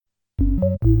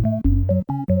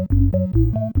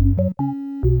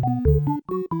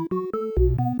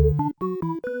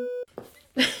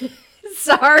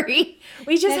Sorry.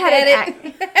 We just had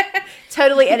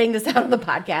totally editing this out of the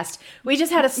podcast. We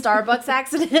just had a Starbucks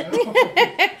accident.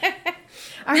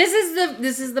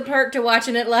 This is the perk to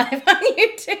watching it live on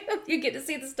YouTube. You get to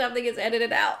see the stuff that gets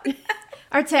edited out.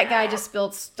 Our tech guy just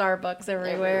spilled Starbucks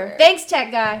everywhere. Thanks,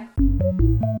 tech guy.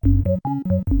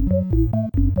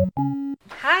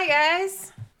 Hi,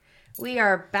 guys. We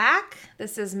are back.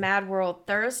 This is Mad World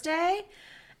Thursday,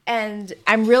 and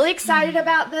I'm really excited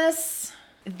about this.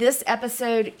 This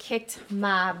episode kicked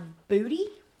my booty.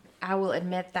 I will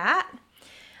admit that.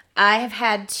 I have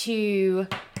had to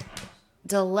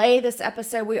delay this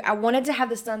episode. I wanted to have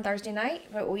this done Thursday night,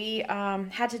 but we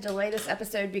had to delay this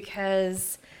episode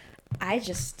because I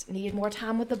just needed more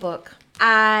time with the book.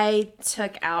 I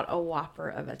took out a whopper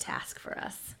of a task for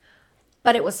us,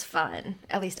 but it was fun.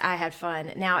 At least I had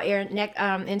fun. Now, Erin,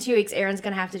 in 2 weeks, Erin's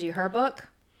going to have to do her book.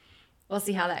 We'll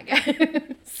see how that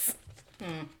goes.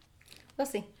 We'll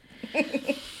see.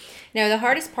 No, the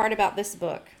hardest part about these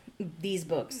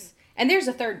books, and there's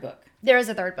a third book. There is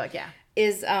a third book, yeah.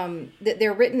 Is that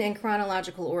they're written in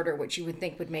chronological order, which you would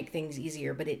think would make things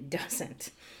easier, but it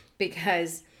doesn't,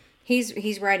 because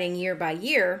he's writing year by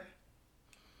year,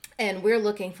 and we're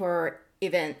looking for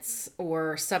events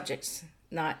or subjects,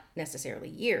 not necessarily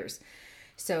years.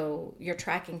 So you're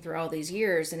tracking through all these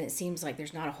years, and it seems like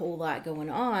there's not a whole lot going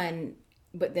on,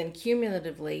 but then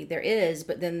cumulatively there is,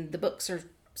 but then the books are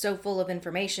so full of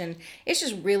information, it's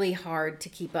just really hard to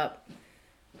keep up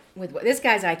with what this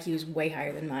guy's IQ is way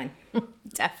higher than mine.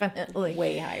 Definitely.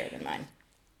 Way higher than mine.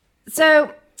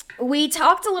 So we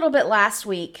talked a little bit last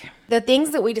week, the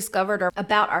things that we discovered are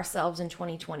about ourselves in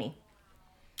 2020.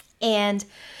 And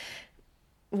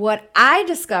what I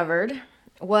discovered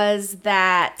was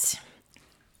that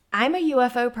I'm a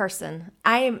UFO person.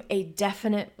 I am a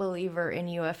definite believer in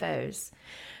UFOs.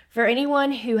 For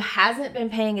anyone who hasn't been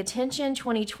paying attention,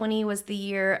 2020 was the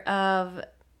year of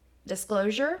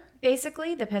disclosure,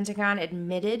 basically. The Pentagon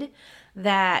admitted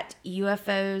that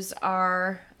UFOs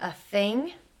are a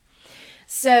thing.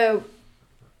 So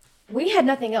we had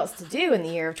nothing else to do in the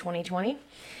year of 2020.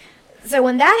 So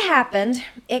when that happened,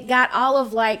 it got all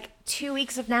of 2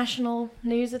 weeks of national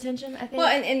news attention, I think. Well,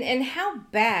 and how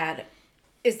bad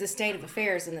is the state of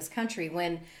affairs in this country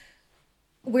when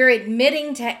we're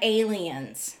admitting to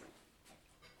aliens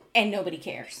and nobody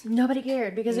cares? Nobody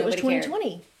cared because it was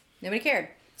 2020. Nobody cared.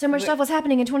 So much stuff was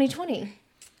happening in 2020.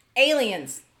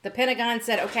 Aliens. The Pentagon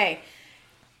said, okay,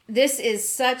 this is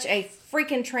such a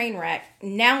freaking train wreck.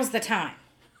 Now's the time.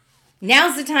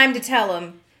 Now's the time to tell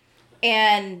them.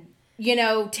 And,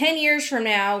 10 years from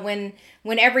now, when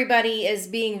everybody is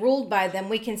being ruled by them,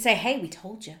 we can say, hey, we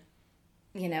told you.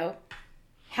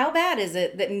 How bad is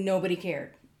it that nobody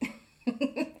cared?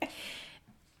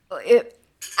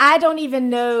 I don't even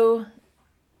know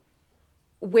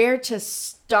where to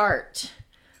start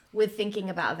with thinking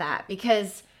about that,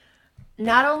 because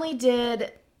not only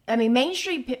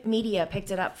mainstream media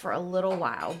picked it up for a little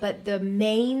while, but the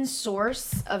main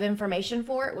source of information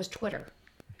for it was Twitter.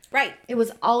 Right. It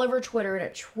was all over Twitter,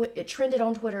 and it trended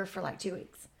on Twitter for 2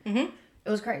 weeks. Mm-hmm. It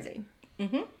was crazy.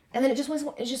 Mm-hmm. And then it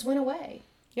just went away.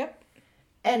 Yep.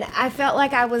 And I felt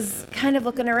like I was kind of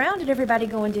looking around at everybody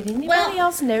going, did anybody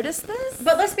else notice this?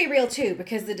 But let's be real, too,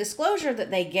 because the disclosure that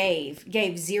they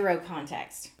gave zero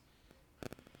context.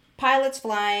 Pilots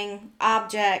flying,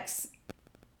 objects.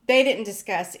 They didn't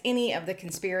discuss any of the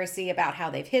conspiracy about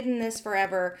how they've hidden this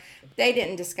forever. They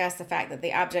didn't discuss the fact that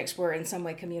the objects were in some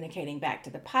way communicating back to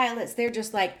the pilots. They're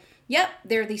just like, yep,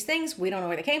 there are these things. We don't know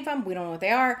where they came from. We don't know what they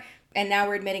are. And now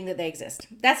we're admitting that they exist.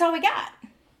 That's all we got.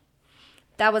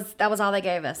 That was all they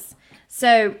gave us.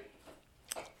 So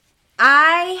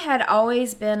I had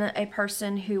always been a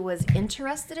person who was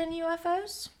interested in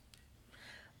UFOs,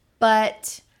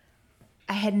 but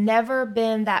I had never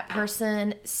been that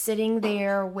person sitting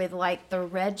there with the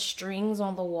red strings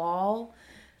on the wall,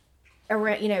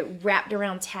 around, wrapped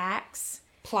around tacks.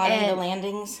 Plotting the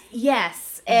landings.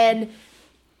 Yes. And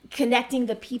connecting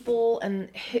the people. And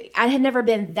I had never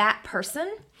been that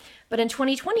person. But in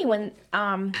 2020,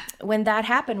 when that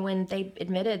happened, when they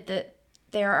admitted that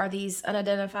there are these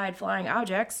unidentified flying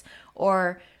objects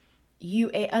or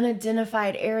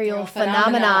unidentified aerial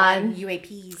phenomenon,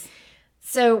 UAPs.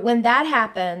 So when that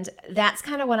happened, that's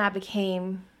kind of when I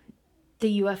became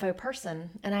the UFO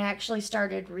person. And I actually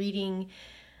started reading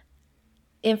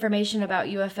information about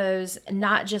UFOs,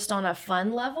 not just on a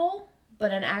fun level,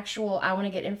 but an actual, I want to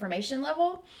get information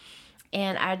level.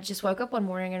 And I just woke up one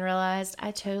morning and realized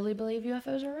I totally believe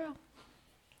UFOs are real.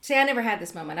 See, I never had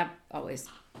this moment. I've always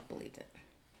believed it.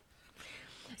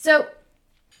 So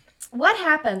what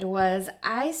happened was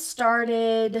I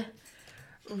started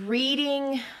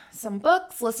reading some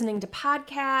books, listening to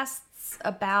podcasts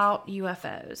about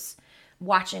UFOs,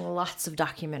 watching lots of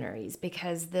documentaries,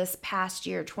 because this past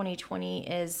year, 2020,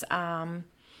 is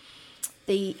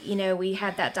we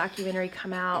had that documentary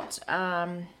come out,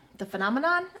 The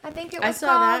Phenomenon, I think it was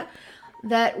saw called.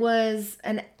 That was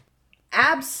an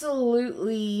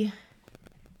absolutely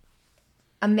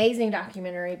amazing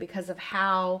documentary because of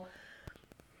how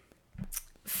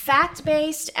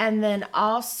fact-based, and then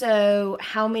also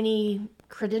how many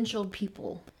credentialed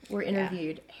people were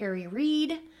interviewed. Yeah. Harry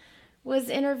Reid was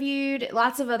interviewed.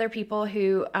 Lots of other people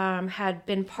who had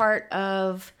been part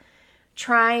of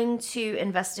trying to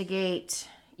investigate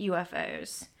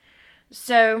UFOs.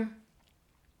 So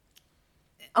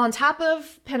on top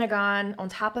of Pentagon, on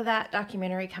top of that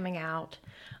documentary coming out,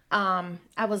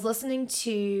 I was listening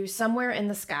to Somewhere in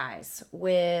the Skies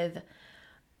with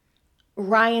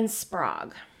Ryan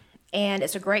Sprague, and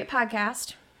it's a great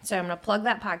podcast, so I'm going to plug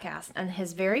that podcast. And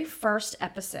his very first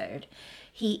episode,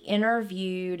 he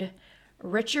interviewed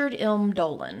Richard Ilm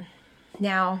Dolan.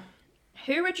 Now,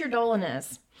 who Richard Dolan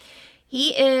is?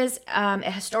 He is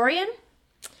a historian,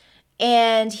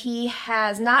 and he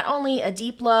has not only a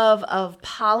deep love of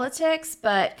politics,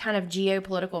 but kind of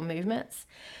geopolitical movements.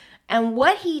 And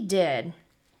what he did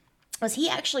was he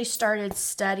actually started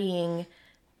studying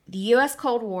the U.S.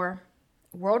 Cold War,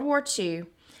 World War II,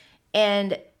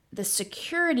 and the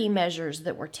security measures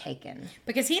that were taken.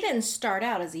 Because he didn't start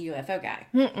out as a UFO guy.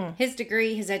 Mm-mm. His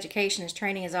degree, his education, his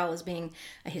training is all as being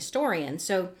a historian.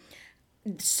 So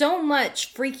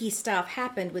much freaky stuff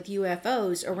happened with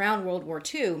UFOs around World War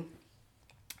II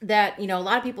that, a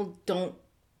lot of people don't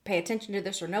pay attention to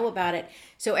this or know about it.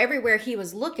 So everywhere he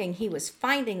was looking, he was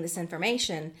finding this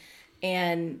information,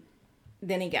 and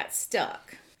then he got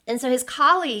stuck. And so his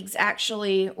colleagues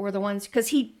actually were the ones, because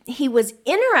he was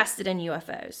interested in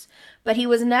UFOs, but he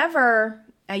was never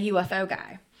a UFO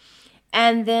guy.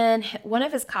 And then one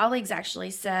of his colleagues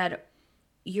actually said,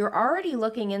 "You're already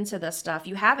looking into this stuff.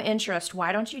 You have interest.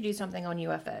 Why don't you do something on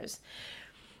UFOs?"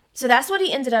 So that's what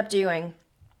he ended up doing.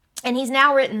 And he's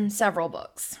now written several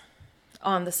books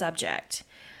on the subject.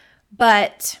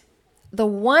 But the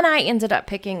one I ended up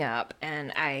picking up,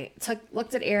 and I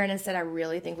looked at Aaron and said, "I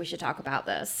really think we should talk about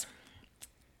this."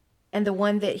 And the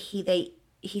one that he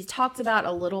talked about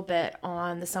a little bit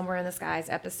on the Somewhere in the Skies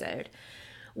episode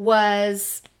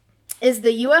is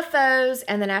the UFOs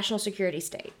and the national security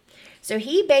state. So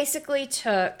he basically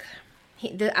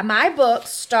my book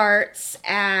starts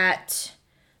at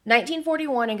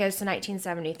 1941 and goes to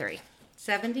 1973.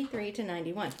 73 to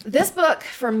 91. This book,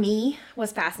 for me,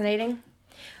 was fascinating.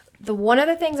 One of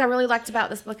the things I really liked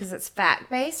about this book is it's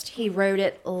fact-based. He wrote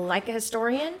it like a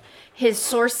historian. His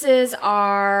sources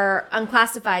are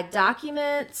unclassified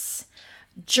documents,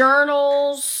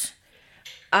 journals,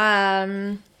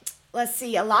 lots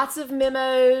of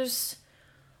memos.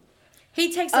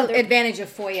 He takes advantage of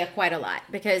FOIA quite a lot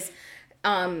because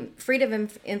Freedom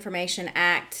of Information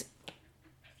Act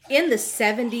in the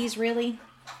 70s really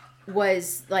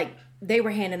was like they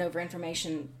were handing over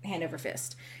information hand over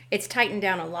fist. It's tightened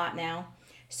down a lot now.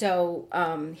 So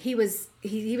he was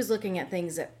looking at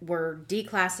things that were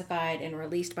declassified and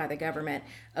released by the government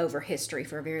over history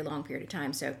for a very long period of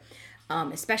time. So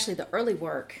especially the early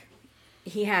work,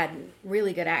 he had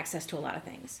really good access to a lot of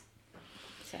things.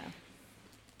 So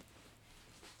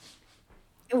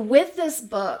with this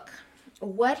book,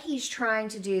 what he's trying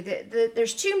to do,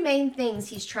 there's two main things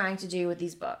he's trying to do with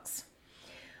these books.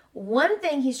 One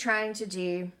thing he's trying to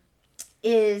do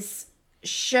is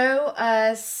show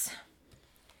us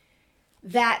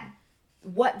that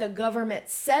what the government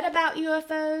said about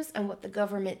UFOs and what the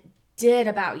government did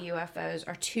about UFOs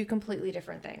are two completely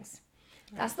different things.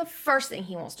 That's the first thing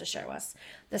he wants to show us.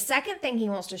 The second thing he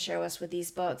wants to show us with these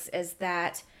books is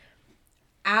that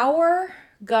our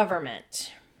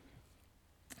government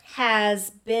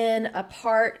has been a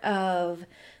part of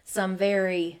some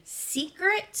very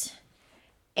secret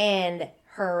and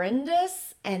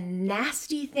horrendous and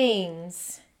nasty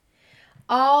things,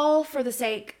 all for the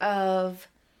sake of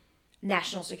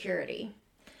national security.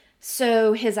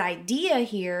 So his idea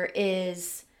here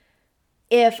is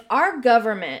if our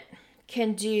government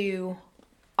can do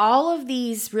all of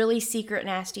these really secret,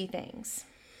 nasty things,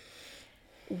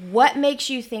 what makes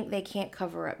you think they can't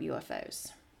cover up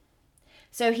UFOs?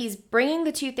 So he's bringing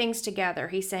the two things together.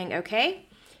 He's saying, okay,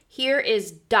 here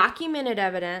is documented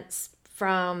evidence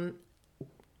from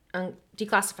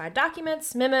declassified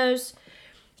documents, memos,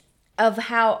 of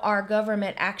how our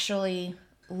government actually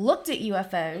looked at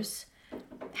UFOs.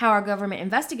 how our government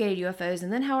investigated UFOs,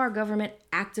 and then how our government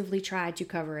actively tried to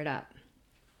cover it up.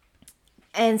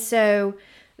 And so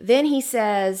then he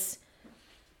says,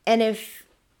 and if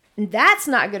that's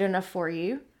not good enough for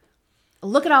you,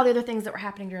 look at all the other things that were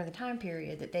happening during the time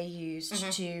period that they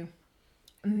used to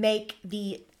make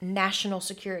the national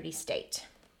security state.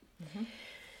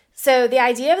 So the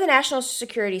idea of the national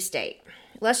security state,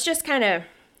 let's just kind of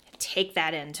take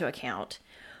that into account.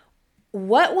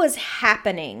 What was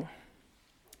happening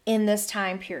in this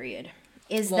time period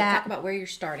is that... Talk about where you're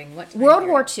starting. What time World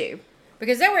period? War II.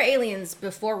 Because there were aliens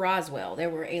before Roswell. There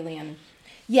were alien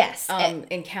Yes.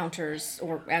 encounters,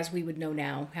 or as we would know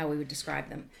now, how we would describe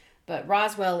them. But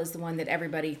Roswell is the one that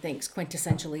everybody thinks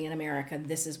quintessentially in America.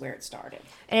 This is where it started.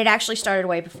 And it actually started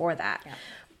way before that. Yeah.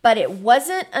 But it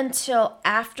wasn't until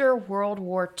after World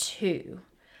War II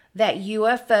that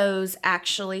UFOs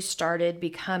actually started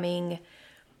becoming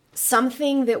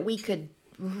something that we could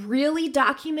really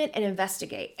document and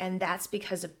investigate. And that's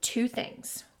because of two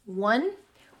things. One,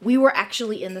 we were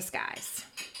actually in the skies.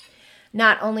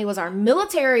 Not only was our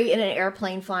military in an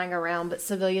airplane flying around, but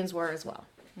civilians were as well.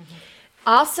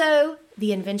 Also,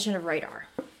 the invention of radar.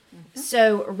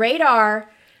 So radar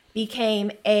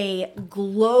became a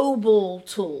global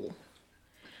tool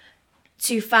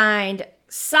to find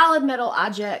solid metal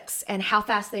objects and how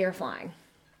fast they are flying.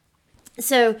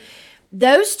 So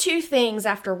those two things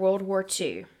after World War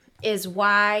II is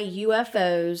why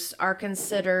UFOs are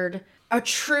considered a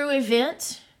true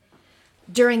event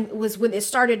was when it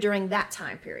started during that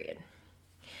time period.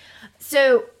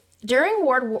 So during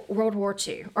World War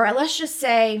II, or let's just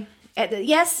say, at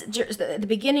the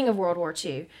beginning of World War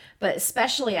II, but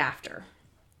especially after,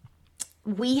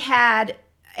 we had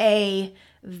a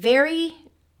very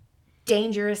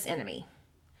dangerous enemy.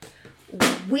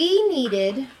 We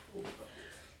needed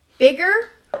bigger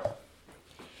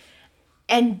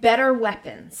and better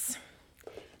weapons.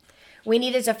 We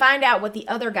needed to find out what the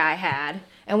other guy had,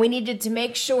 and we needed to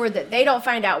make sure that they don't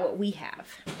find out what we have.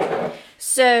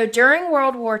 So during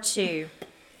World War II,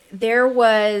 there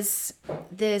was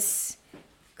this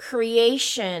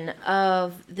creation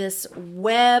of this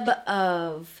web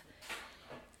of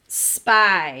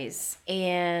spies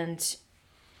and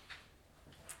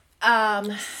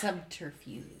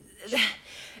Subterfuge.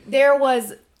 there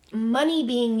was money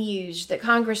being used that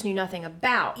Congress knew nothing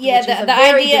about. Yeah, which is a the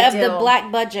very idea big of the deal.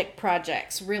 black budget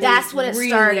projects really, That's when it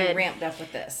started. ramped up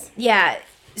with this. Yeah.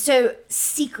 So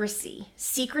secrecy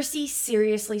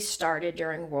seriously started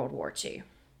during World War II.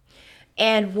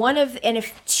 And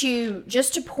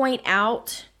just to point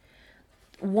out,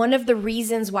 one of the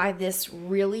reasons why this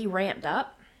really ramped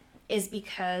up is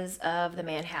because of the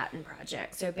Manhattan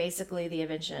Project. So basically the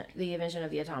invention of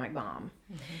the atomic bomb.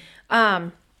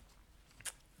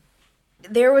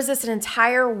 There was an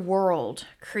entire world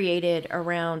created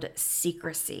around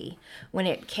secrecy when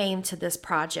it came to this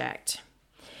project.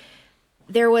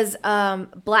 There was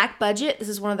black budget. This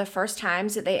is one of the first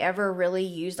times that they ever really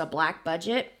used a black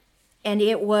budget. And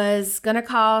it was going to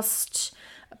cost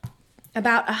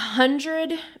about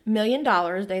 $100 million,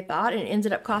 they thought, and it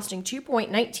ended up costing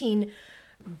 $2.19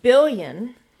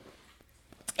 billion.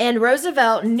 And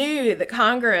Roosevelt knew that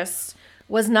Congress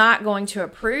was not going to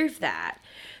approve that.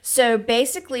 So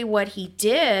basically what he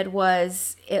did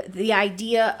was the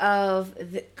idea of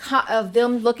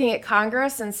them looking at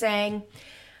Congress and saying,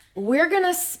 we're going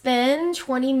to spend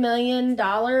 $20 million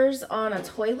on a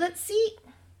toilet seat.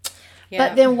 Yeah.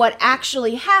 But then what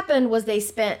actually happened was they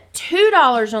spent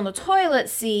 $2 on the toilet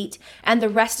seat and the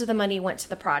rest of the money went to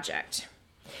the project.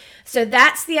 So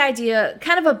that's the idea,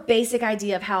 kind of a basic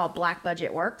idea of how a black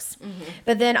budget works. Mm-hmm.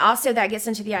 But then also that gets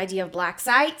into the idea of black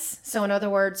sites. So in other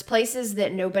words, places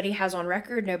that nobody has on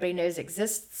record, nobody knows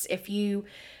exists. If you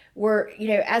were,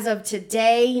 as of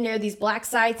today, these black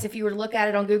sites, if you were to look at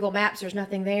it on Google Maps, there's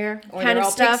nothing there. Or they're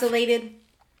all pixelated.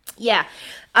 Yeah.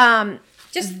 Can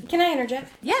I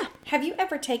interject? Yeah. Have you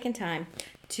ever taken time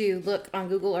to look on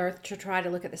Google Earth to try to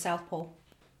look at the South Pole?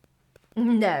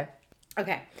 No.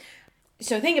 Okay.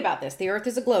 So think about this. The Earth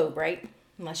is a globe, right?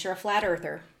 Unless you're a flat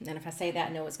earther. And if I say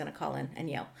that, Noah's going to call in and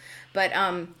yell. But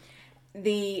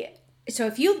so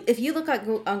if you look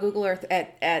on Google Earth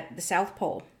at the South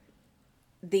Pole,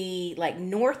 the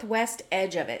northwest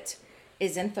edge of it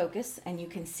is in focus, and you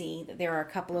can see that there are a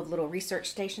couple of little research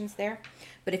stations there.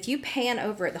 But if you pan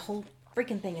over it, the whole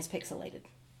freaking thing is pixelated.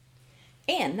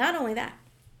 And not only that,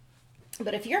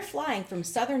 but if you're flying from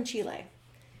southern Chile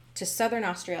to southern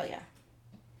Australia,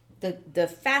 the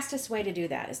fastest way to do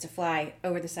that is to fly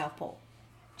over the South Pole.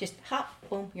 Just hop,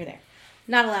 boom, you're there.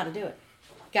 Not allowed to do it.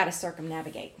 Got to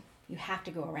circumnavigate. You have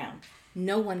to go around.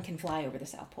 No one can fly over the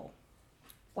South Pole.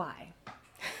 Why?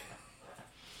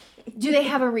 Do they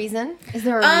have a reason? Is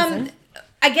there a reason?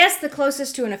 I guess the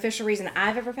closest to an official reason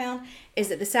I've ever found is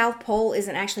that the South Pole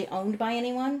isn't actually owned by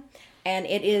anyone, and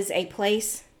it is a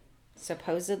place,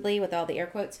 supposedly, with all the air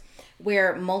quotes,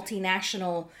 where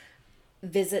multinational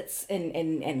visits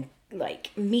and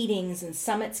like meetings and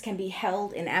summits can be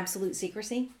held in absolute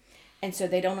secrecy, and so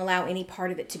they don't allow any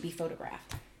part of it to be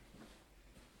photographed.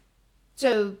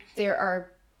 So there are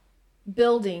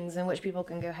buildings in which people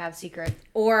can go have secret.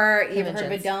 Or you've heard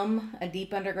of a DUM, a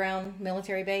deep underground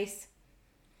military base.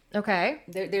 Okay.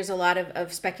 There's a lot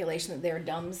of speculation that there are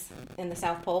DUMs in the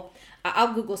South Pole.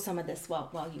 I'll Google some of this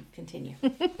while you continue.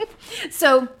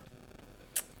 So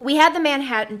we had the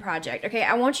Manhattan Project. Okay,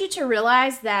 I want you to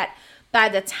realize that by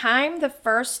the time the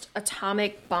first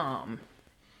atomic bomb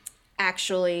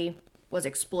actually was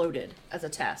exploded as a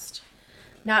test,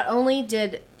 not only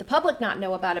did the public not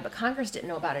know about it, but Congress didn't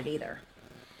know about it either.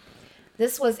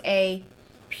 This was a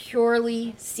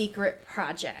purely secret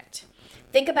project.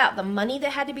 Think about the money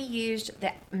that had to be used,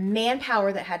 the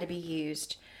manpower that had to be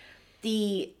used,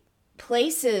 the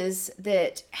places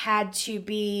that had to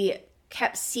be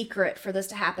kept secret for this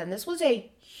to happen. This was a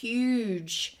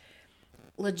huge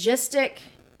logistic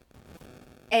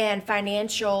and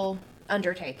financial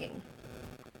undertaking.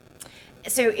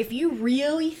 So if you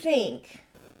really think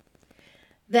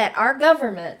that our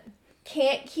government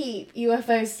can't keep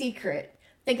UFOs secret,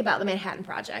 think about the Manhattan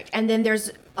Project. And then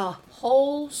there's a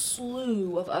whole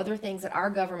slew of other things that our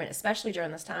government, especially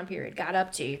during this time period, got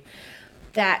up to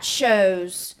that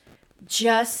shows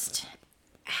just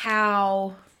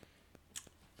how,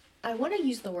 I want to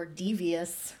use the word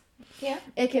devious. Yeah.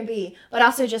 It can be, but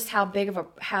also just how big of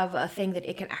a thing that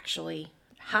it can actually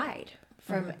hide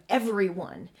from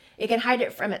everyone. It can hide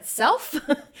it from itself,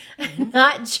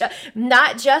 not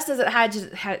just as it hides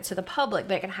it to the public,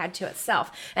 but it can hide to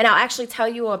itself. And I'll actually tell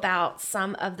you about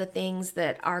some of the things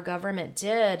that our government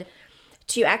did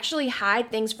to actually hide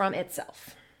things from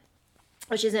itself,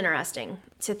 which is interesting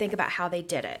to think about how they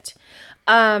did it.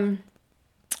 Also,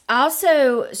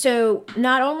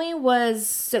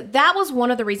 that was one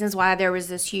of the reasons why there was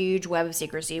this huge web of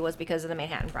secrecy, was because of the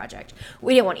Manhattan Project.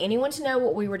 We didn't want anyone to know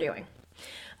what we were doing.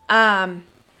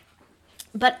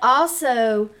 But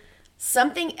also,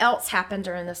 something else happened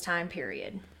during this time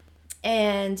period.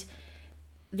 And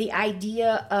the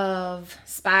idea of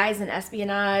spies and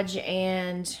espionage,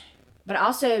 but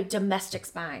also domestic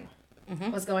spying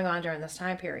was going on during this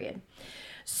time period.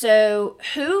 So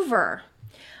Hoover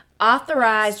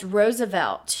authorized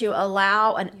Roosevelt to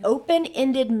allow an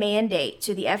open-ended mandate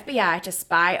to the FBI to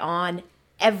spy on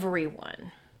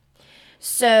everyone.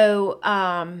 So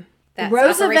That's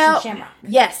Roosevelt, Operation Shamrock.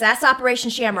 Yes, that's Operation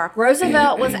Shamrock.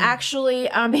 Roosevelt was actually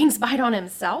being spied on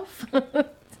himself.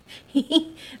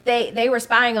 They were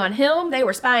spying on him. They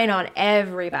were spying on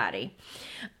everybody.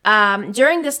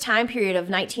 During this time period of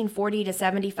 1940 to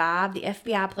 75, the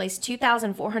FBI placed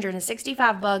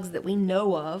 2,465 bugs that we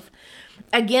know of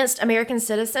against American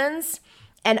citizens,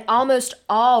 and almost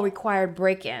all required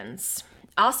break-ins.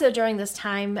 Also during this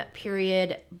time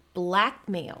period,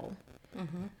 blackmail,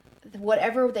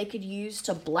 whatever they could use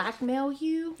to blackmail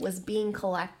you, was being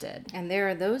collected. And there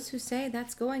are those who say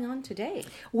that's going on today.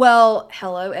 Well,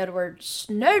 hello, Edward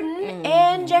Snowden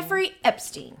and Jeffrey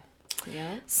Epstein.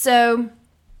 Yeah. So,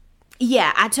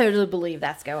 yeah, I totally believe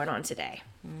that's going on today.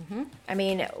 I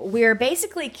mean, we're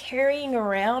basically carrying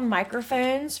around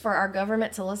microphones for our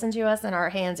government to listen to us in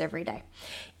our hands every day,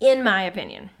 in my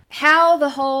opinion.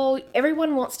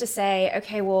 Everyone wants to say,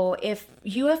 okay, well, if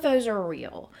UFOs are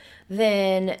real,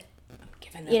 then,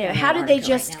 how did they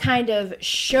just kind of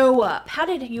show up? How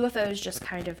did UFOs just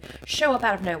kind of show up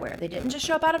out of nowhere? They didn't just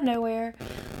show up out of nowhere.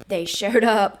 They showed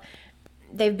up.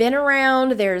 They've been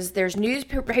around. There's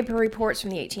newspaper reports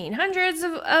from the 1800s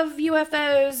of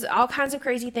UFOs, all kinds of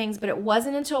crazy things. But it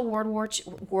wasn't until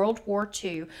World War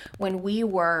II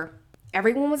when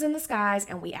everyone was in the skies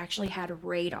and we actually had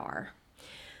radar,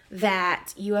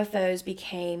 that UFOs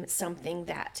became something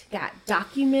that got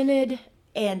documented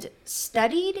and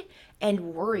studied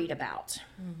and worried about.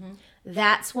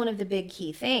 That's one of the big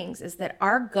key things, is that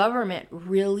our government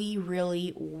really,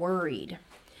 really worried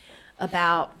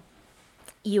about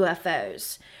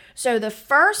UFOs. So the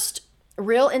first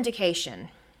real indication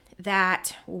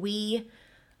that we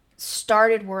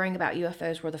started worrying about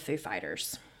UFOs were the Foo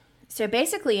Fighters. So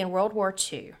basically in World War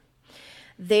II,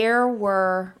 there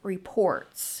were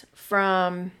reports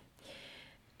from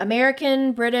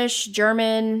American, British,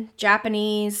 German,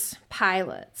 Japanese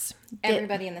pilots.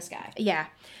 Everybody in the sky. Yeah.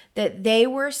 That they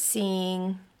were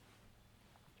seeing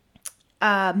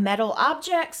metal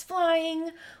objects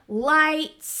flying,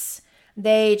 lights.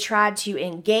 They tried to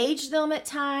engage them at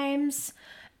times.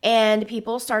 And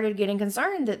people started getting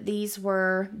concerned that these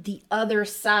were the other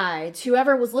side's.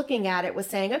 Whoever was looking at it was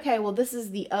saying, okay, well, this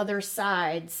is the other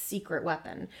side's secret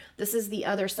weapon. This is the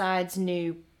other side's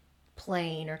new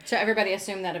plane. So everybody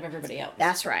assumed that of everybody else.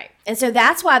 That's right. And so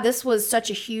that's why this was such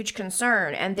a huge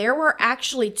concern. And there were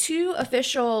actually 2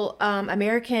 official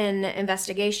American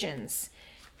investigations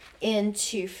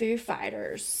into Foo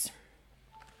Fighters.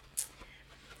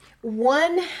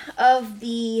 One of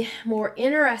the more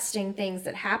interesting things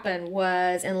that happened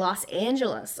was in Los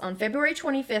Angeles on February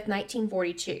 25th,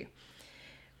 1942.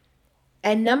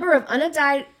 A number of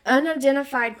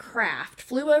unidentified craft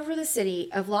flew over the city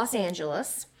of Los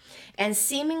Angeles and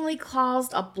seemingly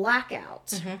caused a blackout.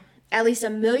 Mm-hmm. At least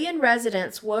 1 million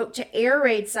residents woke to air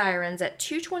raid sirens at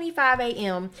 2:25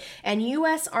 a.m. and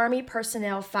U.S. Army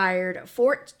personnel fired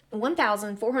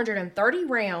 1,430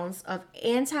 rounds of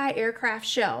anti-aircraft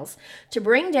shells to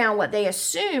bring down what they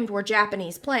assumed were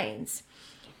Japanese planes.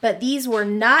 But these were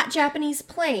not Japanese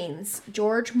planes.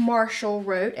 George Marshall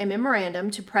wrote a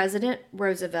memorandum to President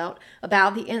Roosevelt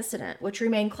about the incident, which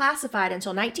remained classified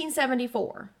until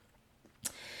 1974.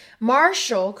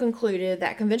 Marshall concluded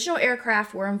that conventional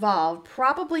aircraft were involved,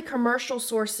 probably commercial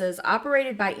sources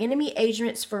operated by enemy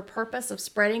agents for purpose of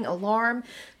spreading alarm,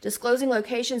 disclosing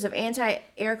locations of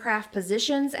anti-aircraft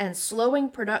positions, and slowing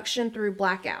production through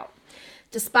blackout.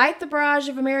 Despite the barrage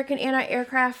of American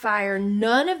anti-aircraft fire,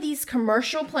 none of these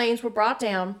commercial planes were brought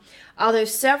down, although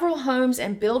several homes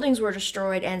and buildings were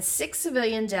destroyed and 6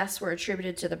 civilian deaths were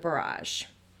attributed to the barrage.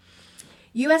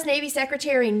 U.S. Navy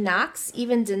Secretary Knox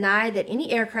even denied that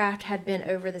any aircraft had been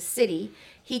over the city.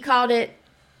 He called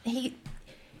the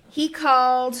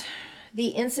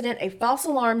incident a false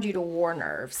alarm due to war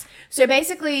nerves. So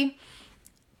basically,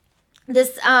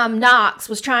 this Knox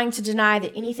was trying to deny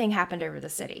that anything happened over the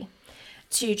city,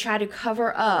 to try to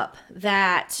cover up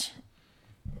that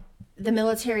the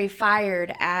military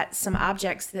fired at some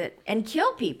objects and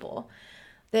killed people,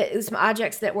 some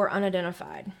objects that were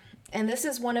unidentified. And this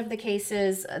is one of the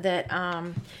cases that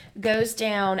goes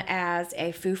down as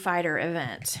a Foo Fighter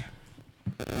event.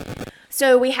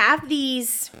 So we have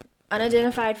these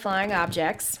unidentified flying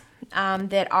objects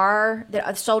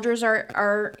that soldiers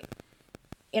are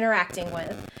interacting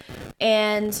with,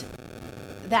 and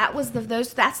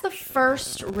that's the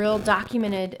first real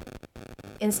documented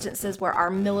instances where our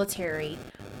military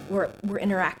were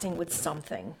interacting with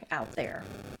something out there.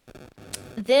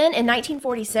 Then in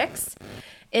 1946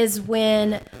 is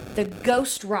when the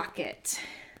ghost rocket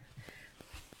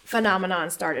phenomenon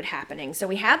started happening. So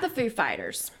we had the Foo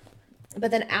Fighters,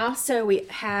 but then also we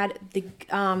had the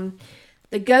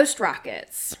ghost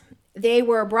rockets. They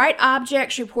were bright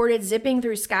objects reported zipping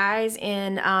through skies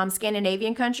in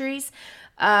Scandinavian countries.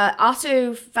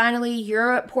 Also, finally,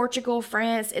 Europe, Portugal,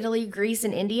 France, Italy, Greece,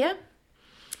 and India.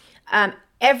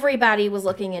 Everybody was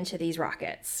looking into these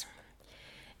rockets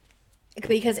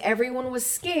because everyone was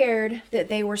scared that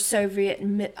they were Soviet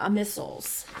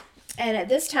missiles. And at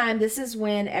this time, this is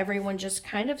when everyone just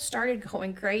kind of started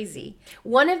going crazy.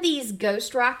 One of these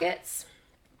ghost rockets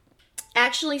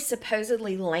actually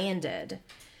supposedly landed.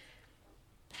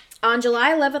 On July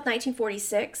 11th,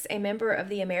 1946, a member of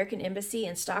the American Embassy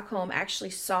in Stockholm actually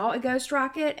saw a ghost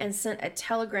rocket and sent a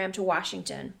telegram to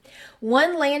Washington.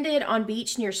 One landed on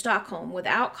beach near Stockholm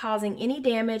without causing any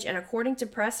damage, and according to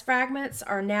press fragments,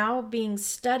 are now being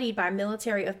studied by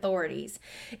military authorities.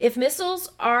 If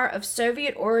missiles are of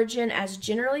Soviet origin as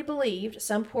generally believed,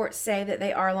 some reports say that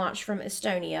they are launched from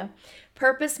Estonia.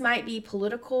 Purpose might be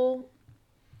political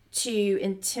to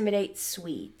intimidate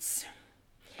Swedes.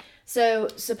 So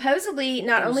supposedly,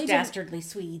 not only dastardly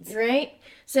Swedes, right?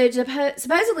 So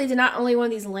supposedly, did not only one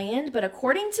of these land, but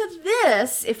according to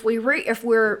this, if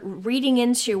we're reading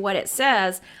into what it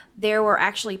says, there were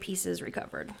actually pieces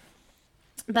recovered.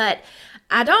 But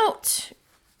I don't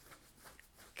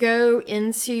go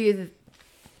into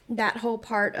that whole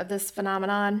part of this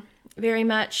phenomenon very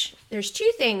much. There's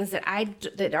two things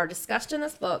that are discussed in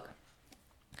this book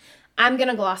I'm going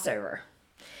to gloss over.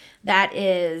 That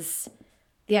is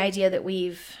the idea that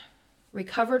we've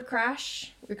recovered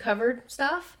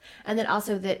stuff, and then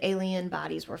also that alien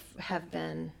bodies have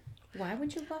been. Why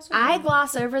would you gloss over I them?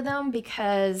 gloss over them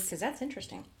because that's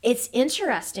interesting. It's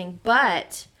interesting,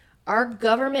 but our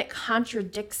government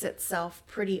contradicts itself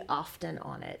pretty often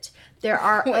on it.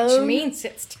 Which means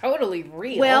it's totally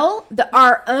real. Well,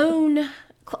 our own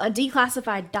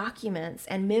declassified documents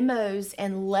and memos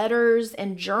and letters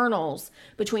and journals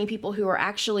between people who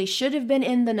should have been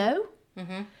in the know.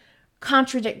 Mm-hmm.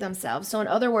 Contradict themselves. So in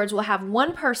other words, we'll have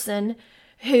one person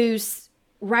who's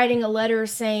writing a letter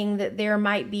saying that there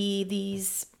might be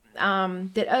these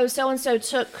that, oh, so-and-so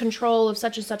took control of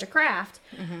such and such a craft.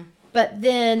 But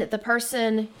then the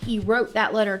person he wrote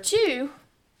that letter to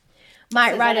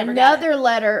might write another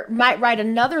letter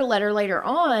later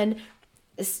on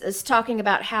is talking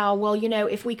about how, well,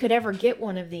 if we could ever get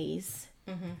one of these,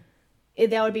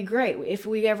 that would be great. If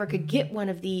we ever could get one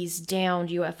of these downed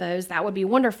UFOs, that would be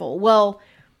wonderful. Well,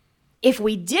 if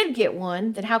we did get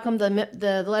one, then how come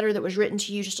the letter that was written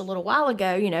to you just a little while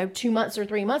ago, 2 months or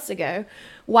 3 months ago,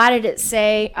 why did it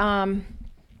say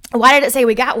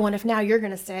we got one if now you're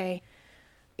going to say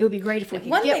it would be great if we could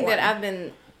get one? One thing that I've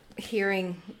been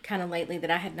hearing kind of lately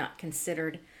that I had not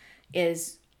considered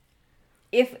is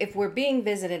if we're being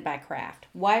visited by craft,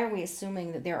 why are we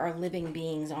assuming that there are living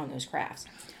beings on those crafts?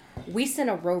 We sent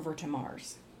a rover to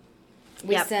Mars.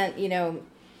 We sent,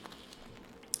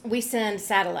 we send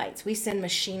satellites. We send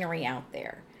machinery out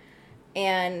there.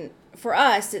 And for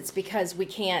us, it's because we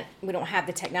don't have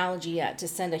the technology yet to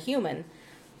send a human.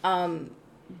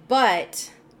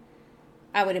 But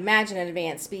I would imagine an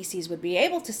advanced species would be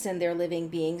able to send their living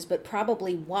beings, but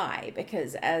probably why?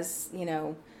 Because as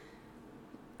a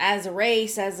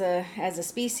race, as a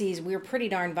species, we're pretty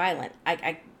darn violent.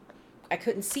 I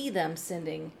couldn't see them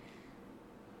sending,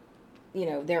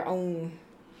 their own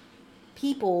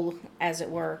people, as it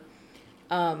were,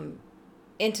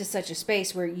 into such a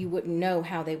space where you wouldn't know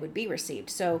how they would be received.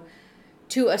 So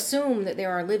to assume that there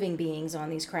are living beings on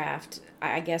these craft,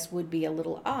 I guess would be a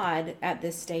little odd at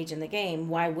this stage in the game.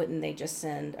 Why wouldn't they just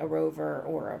send a rover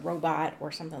or a robot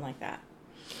or something like that?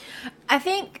 I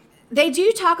think they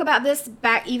do talk about this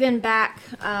back in the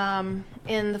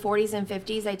 40s and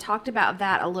 50s. They talked about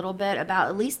that a little bit, about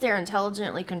at least they're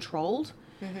intelligently controlled.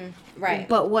 Right.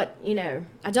 But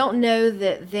I don't know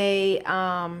that they,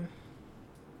 I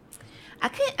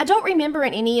don't remember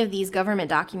in any of these government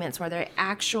documents where they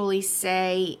actually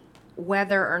say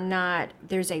whether or not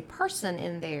there's a person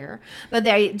in there, but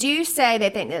they do say they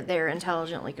think that they're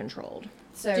intelligently controlled.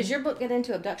 So, does your book get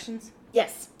into abductions?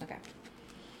 Yes. Okay.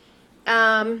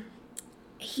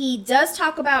 He does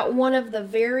talk about one of the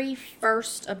very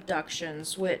first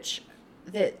abductions,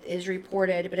 that is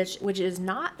reported, which is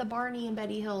not the Barney and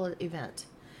Betty Hill event,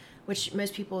 which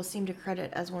most people seem to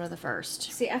credit as one of the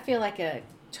first. See, I feel like a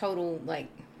total, I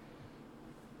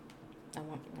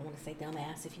want to say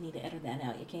dumbass. If you need to edit that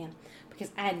out, you can. Because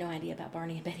I had no idea about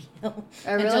Barney and Betty Hill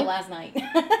until last night.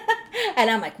 And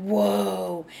I'm like,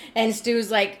 whoa. And Stu's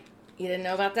like, you didn't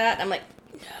know about that? I'm like,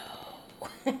 no.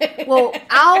 Well,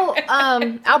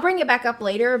 I'll bring it back up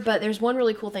later, but there's one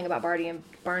really cool thing about Barney and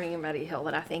Betty Hill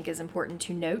that I think is important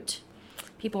to note.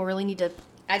 People really need to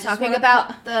I just want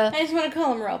to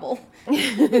call them Rubble.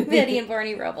 Betty and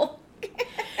Barney Rubble.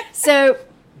 So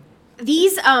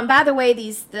these, by the way,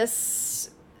 this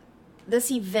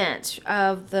event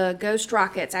of the ghost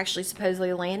rockets actually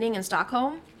supposedly landing in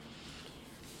Stockholm,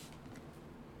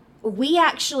 we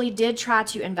actually did try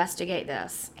to investigate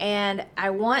this, and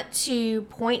I want to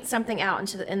point something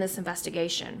out in this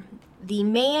investigation.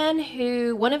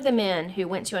 One of the men who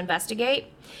went to investigate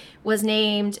was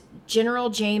named General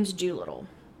James Doolittle.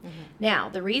 Now,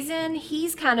 the reason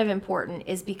he's kind of important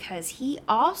is because he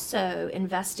also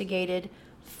investigated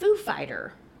Foo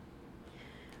Fighter.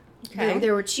 Okay.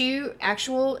 There were two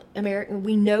actual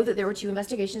we know that there were two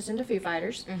investigations into Foo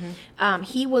Fighters.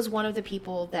 He was one of the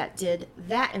people that did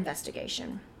that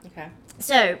investigation. Okay.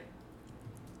 So,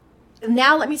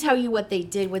 now let me tell you what they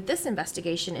did with this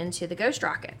investigation into the ghost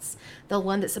rockets, the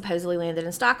one that supposedly landed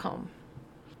in Stockholm.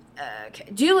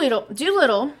 Okay.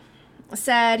 Doolittle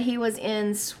said he was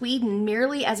in Sweden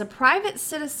merely as a private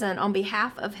citizen on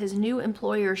behalf of his new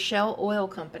employer, Shell Oil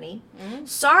Company.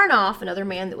 Sarnoff, another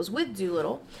man that was with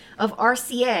Doolittle, of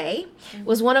RCA,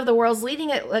 was one of the world's leading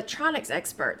electronics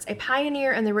experts, a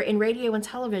pioneer in radio and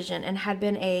television, and had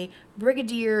been a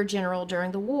brigadier general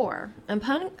during the war.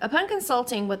 Upon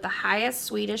consulting with the highest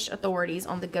Swedish authorities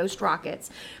on the ghost rockets,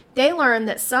 they learned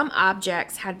that some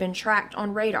objects had been tracked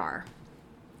on radar.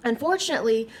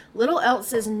 Unfortunately, little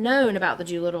else is known about the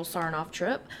Doolittle-Sarnoff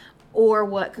trip or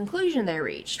what conclusion they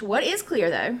reached. What is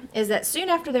clear, though, is that soon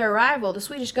after their arrival, the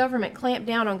Swedish government clamped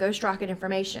down on ghost rocket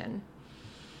information.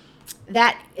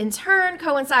 That, in turn,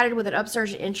 coincided with an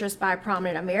upsurge in interest by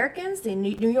prominent Americans. The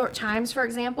New York Times, for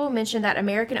example, mentioned that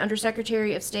American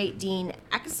Undersecretary of State Dean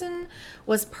Acheson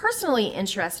was personally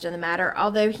interested in the matter,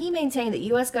 although he maintained that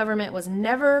U.S. government was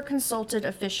never consulted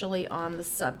officially on the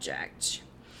subject.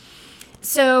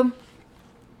 So,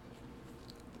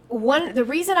 the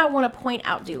reason I want to point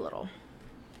out Doolittle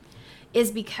is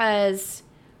because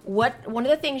one of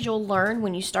the things you'll learn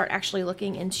when you start actually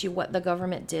looking into what the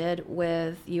government did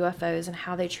with UFOs and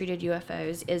how they treated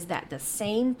UFOs is that the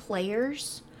same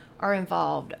players are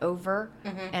involved over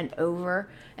and over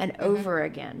and over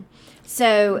again.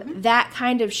 So that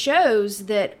kind of shows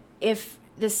that if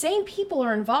the same people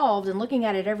are involved and looking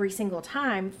at it every single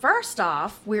time, first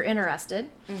off, we're interested.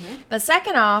 But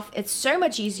second off, it's so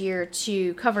much easier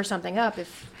to cover something up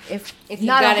if you've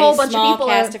not got a whole a bunch small of people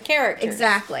cast of characters.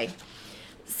 Exactly.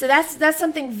 So that's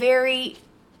something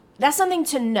that's something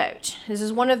to note. This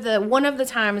is one of the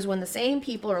times when the same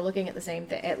people are looking at the same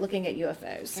thing, looking at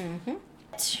UFOs.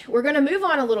 We're going to move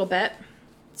on a little bit.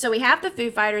 So we have the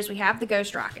Foo Fighters, we have the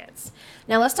Ghost Rockets.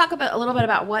 Now let's talk a little bit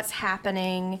about what's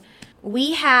happening.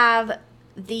 We have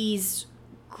these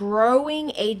growing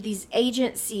these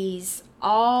agencies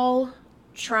all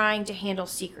trying to handle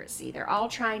secrecy. They're all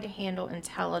trying to handle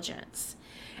intelligence.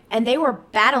 And they were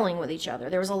battling with each other.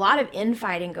 There was a lot of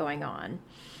infighting going on.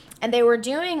 And they were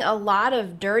doing a lot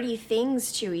of dirty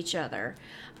things to each other.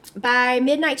 By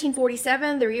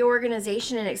mid-1947, the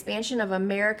reorganization and expansion of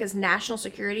America's national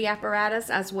security apparatus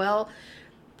as well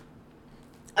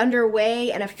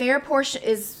underway, and a fair portion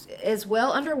is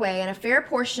well underway, and a fair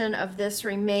portion of this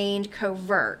remained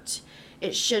covert.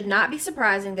 It should not be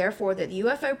surprising, therefore, that the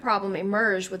UFO problem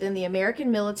emerged within the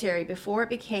American military before it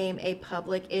became a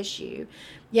public issue.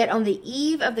 Yet on the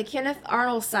eve of the Kenneth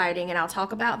Arnold sighting, and I'll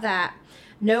talk about that,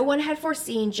 no one had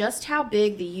foreseen just how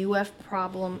big the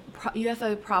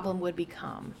UFO problem would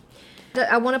become.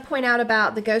 I want to point out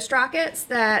about the Ghost Rockets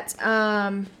that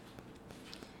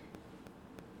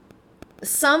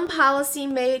some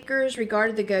policymakers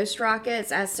regarded the Ghost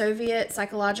Rockets as Soviet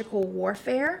psychological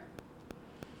warfare,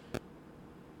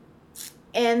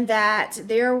 and that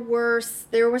there was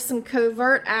some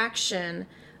covert action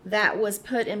that was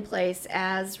put in place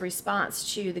as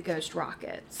response to the Ghost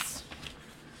Rockets.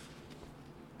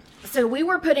 So we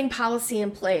were putting policy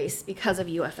in place because of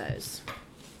UFOs.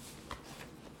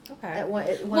 Okay. At one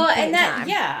well, point and that in time.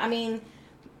 yeah, I mean,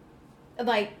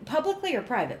 like publicly or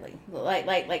privately,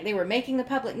 like they were making the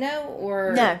public know,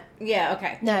 or No. Yeah.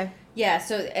 Okay. No. Yeah.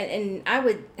 So and I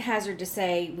would hazard to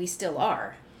say we still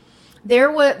are.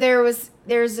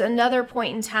 There's another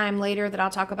point in time later that I'll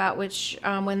talk about, which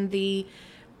when the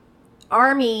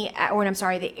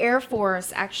the Air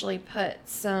Force actually put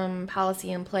some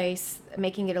policy in place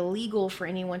making it illegal for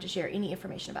anyone to share any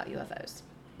information about UFOs.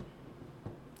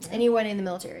 Yeah. Anyone in the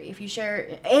military, if you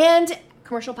share, and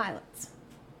commercial pilots.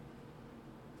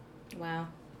 Wow.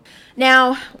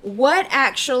 Now, what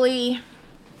actually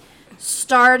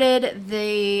started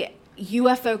the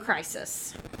UFO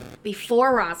crisis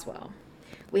before Roswell?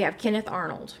 We have Kenneth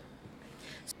Arnold.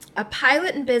 A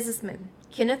pilot and businessman,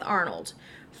 Kenneth Arnold,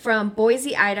 from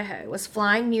Boise, Idaho, was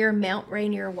flying near Mount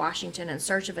Rainier, Washington, in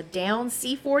search of a downed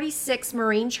C-46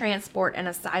 Marine transport and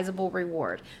a sizable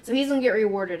reward. So he's going to get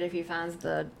rewarded if he finds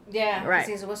the... Yeah, right.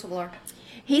 He's a whistleblower.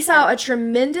 He saw a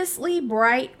tremendously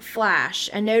bright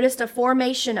flash and noticed a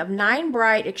formation of 9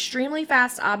 bright, extremely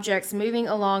fast objects moving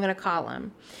along in a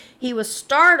column. He was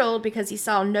startled because he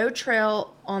saw no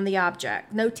tail on the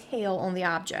objects.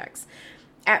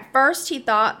 At first, he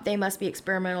thought they must be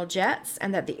experimental jets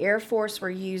and that the Air Force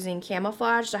were using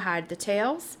camouflage to hide the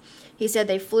tails. He said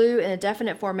they flew in a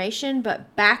definite formation,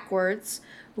 but backwards,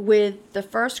 with the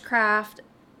first craft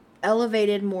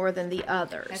elevated more than the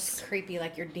others. That's creepy,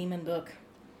 like your demon book.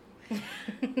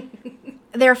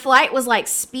 Their flight was like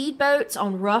speedboats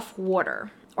on rough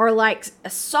water, or like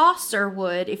a saucer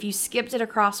would if you skipped it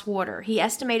across water. He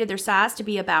estimated their size to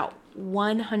be about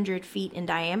 100 feet in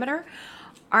diameter.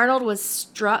 Arnold was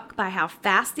struck by how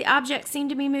fast the objects seemed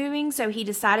to be moving, so he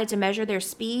decided to measure their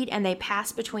speed, and they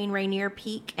passed between Rainier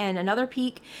Peak and another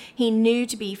peak he knew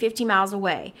to be 50 miles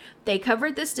away. They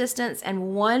covered this distance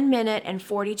in 1 minute and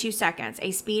 42 seconds,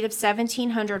 a speed of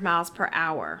 1,700 miles per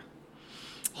hour.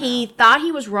 He thought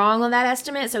he was wrong on that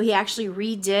estimate, so he actually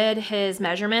redid his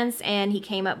measurements, and he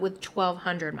came up with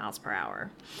 1,200 miles per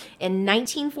hour. In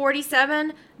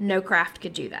 1947, no craft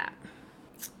could do that.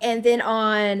 And then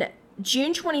on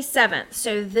June 27th.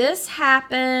 So this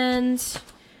happened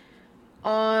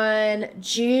on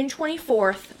June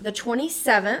 24th, the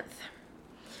 27th.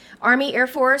 Army Air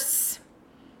Force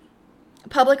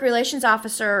Public Relations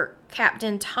Officer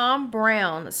Captain Tom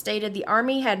Brown stated the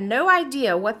Army had no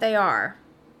idea what they are.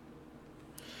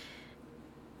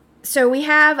 So we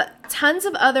have tons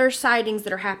of other sightings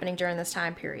that are happening during this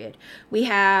time period. We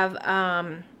have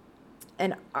an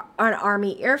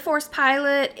Army Air Force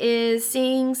pilot is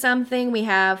seeing something. We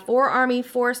have 4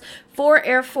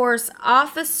 Air Force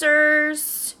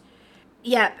officers.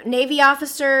 Yep, Navy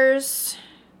officers.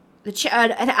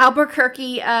 An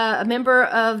Albuquerque, a member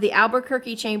of the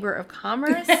Albuquerque Chamber of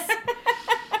Commerce.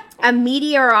 A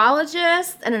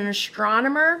meteorologist and an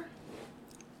astronomer.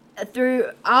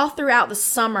 throughout the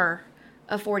summer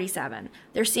of 47.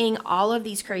 They're seeing all of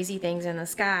these crazy things in the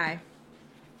sky.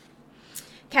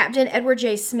 Captain Edward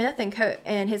J. Smith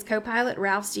and his co-pilot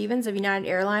Ralph Stevens of United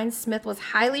Airlines. Smith was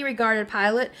highly regarded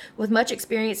pilot with much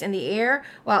experience in the air.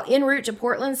 While en route to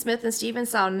Portland, Smith and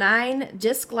Stevens saw 9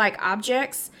 disc-like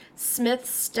objects. Smith's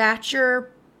stature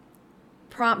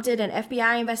prompted an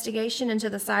FBI investigation into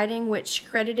the sighting, which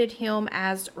credited him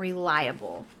as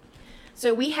reliable.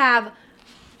 So we have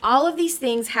all of these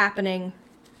things happening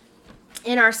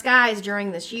in our skies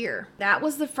during this year. That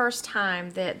was the first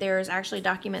time that there's actually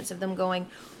documents of them going,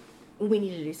 we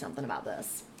need to do something about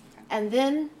this. And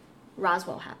then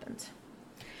Roswell happened.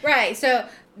 Right. So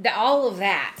all of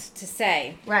that to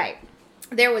say, right,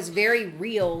 there was very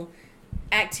real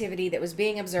activity that was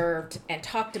being observed and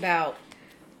talked about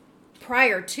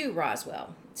prior to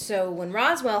Roswell. So when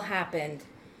Roswell happened,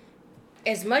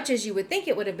 as much as you would think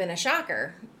it would have been a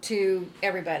shocker to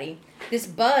everybody, this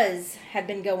buzz had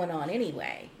been going on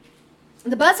anyway.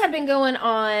 The buzz had been going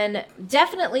on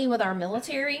definitely with our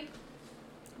military.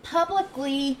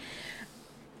 Publicly,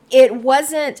 it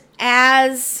wasn't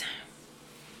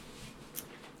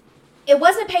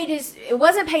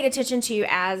paid attention to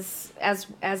as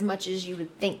much as you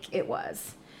would think it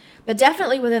was. But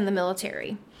definitely within the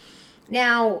military.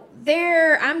 Now,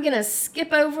 I'm going to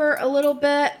skip over a little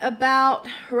bit about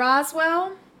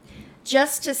Roswell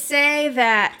just to say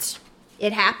that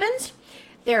it happened.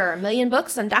 There are a million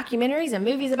books and documentaries and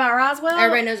movies about Roswell.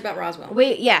 Everybody knows about Roswell.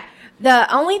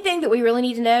 The only thing that we really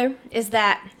need to know is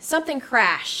that something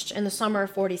crashed in the summer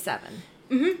of 47.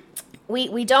 Mm-hmm.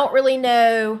 We don't really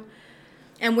know.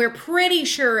 And we're pretty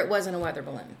sure it wasn't a weather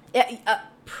balloon.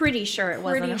 Pretty sure it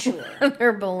wasn't a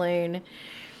weather balloon.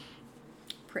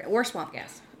 Or swamp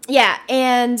gas. Yeah,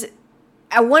 and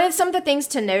some of the things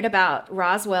to note about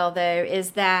Roswell, though,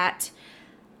 is that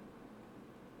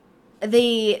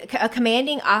a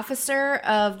commanding officer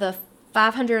of the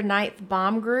 509th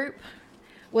Bomb Group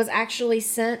was actually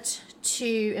sent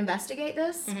to investigate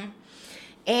this. Mm-hmm.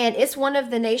 And it's one of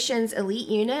the nation's elite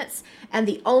units and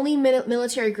the only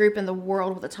military group in the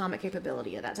world with atomic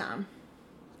capability at that time.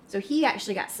 So he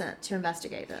actually got sent to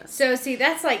investigate this. So, see,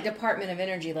 that's like Department of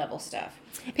Energy level stuff.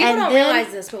 People don't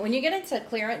realize this, but when you get into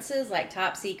clearances like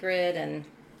top secret and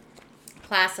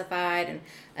classified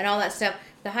and all that stuff,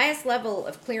 the highest level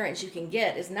of clearance you can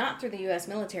get is not through the U.S.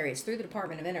 military, it's through the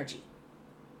Department of Energy.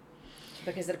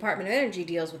 Because the Department of Energy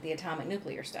deals with the atomic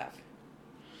nuclear stuff.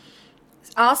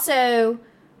 Also,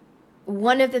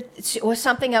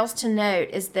 something else to note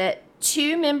is that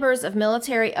 2 members of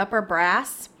military upper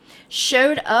brass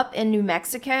showed up in New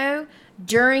Mexico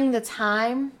during the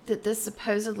time that this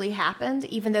supposedly happened,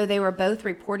 even though they were both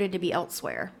reported to be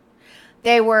elsewhere.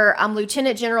 They were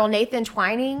Lieutenant General Nathan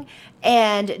Twining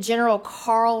and General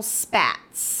Carl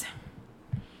Spaatz.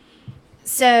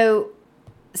 So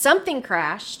something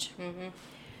crashed. Mm-hmm.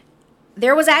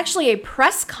 There was actually a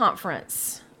press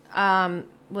conference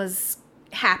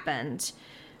happened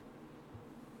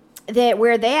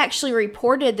where they actually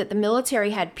reported that the military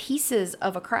had pieces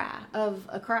of a craft. Well,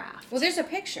 there's a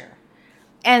picture.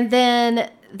 And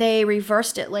then they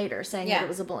reversed it later, saying that it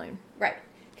was a balloon. Right.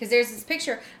 Because there's this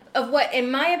picture of what,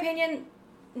 in my opinion,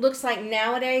 looks like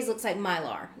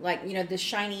Mylar. Like, the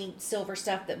shiny silver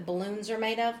stuff that balloons are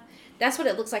made of. That's what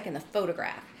it looks like in the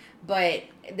photograph. But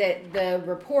the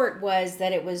report was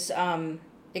that it was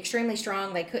extremely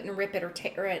strong. They couldn't rip it or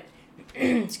tear it.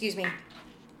 Excuse me.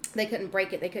 They couldn't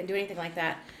break it. They couldn't do anything like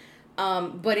that.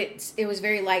 But it was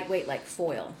very lightweight, like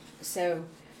foil. So,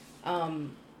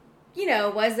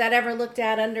 was that ever looked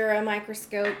at under a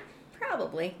microscope?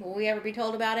 Probably. Will we ever be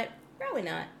told about it? Probably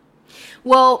not.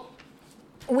 Well,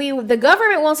 the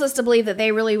government wants us to believe that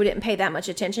they really didn't pay that much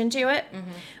attention to it.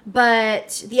 Mm-hmm.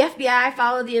 But the FBI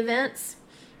followed the events.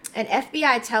 An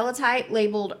FBI teletype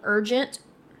labeled urgent,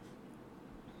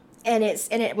 and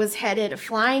it was headed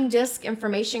 "Flying Disc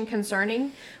Information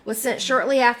Concerning," was sent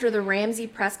shortly after the Ramsey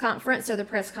press conference. So the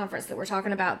press conference that we're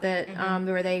talking about that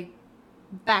where they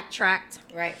backtracked.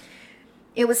 Right.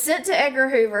 It was sent to Edgar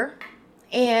Hoover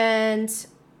and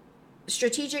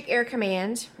Strategic Air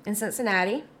Command in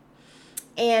Cincinnati.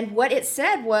 And what it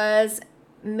said was,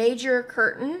 Major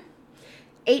Curtin,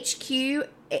 HQ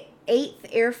 8th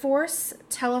Air Force,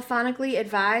 telephonically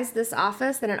advised this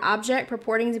office that an object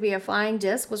purporting to be a flying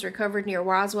disc was recovered near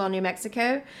Roswell, New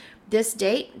Mexico. This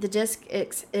date, the disc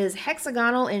is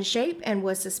hexagonal in shape and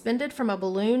was suspended from a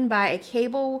balloon by a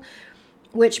cable,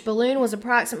 which balloon was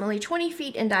approximately 20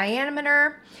 feet in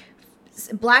diameter.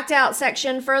 Blacked out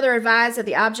section further advised that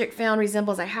the object found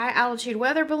resembles a high-altitude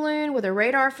weather balloon with a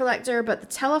radar reflector, but the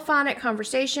telephonic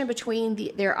conversation between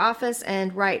their office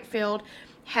and Wright failed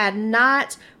had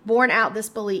not borne out this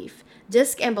belief.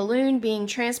 Disc and balloon being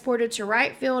transported to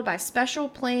Wright Field by special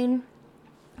plane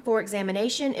for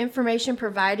examination. Information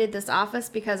provided this office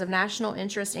because of national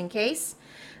interest in case.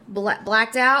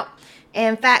 Blacked out.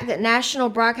 And fact that National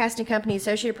Broadcasting Company,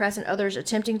 Associated Press, and others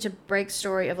attempting to break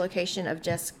story of location of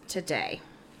disc today.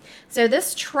 So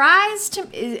this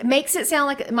it makes it sound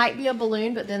like it might be a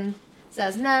balloon, but then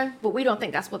says no, but we don't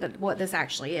think that's what this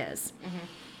actually is. Mm-hmm.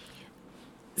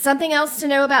 Something else to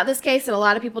know about this case that a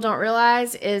lot of people don't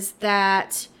realize is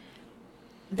that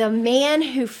the man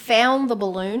who found the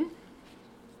balloon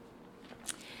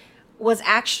was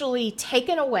actually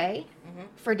taken away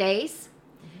for days,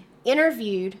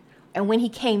 interviewed, and when he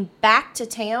came back to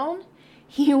town,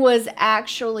 he was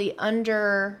actually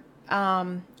under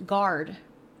guard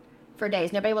for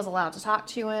days. Nobody was allowed to talk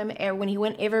to him. And when he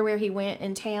went everywhere he went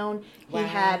in town, wow.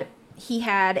 he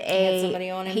had somebody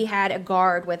on him. He had a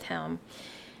guard with him.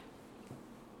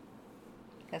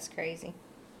 That's crazy.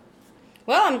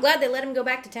 Well, I'm glad they let him go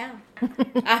back to town.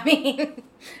 I mean,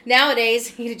 nowadays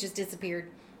he'd have just disappeared.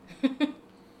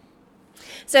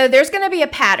 So there's going to be a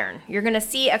pattern. You're going to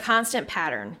see a constant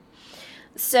pattern.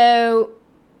 So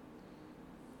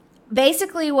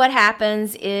basically what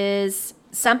happens is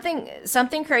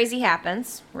something crazy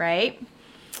happens, right?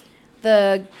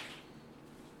 The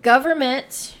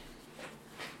government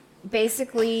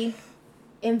basically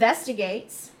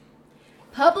investigates,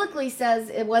 publicly says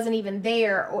it wasn't even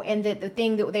there, and that the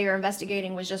thing that they were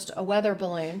investigating was just a weather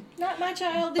balloon. Not my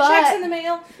child. The check's in the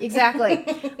mail. Exactly.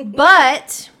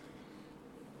 But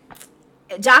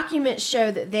documents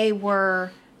show that they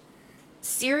were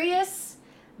serious,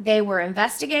 they were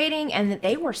investigating, and that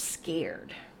they were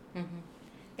scared. Mm-hmm.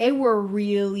 They were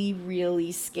really,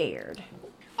 really scared.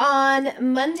 On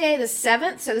Monday the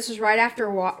 7th, so this was right after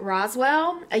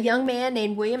Roswell, a young man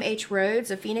named William H. Rhodes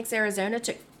of Phoenix, Arizona,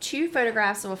 took 2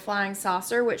 photographs of a flying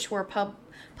saucer, which were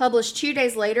published 2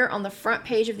 days later on the front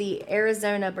page of the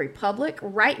Arizona Republic,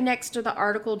 right next to the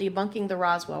article debunking the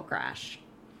Roswell crash.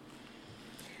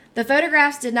 The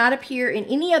photographs did not appear in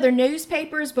any other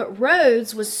newspapers, but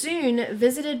Rhodes was soon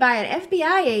visited by an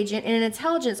FBI agent and an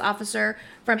intelligence officer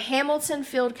from Hamilton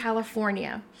Field,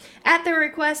 California. At their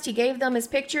request, he gave them his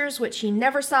pictures, which he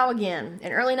never saw again.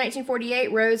 In early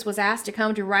 1948, Rhodes was asked to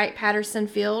come to Wright-Patterson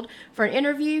Field for an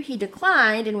interview. He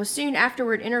declined and was soon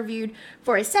afterward interviewed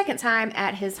for a second time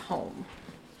at his home.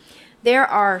 There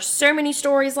are so many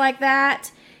stories like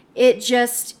that. It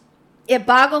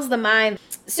boggles the mind.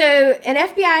 So, an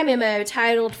FBI memo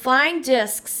titled Flying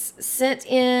Discs sent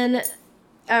in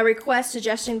a request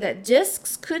suggesting that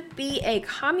discs could be a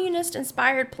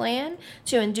communist-inspired plan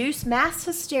to induce mass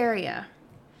hysteria.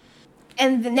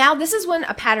 And now this is when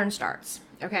a pattern starts,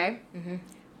 okay? Mm-hmm.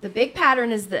 The big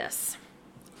pattern is this.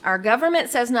 Our government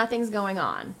says nothing's going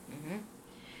on. Mm-hmm.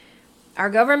 Our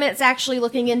government's actually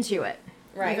looking into it,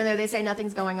 right, even though they say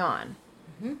nothing's going on.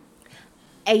 Mm-hmm.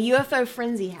 A UFO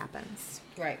frenzy happens.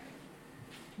 Right.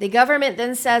 The government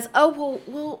then says, "Oh,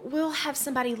 well, we'll have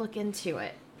somebody look into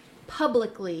it."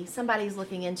 Publicly, somebody's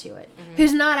looking into it, mm-hmm.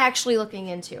 who's not actually looking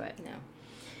into it. No.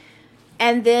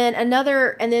 And then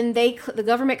the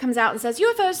government comes out and says,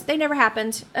 "UFOs, they never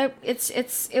happened.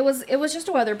 It was just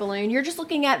a weather balloon. You're just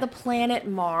looking at the planet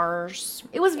Mars.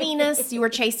 It was Venus.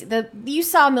 You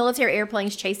saw military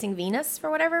airplanes chasing Venus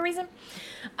for whatever reason."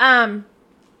 And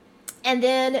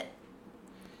then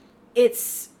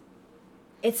it's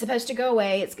supposed to go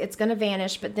away. It's going to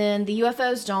vanish, but then the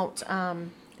UFOs don't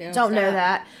know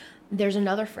that. There's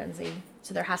another frenzy.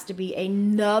 So there has to be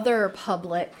another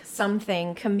public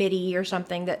committee or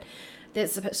something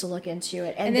that's supposed to look into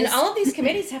it. And then all of these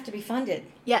committees have to be funded.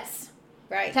 Yes.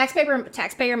 Right.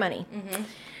 Taxpayer money. Mm-hmm.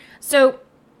 So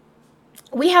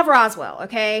we have Roswell,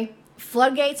 okay?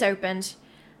 Floodgates opened.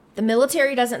 The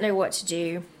military doesn't know what to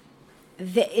do.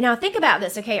 Now think about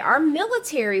this, okay? Our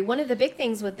military, one of the big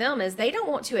things with them is they don't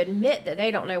want to admit that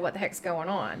they don't know what the heck's going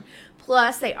on.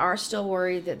 Plus, they are still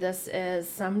worried that this is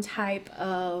some type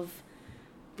of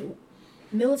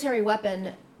military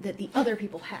weapon that the other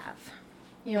people have.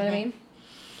 You know what I mean?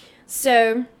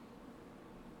 So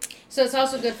it's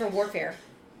also good for warfare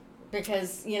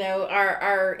because,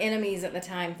 our enemies at the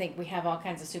time think we have all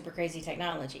kinds of super crazy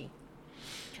technology.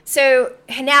 So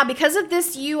now because of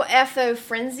this UFO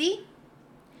frenzy,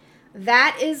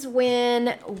 that is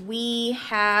when we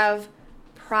have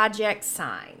Project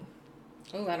Sign.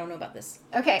 Oh, I don't know about this.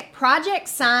 Okay, Project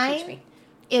Sign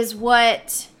is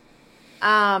what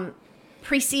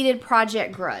preceded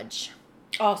Project Grudge.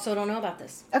 Oh, so I don't know about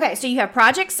this. Okay, so you have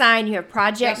Project Sign, you have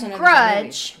Project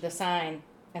Grudge. The Sign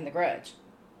and the Grudge.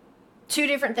 2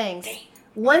 different things. Dang.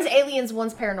 One's aliens,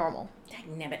 one's paranormal.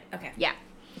 Dang nabbit. Okay. Yeah.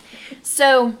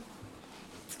 So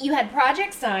you had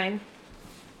Project Sign,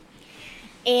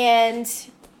 and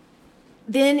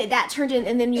then that turned in,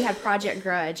 and then you had Project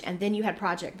Grudge, and then you had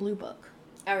Project Blue Book.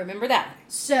 I remember that.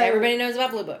 So everybody knows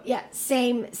about Blue Book. Yeah,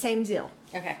 same deal.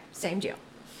 Okay. Same deal.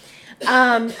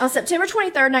 On September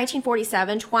 23rd,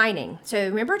 1947, Twining. So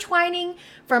remember Twining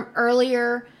from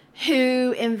earlier,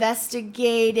 who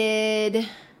investigated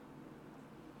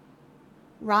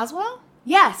Roswell?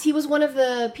 Yes, he was one of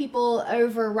the people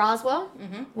over Roswell,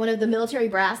 one of the military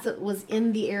brass that was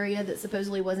in the area that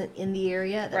supposedly wasn't in the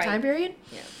area at that time period.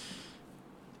 Yeah.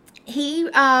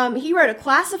 He wrote a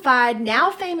classified, now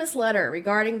famous letter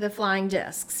regarding the flying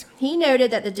discs. He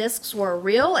noted that the discs were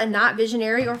real and not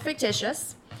visionary or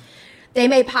fictitious. They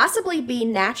may possibly be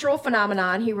natural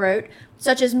phenomenon, he wrote,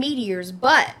 such as meteors,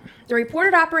 but the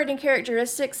reported operating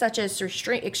characteristics such as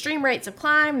extreme rates of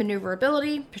climb,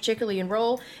 maneuverability, particularly in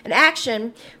roll, and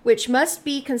action, which must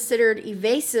be considered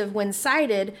evasive when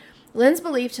sighted, lends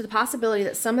belief to the possibility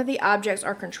that some of the objects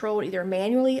are controlled either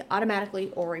manually,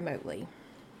 automatically, or remotely.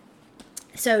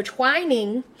 So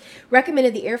Twining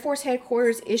recommended the Air Force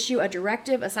headquarters issue a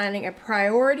directive assigning a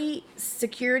priority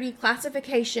security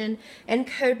classification and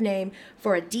code name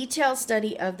for a detailed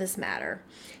study of this matter.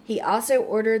 He also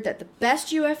ordered that the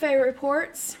best UFO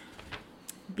reports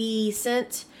be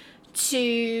sent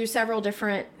to several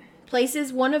different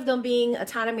places, one of them being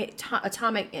Atomic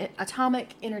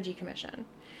Energy Commission.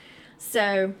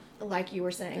 So, like you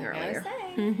were saying earlier.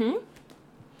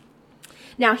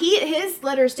 Now, his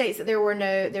letter states that there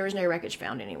was no wreckage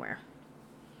found anywhere,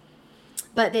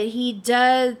 but that he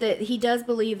does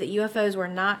believe that UFOs were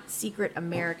not secret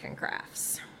American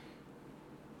crafts.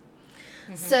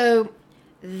 So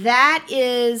that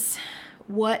is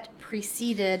what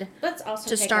preceded. Let's also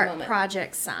to take start a moment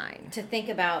Project Sign. to think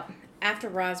about after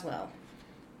Roswell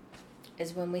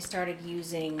is when we started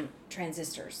using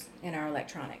transistors in our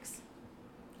electronics.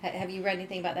 Have you read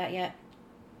anything about that yet?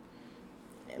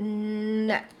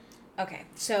 No. Okay,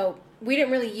 so we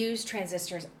didn't really use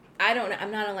transistors. I don't know.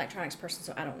 I'm not an electronics person,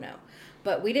 so I don't know.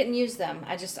 But we didn't use them.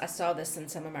 I saw this in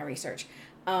some of my research.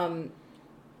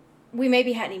 We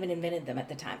maybe hadn't even invented them at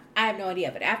the time. I have no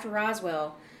idea. But after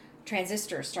Roswell,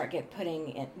 transistors start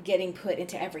getting put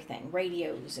into everything,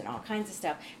 radios and all kinds of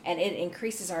stuff, and it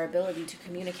increases our ability to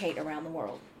communicate around the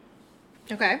world.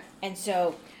 Okay. And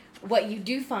so what you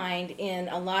do find in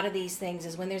a lot of these things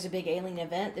is when there's a big alien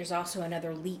event, there's also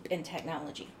another leap in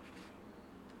technology.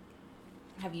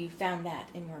 Have you found that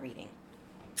in your reading?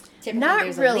 Typically, Not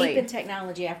there's really. a leap in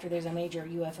technology after there's a major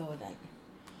UFO event.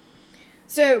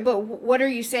 So, but what are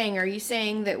you saying? Are you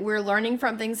saying that we're learning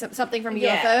from something from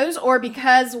Yeah. UFOs, or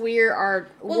because we are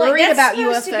Well, worried like, about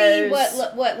that's supposed to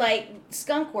UFOs? be what like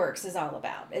Skunk Works is all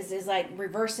about. Is like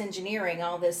reverse engineering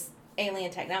all this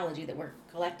alien technology that we're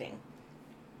collecting.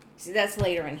 See, that's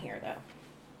later in here, though.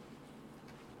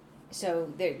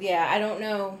 So, I don't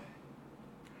know.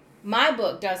 My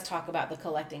book does talk about the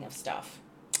collecting of stuff.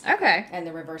 Okay. And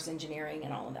the reverse engineering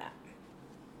and all of that.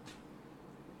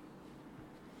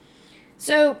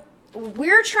 So,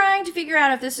 we're trying to figure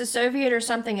out if this is Soviet or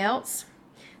something else.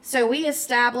 So, we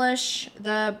establish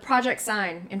the Project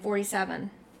Sign in 47.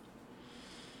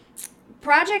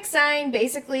 Project Sign,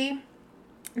 basically,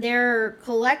 they're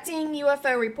collecting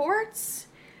UFO reports.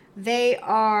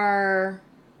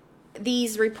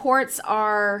 These reports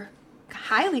are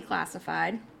highly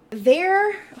classified.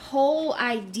 Their whole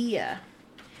idea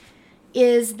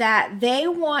is that they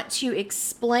want to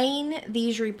explain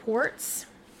these reports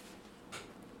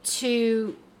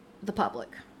to the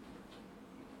public.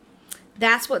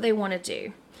 That's what they want to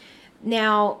do.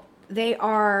 Now, they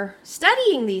are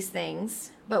studying these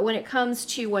things, but when it comes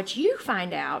to what you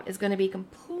find out is going to be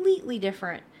completely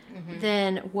different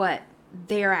than what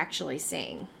they're actually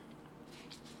seeing.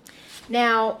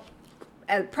 Now,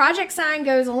 Project Sign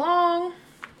goes along,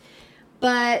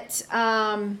 but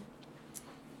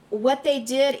what they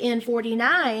did in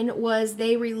 49 was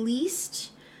they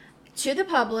released to the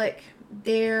public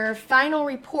their final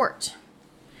report.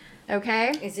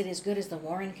 Okay? Is it as good as the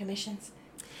Warren Commission's?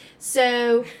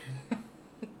 So,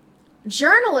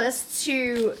 journalists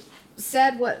who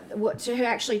said who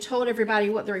actually told everybody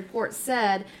what the report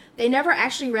said, they never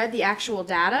actually read the actual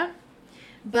data,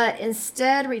 but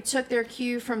instead retook their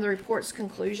cue from the report's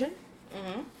conclusion.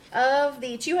 Of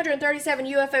the 237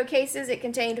 UFO cases, it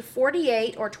contained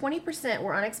 48 or 20%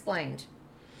 were unexplained.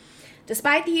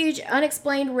 Despite the huge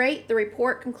unexplained rate, the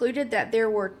report concluded that there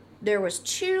was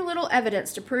too little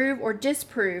evidence to prove or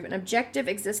disprove an objective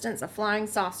existence of flying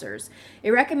saucers.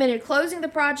 It recommended closing the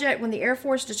project when the Air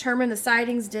Force determined the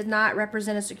sightings did not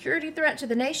represent a security threat to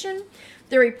the nation.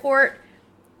 The report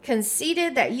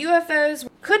conceded that UFOs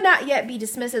could not yet be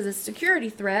dismissed as a security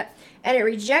threat, and it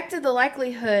rejected the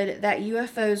likelihood that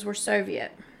UFOs were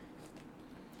Soviet.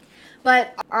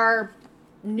 But our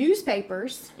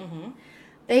newspapers,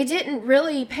 they didn't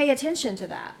really pay attention to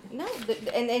that. No,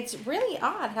 and it's really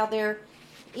odd how they're,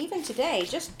 even today,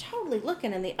 just totally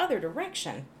looking in the other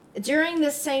direction. During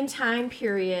this same time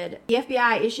period, the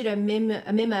FBI issued a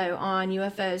memo on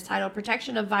UFOs titled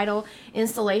Protection of Vital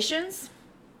Installations.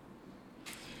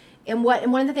 And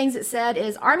one of the things it said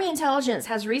is, Army intelligence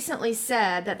has recently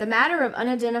said that the matter of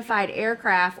unidentified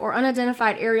aircraft or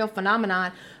unidentified aerial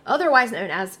phenomenon, otherwise known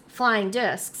as flying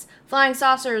discs, flying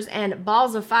saucers, and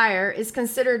balls of fire, is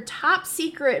considered top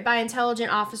secret by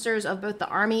intelligent officers of both the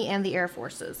Army and the Air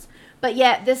Forces. But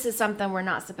yet, this is something we're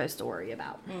not supposed to worry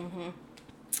about.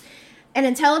 An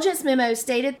intelligence memo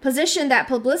stated position that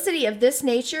publicity of this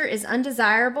nature is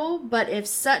undesirable, but if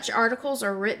such articles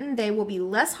are written, they will be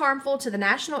less harmful to the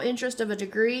national interest of a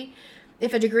degree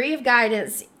if a degree of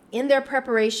guidance in their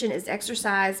preparation is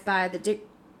exercised by the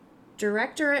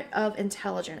Directorate of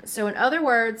Intelligence. So in other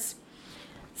words,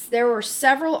 there were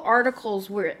several articles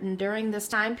written during this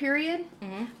time period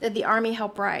that the Army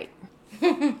helped write.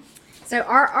 So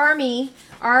our Army,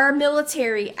 our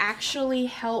military actually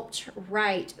helped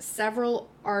write several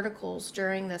articles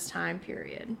during this time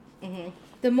period.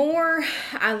 The more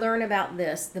I learn about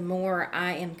this, the more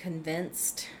I am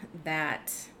convinced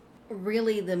that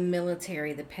really the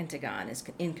military, the Pentagon, is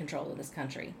in control of this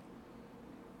country.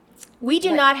 We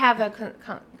do not have a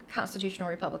constitutional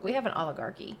republic. We have an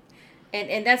oligarchy.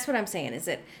 And that's what I'm saying, is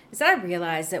that I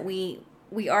realize that we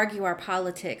argue our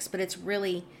politics, but it's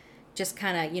really just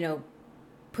kind of,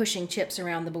 pushing chips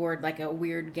around the board like a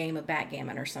weird game of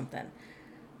backgammon or something.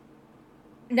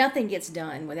 Nothing gets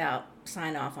done without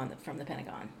sign off from the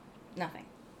Pentagon. Nothing.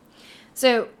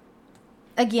 So,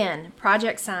 again,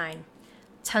 Project Sign.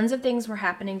 Tons of things were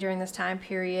happening during this time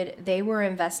period. They were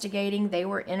investigating. They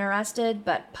were interested.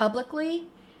 But publicly,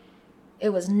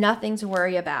 it was nothing to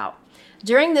worry about.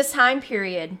 During this time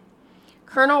period,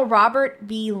 Colonel Robert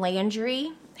B.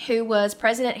 Landry, who was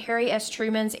President Harry S.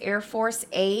 Truman's Air Force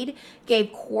aide,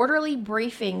 gave quarterly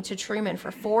briefing to Truman for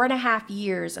 4.5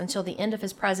 years until the end of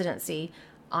his presidency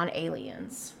on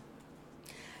aliens.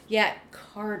 Yeah,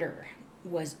 Carter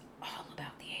was all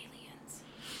about the aliens.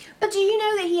 But do you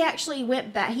know that he actually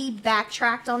went back? He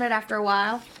backtracked on it after a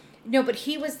while. No, but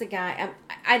he was the guy.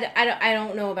 I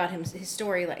don't know about his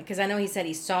story, because I know he said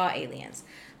he saw aliens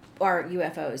or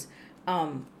UFOs.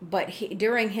 But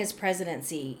during his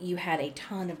presidency, you had a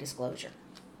ton of disclosure.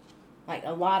 Like,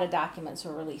 a lot of documents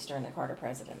were released during the Carter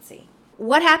presidency.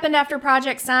 What happened after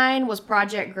Project Sign was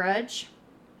Project Grudge.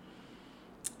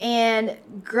 And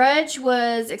Grudge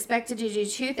was expected to do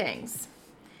two things.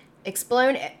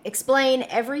 Explain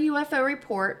every UFO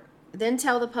report, then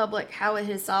tell the public how it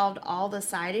has solved all the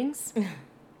sightings.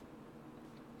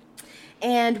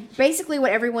 And basically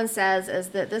what everyone says is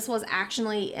that this was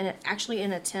actually an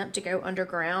attempt to go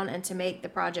underground and to make the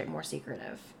project more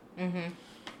secretive.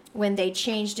 When they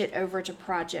changed it over to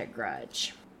Project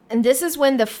Grudge. And this is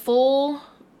when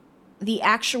the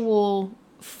actual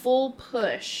full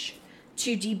push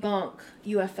to debunk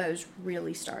UFOs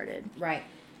really started. Right.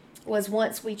 Was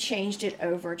once we changed it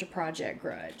over to Project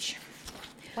Grudge.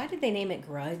 Why did they name it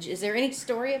Grudge? Is there any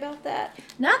story about that?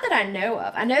 Not that I know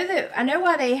of. I know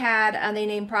why they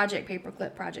named Project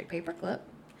Paperclip,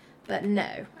 but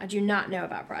no, I do not know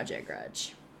about Project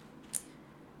Grudge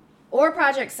or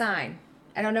Project Sign.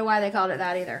 I don't know why they called it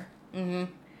that either.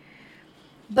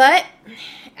 But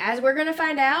as we're going to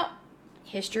find out,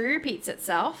 history repeats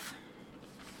itself.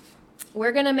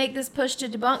 We're going to make this push to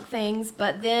debunk things,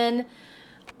 but then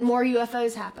more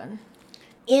UFOs happen.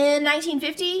 In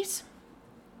 1950s,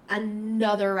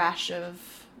 another rash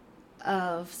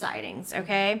of sightings,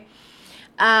 okay?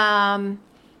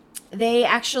 They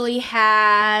actually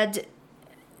had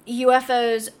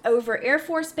UFOs over Air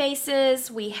Force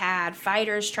bases. We had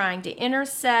fighters trying to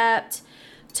intercept.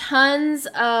 Tons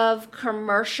of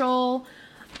commercial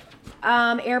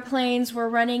airplanes were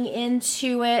running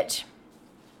into it.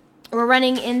 We're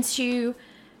running into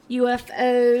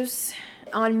UFOs.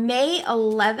 On May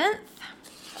 11th,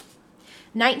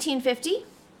 1950,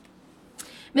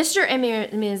 Mr. and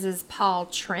Mrs. Paul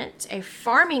Trent, a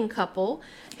farming couple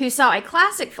who saw a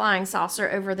classic flying saucer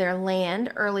over their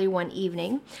land early one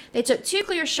evening. They took 2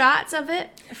 clear shots of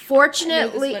it.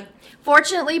 Fortunately,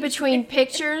 between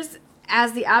pictures,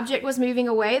 as the object was moving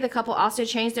away, the couple also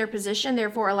changed their position,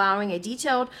 therefore allowing a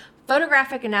detailed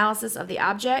photographic analysis of the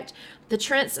object. The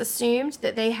Trents assumed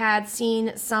that they had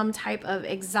seen some type of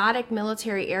exotic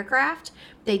military aircraft,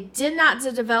 They did not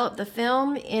develop the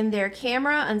film in their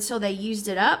camera until they used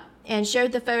it up and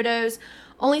showed the photos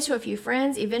only to a few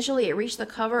friends. Eventually, it reached the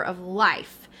cover of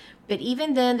Life. But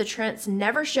even then, the Trents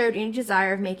never showed any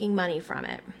desire of making money from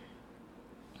it.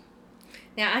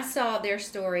 Now, I saw their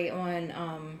story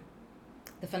on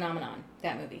The Phenomenon,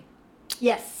 that movie.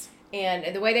 Yes.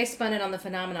 And the way they spun it on The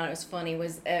Phenomenon, it was funny,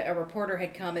 was a reporter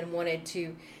had come and wanted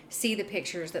to see the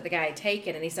pictures that the guy had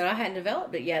taken. And he said, I hadn't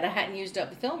developed it yet. I hadn't used up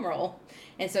the film roll.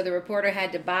 And so the reporter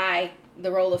had to buy the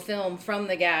roll of film from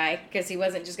the guy because he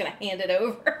wasn't just going to hand it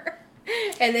over.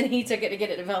 And then he took it to get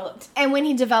it developed. And when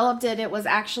he developed it, it was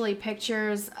actually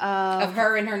pictures Of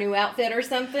her in her new outfit or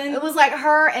something? It was like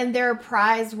her and their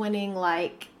prize-winning,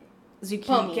 like, zucchini.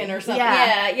 Pumpkin or something.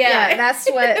 Yeah. That's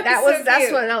what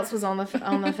that's what else was on the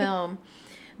film.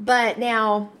 But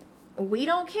now we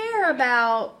don't care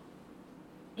about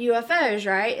UFOs,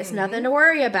 right? It's nothing to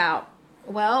worry about.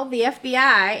 Well, the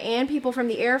FBI and people from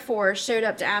the Air Force showed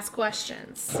up to ask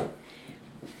questions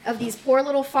of these poor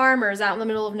little farmers out in the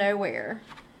middle of nowhere.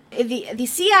 The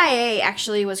CIA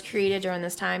actually was created during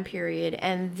this time period,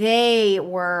 and they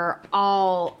were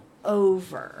all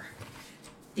over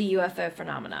the UFO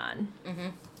phenomenon.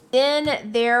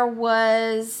 Then there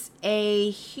was a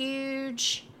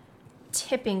huge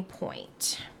tipping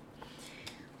point.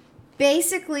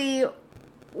 Basically,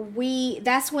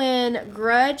 that's when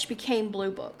Grudge became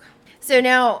Blue Book. So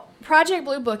now, Project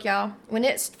Blue Book, y'all, when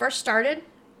it first started,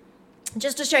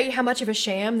 just to show you how much of a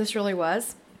sham this really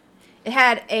was, it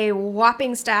had a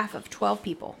whopping staff of 12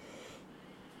 people.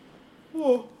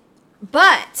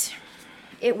 But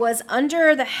it was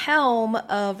under the helm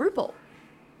of Ruppelt.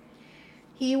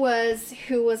 He was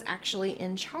who was actually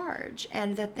in charge.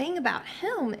 And the thing about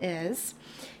him is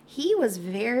he was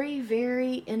very,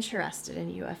 very interested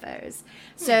in UFOs.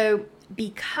 So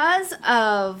because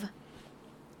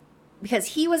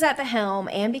he was at the helm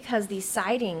and because these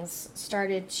sightings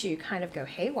started to kind of go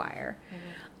haywire,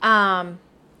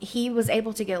 he was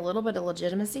able to get a little bit of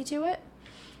legitimacy to it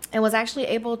and was actually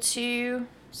able to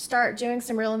start doing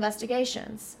some real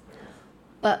investigations.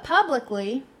 But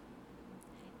publicly,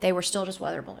 they were still just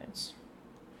weather balloons.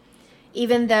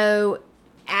 Even though,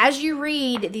 as you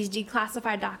read these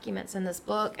declassified documents in this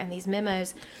book and these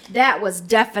memos, that was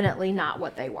definitely not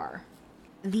what they were.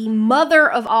 The mother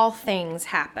of all things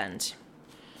happened.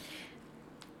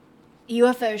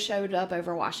 UFOs showed up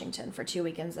over Washington for 2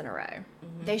 weekends in a row.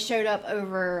 They showed up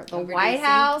over the White DC.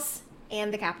 House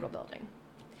and the Capitol building.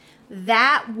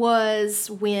 That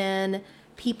was when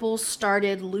people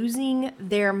started losing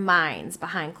their minds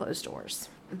behind closed doors.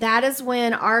 That is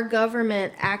when our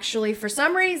government actually, for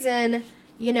some reason,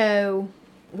 we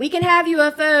can have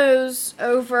UFOs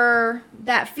over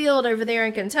that field over there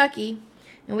in Kentucky,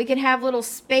 and we can have little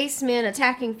spacemen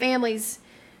attacking families,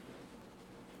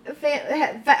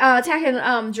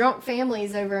 attacking drunk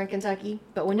families over in Kentucky.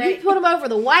 But when you put them over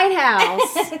the White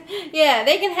House... Yeah,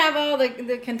 they can have all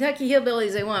the Kentucky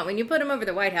hillbillies they want. When you put them over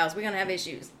the White House, we're going to have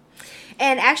issues.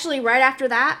 And actually, right after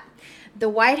that, the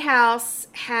White House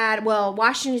had, in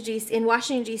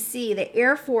Washington, D.C., the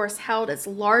Air Force held its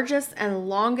largest and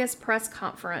longest press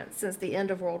conference since the end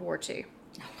of World War II.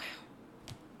 Oh,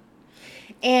 wow.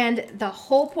 And the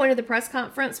whole point of the press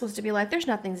conference was to be like, there's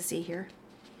nothing to see here.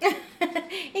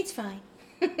 It's fine.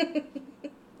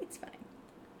 It's fine.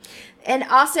 And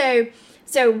also,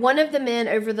 so one of the men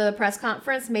over the press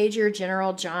conference, Major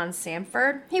General John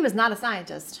Samford, he was not a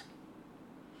scientist.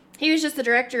 He was just the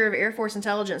director of Air Force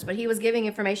Intelligence, but he was giving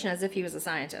information as if he was a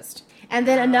scientist. And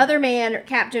then another man,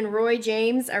 Captain Roy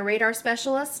James, a radar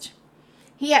specialist,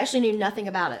 he actually knew nothing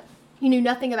about it. He knew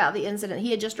nothing about the incident.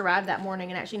 He had just arrived that morning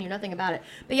and actually knew nothing about it.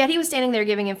 But yet he was standing there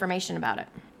giving information about it.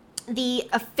 The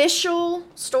official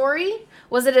story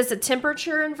was that it's a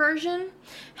temperature inversion.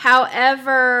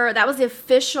 However, that was the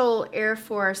official Air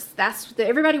Force.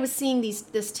 Everybody was seeing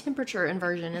this temperature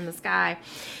inversion in the sky.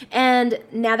 And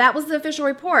now that was the official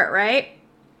report, right?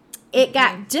 It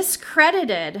got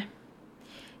discredited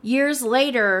years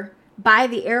later by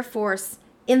the Air Force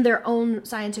in their own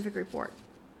scientific report.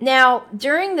 Now,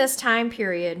 during this time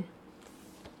period,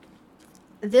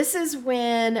 this is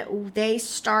when they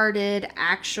started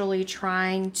actually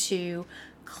trying to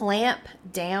clamp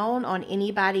down on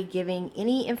anybody giving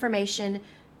any information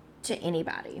to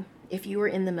anybody if you were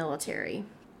in the military,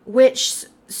 which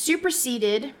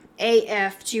superseded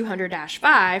AF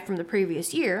 200-5 from the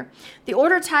previous year. The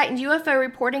order tightened UFO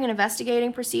reporting and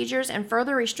investigating procedures and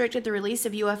further restricted the release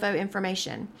of UFO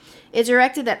information. It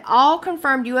directed that all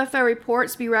confirmed UFO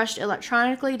reports be rushed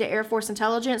electronically to Air Force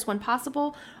Intelligence when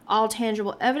possible. All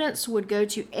tangible evidence would go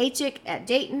to ATIC at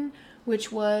Dayton,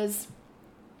 which was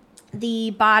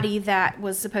the body that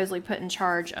was supposedly put in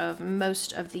charge of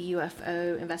most of the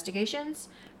UFO investigations,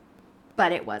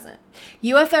 but it wasn't.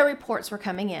 UFO reports were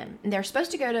coming in, and they're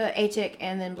supposed to go to ATIC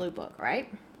and then Blue Book,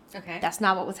 right? Okay. That's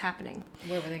not what was happening.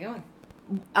 Where were they going?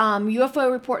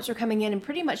 UFO reports were coming in and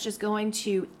pretty much just going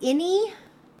to any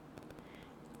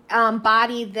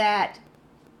body that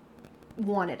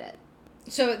wanted it.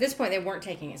 So at this point, they weren't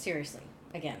taking it seriously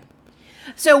again.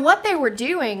 So what they were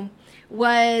doing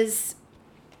was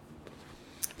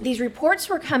these reports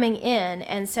were coming in,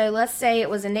 and so let's say it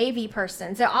was a Navy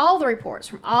person. So all the reports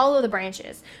from all of the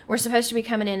branches were supposed to be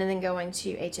coming in and then going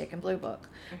to ATIC and Blue Book.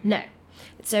 Mm-hmm. No.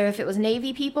 So if it was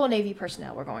Navy people, Navy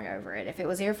personnel were going over it. If it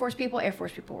was Air Force people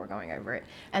were going over it.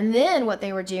 And then what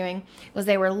they were doing was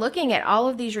they were looking at all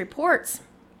of these reports,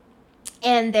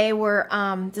 and they were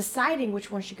deciding which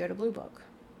one should go to Blue Book.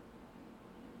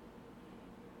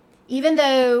 Even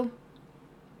though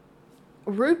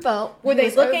Ruppelt were they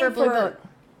looking over Blue for Book.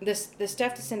 the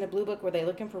stuff to send to Blue Book? Were they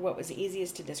looking for what was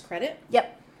easiest to discredit?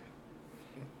 Yep.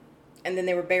 And then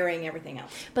they were burying everything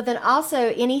else. But then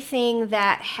also anything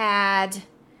that had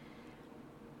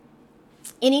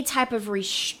any type of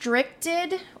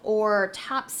restricted or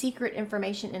top secret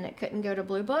information in it couldn't go to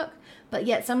Blue Book. But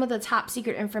yet some of the top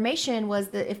secret information was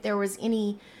that if there was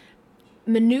any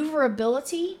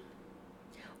maneuverability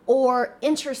or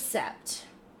intercept,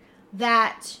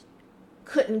 that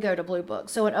couldn't go to Blue Book.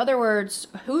 So in other words,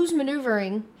 who's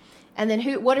maneuvering, and then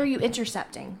what are you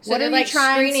intercepting? So what they're are like you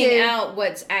trying screening to out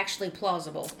what's actually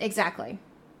plausible. Exactly.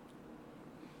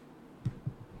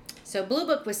 So Blue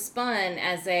Book was spun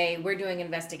as we're doing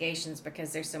investigations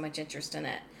because there's so much interest in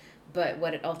it. But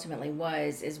what it ultimately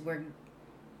was is we're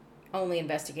only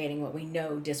investigating what we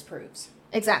know disproves.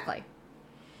 Exactly.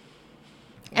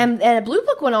 And Blue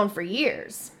Book went on for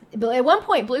years. But at one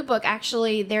point, Blue Book,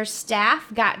 actually, their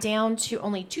staff got down to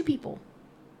only 2 people.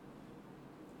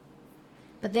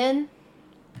 But then,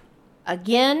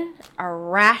 again, a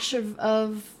rash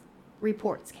of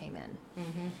reports came in.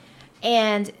 Mm-hmm.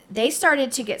 And they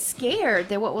started to get scared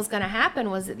that what was going to happen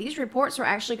was that these reports were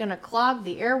actually going to clog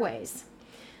the airways.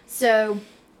 So,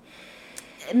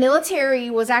 military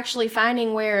was actually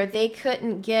finding where they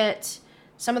couldn't get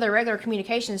some of their regular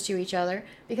communications to each other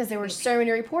because there were so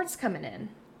many reports coming in.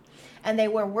 And they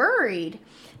were worried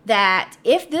that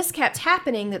if this kept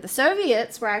happening, that the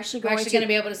Soviets were actually going to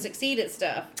be able to succeed at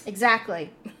stuff.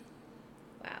 Exactly.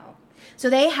 Wow. So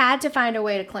they had to find a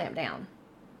way to clamp down.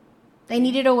 They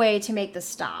needed a way to make this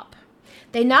stop.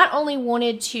 They not only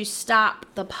wanted to stop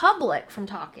the public from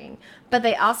talking, but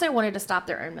they also wanted to stop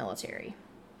their own military.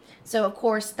 So, of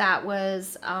course, that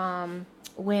was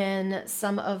when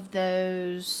some of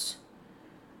those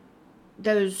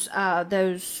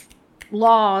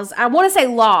laws, I want to say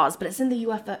laws, but it's in the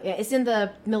UFO, it's in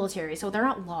the military, so they're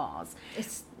not laws.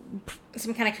 It's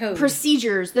some kind of code.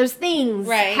 Procedures, those things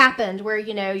happened where,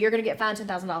 you're going to get fined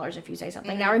 $10,000 if you say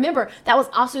something. Mm-hmm. Now, remember, that was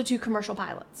also to commercial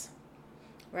pilots.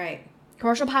 Right.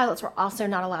 Commercial pilots were also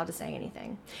not allowed to say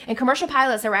anything. And commercial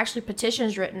pilots, there were actually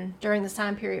petitions written during this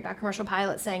time period by commercial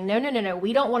pilots saying, no,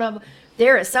 we don't want to,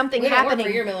 there is something happening. We don't work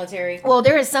for your military. Well,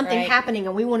 there is something happening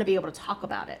and we want to be able to talk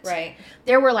about it. Right.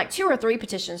 There were like 2 or 3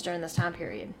 petitions during this time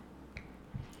period.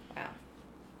 Wow.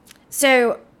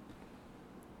 So,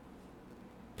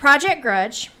 Project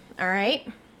Grudge, all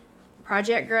right?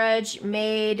 Project Grudge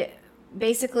made,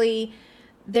 basically,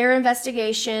 their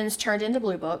investigations turned into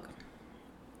Blue Book.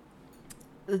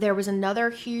 There was another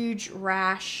huge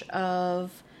rash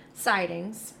of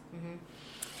sightings. Mm-hmm.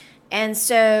 And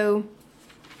so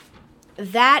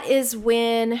that is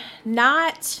when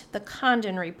not the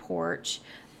Condon report,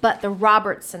 but the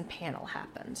Robertson panel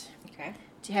happened. Okay.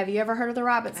 Have you ever heard of the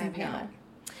Robertson panel? Not.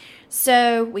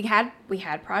 So we had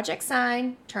Project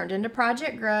Sign, turned into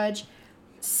Project Grudge.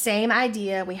 Same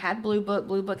idea. We had Blue Book.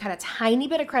 Blue Book had a tiny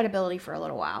bit of credibility for a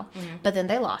little while, mm-hmm. but then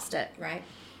they lost it. Right.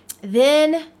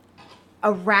 Then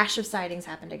a rash of sightings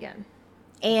happened again.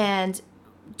 And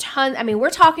we're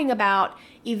talking about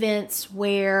events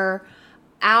where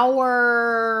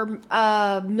our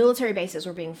military bases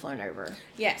were being flown over.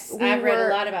 Yes, I've read a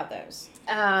lot about those.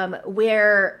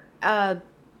 Where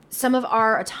some of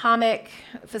our atomic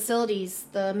facilities,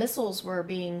 the missiles were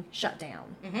being shut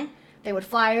down. Mm-hmm. They would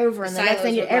fly over, and the next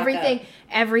thing,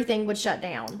 everything would shut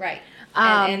down. Right.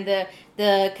 And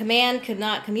the command could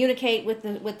not communicate with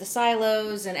the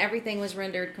silos, and everything was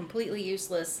rendered completely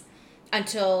useless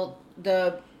until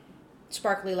the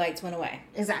sparkly lights went away.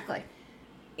 Exactly.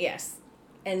 Yes.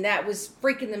 And that was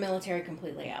freaking the military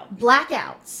completely out.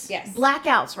 Blackouts. Yes.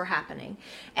 Blackouts were happening.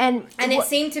 And it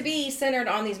seemed to be centered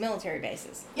on these military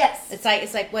bases. Yes. It's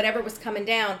like whatever was coming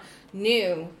down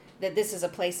knew that this is a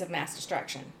place of mass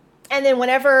destruction. And then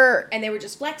whenever... And they were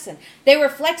just flexing. They were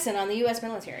flexing on the U.S.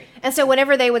 military. And so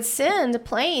whenever they would send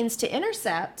planes to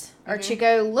intercept or to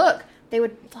go look, they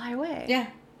would fly away. Yeah.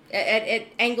 At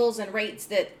angles and rates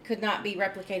that could not be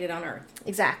replicated on Earth.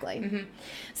 Exactly.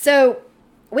 So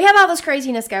we have all this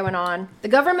craziness going on.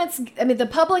 The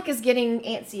public is getting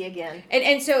antsy again.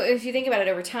 And so if you think about it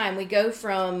over time, we go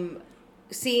from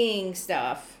seeing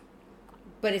stuff,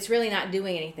 but it's really not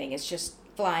doing anything. It's just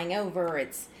flying over.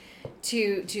 It's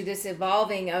to this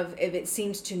evolving of it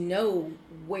seems to know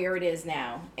where it is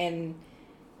now. And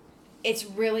it's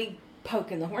really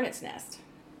poking the hornet's nest.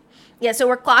 Yeah, so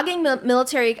we're clogging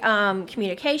military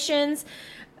communications.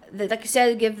 Like you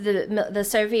said, give the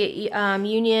Soviet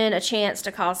Union a chance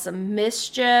to cause some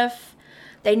mischief.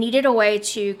 They needed a way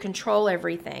to control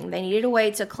everything. They needed a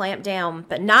way to clamp down,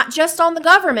 but not just on the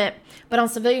government, but on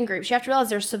civilian groups. You have to realize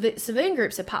there's civilian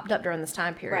groups that popped up during this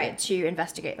time period to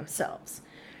investigate themselves.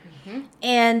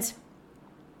 And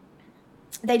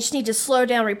they just need to slow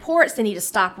down reports. They need to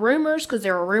stop rumors, because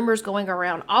there were rumors going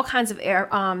around all kinds of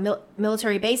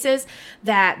military bases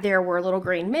that there were little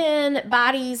green men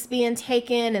bodies being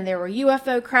taken and there were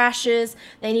UFO crashes.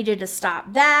 They needed to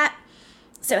stop that.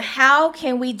 So how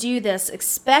can we do this,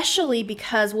 especially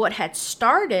because what had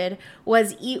started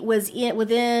was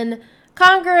within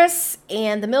Congress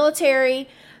and the military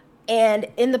and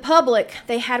in the public,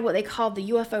 they had what they called the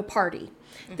UFO party.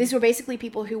 These were basically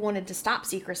people who wanted to stop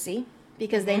secrecy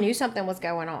because they knew something was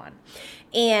going on.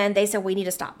 And they said, we need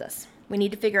to stop this. We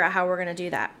need to figure out how we're going to do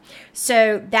that.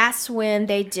 So that's when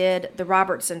they did the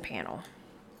Robertson panel.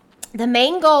 The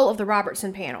main goal of the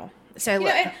Robertson panel. So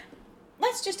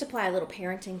let's just apply a little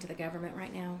parenting to the government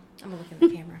right now. I'm going to look in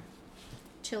the camera.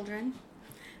 Children,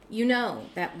 you know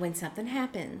that when something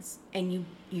happens and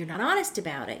you're not honest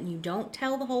about it and you don't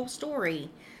tell the whole story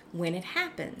when it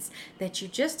happens, that you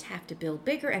just have to build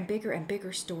bigger and bigger and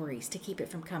bigger stories to keep it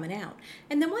from coming out.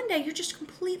 And then one day you're just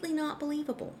completely not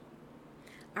believable.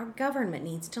 Our government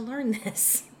needs to learn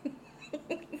this.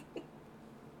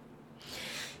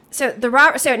 So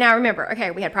now remember,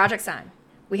 okay, we had Project Sign.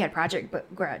 We had Project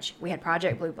Grudge. We had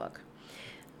Project Blue Book.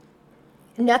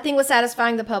 Nothing was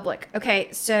satisfying the public. Okay,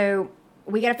 so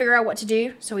we got to figure out what to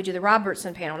do. So we do the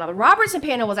Robertson panel. Now, the Robertson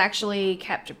panel was actually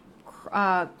kept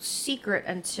secret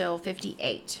until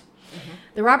 1958.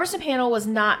 The Robertson panel was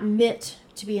not meant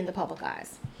to be in the public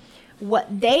eyes.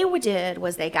 What they did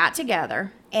was they got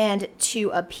together, and to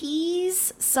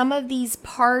appease some of these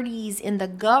parties in the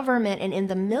government and in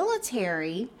the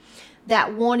military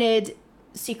that wanted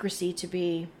secrecy to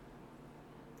be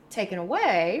taken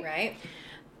away, right?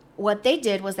 What they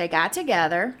did was they got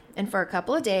together, and for a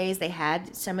couple of days they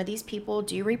had some of these people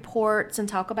do reports and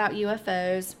talk about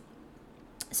UFOs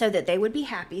so that they would be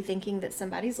happy thinking that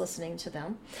somebody's listening to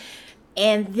them.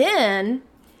 And then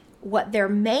what their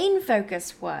main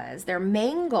focus was, their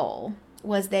main goal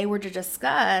was they were to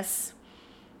discuss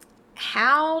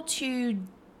how to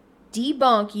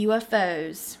debunk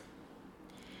UFOs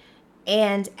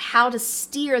and how to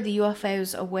steer the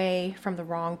UFOs away from the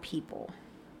wrong people.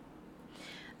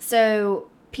 So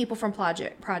people from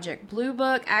Project Blue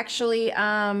Book actually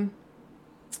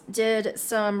did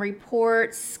some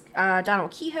reports.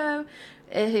 Donald Kehoe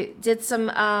who did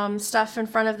some stuff in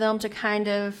front of them to kind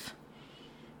of,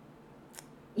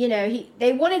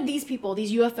 they wanted these people,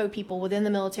 these UFO people within the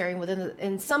military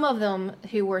and some of them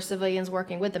who were civilians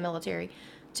working with the military,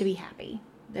 to be happy.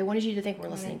 They wanted you to think we're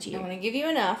listening to you. I want to give you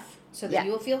enough so that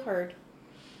you will feel heard,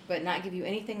 but not give you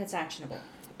anything that's actionable.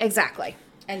 Exactly.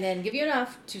 And then give you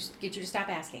enough to get you to stop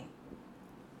asking.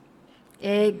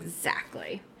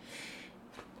 Exactly.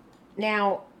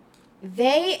 Now,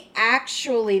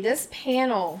 this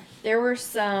panel, there were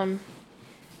some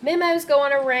memos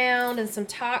going around and some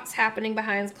talks happening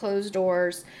behind closed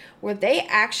doors where they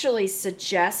actually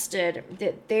suggested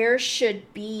that there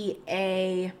should be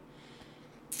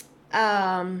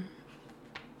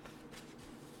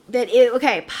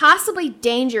possibly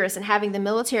dangerous in having the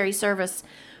military service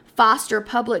foster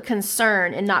public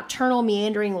concern in nocturnal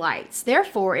meandering lights.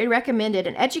 Therefore, it recommended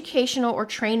an educational or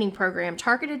training program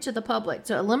targeted to the public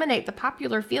to eliminate the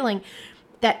popular feeling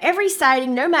that every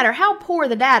sighting, no matter how poor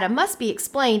the data, must be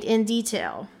explained in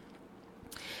detail.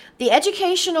 The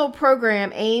educational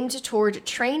program aimed toward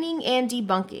training and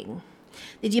debunking.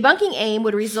 The debunking aim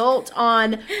would result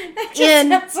on... That just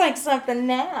sounds like something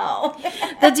now.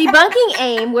 The debunking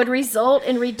aim would result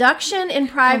in reduction in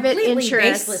private Completely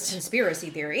interest. Baseless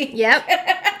conspiracy theory. Yep.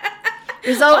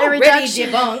 Result in reduction.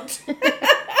 Debunked.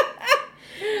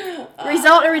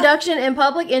 result in a reduction in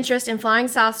public interest in flying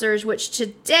saucers, which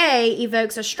today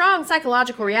evokes a strong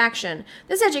psychological reaction.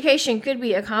 This education could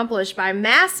be accomplished by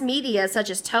mass media such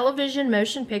as television,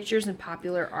 motion pictures, and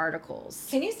popular articles.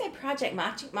 Can you say Project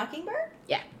Mockingbird?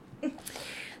 Yeah.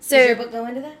 So, does your book go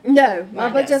into that? No, my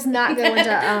Mine book does. does not go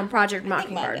into Project I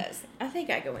think mine Mockingbird. does. I think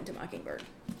I go into Mockingbird.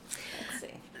 Let's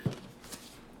see.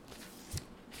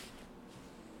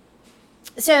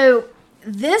 So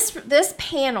this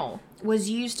panel was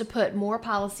used to put more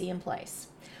policy in place.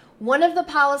 One of the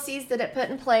policies that it put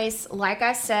in place, like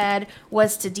I said,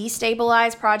 was to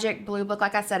destabilize Project Blue Book.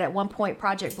 Like I said, at one point,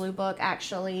 Project Blue Book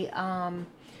actually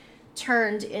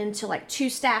turned into like 2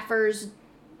 staffers.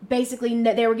 Basically,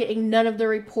 they were getting none of the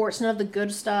reports, none of the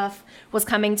good stuff was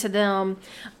coming to them.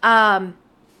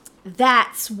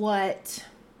 That's what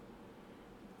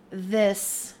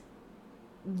this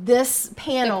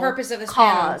panel The purpose of this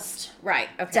caused panel. Right.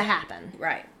 Okay. to happen.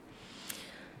 Right.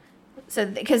 So,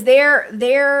 because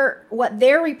their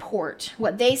report,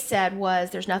 what they said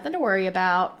was, there's nothing to worry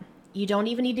about. You don't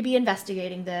even need to be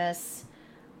investigating this.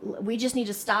 We just need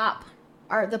to stop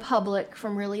the public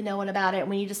from really knowing about it.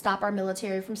 We need to stop our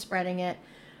military from spreading it.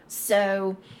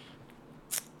 So,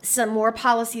 some more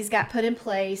policies got put in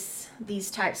place.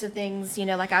 These types of things,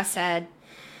 like I said,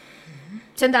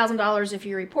 $10,000 if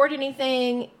you report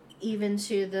anything, even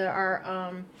to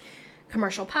our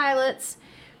commercial pilots.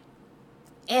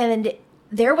 And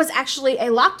there was actually a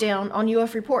lockdown on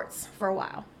UF reports for a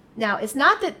while. Now, it's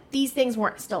not that these things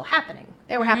weren't still happening.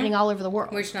 They were happening all over the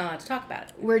world. We're just not allowed to talk about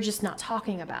it. We're just not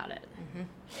talking about it.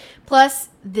 Plus,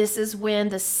 this is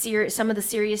when some of the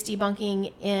serious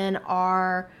debunking in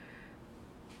our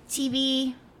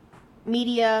TV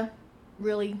media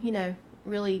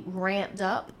really ramped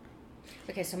up.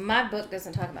 Okay, so my book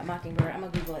doesn't talk about Mockingbird. I'm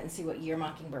going to Google it and see what year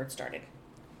Mockingbird started.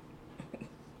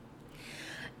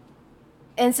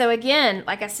 And so again,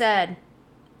 like I said,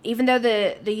 even though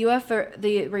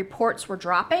the reports were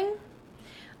dropping,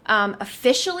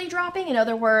 officially dropping, in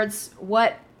other words,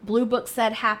 what Blue Book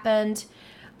said happened,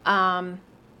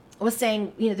 was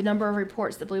saying, the number of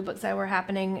reports that Blue Book said were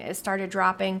happening, it started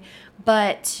dropping.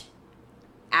 But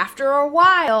after a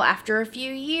while, after a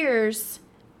few years,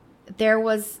 there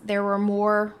were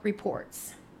more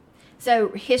reports. So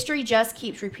history just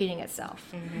keeps repeating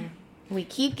itself. Mm-hmm. We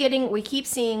keep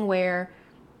seeing where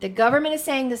the government is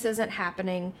saying this isn't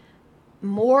happening.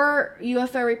 More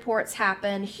UFO reports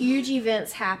happen. Huge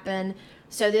events happen.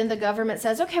 So then the government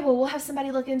says, okay, well, we'll have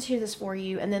somebody look into this for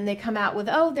you. And then they come out with,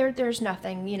 oh, there's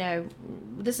nothing,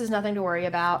 this is nothing to worry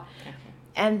about. Okay.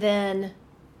 And then,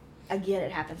 again,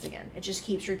 it happens again. It just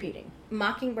keeps repeating.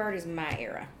 Mockingbird is my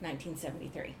era,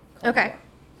 1973. Okay.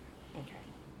 Okay.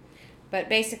 But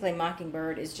basically,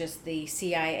 Mockingbird is just the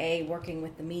CIA working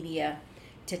with the media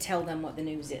to tell them what the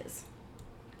news is.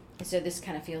 So this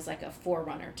kind of feels like a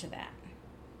forerunner to that.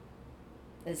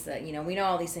 Is that, we know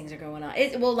all these things are going on.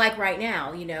 Like right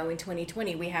now, in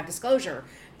 2020, we have disclosure.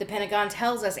 The Pentagon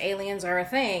tells us aliens are a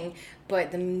thing,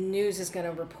 but the news is going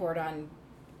to report on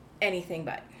anything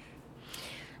but.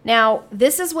 Now,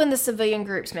 this is when the civilian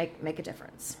groups make a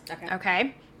difference.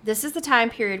 Okay. This is the time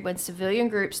period when civilian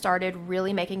groups started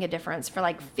really making a difference. For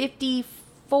like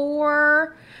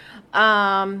 54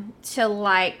 to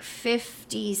like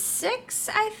 56,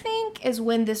 I think, is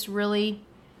when this really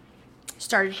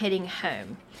started hitting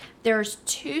home. There's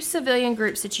 2 civilian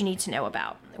groups that you need to know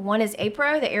about. One is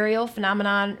APRO, the Aerial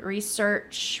Phenomena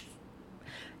Research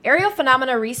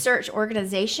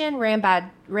Organization, ran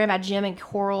by Jim and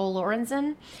Coral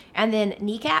Lorenzen, and then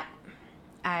NECAP.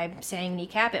 I'm saying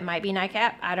NECAP. It might be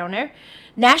NICAP. I don't know.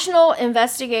 National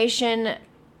Investigation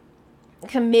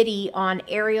Committee on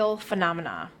Aerial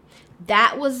Phenomena.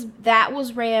 That was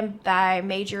ran by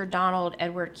Major Donald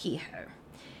Edward Kehoe.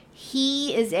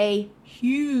 He is a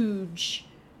huge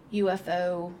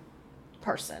UFO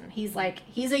person. He's a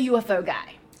UFO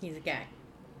guy. He's a guy.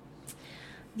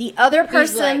 The other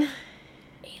person, He's like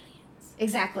aliens.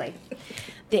 Exactly.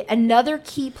 Another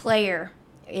key player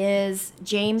is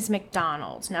James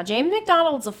McDonald. Now, James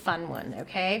McDonald's a fun one,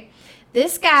 okay?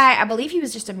 This guy, I believe he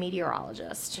was just a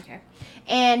meteorologist. Okay.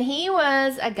 And he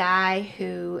was a guy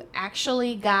who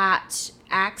actually got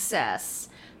access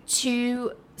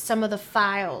to some of the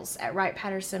files at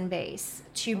Wright-Patterson Base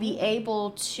to be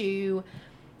able to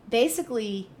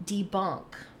basically debunk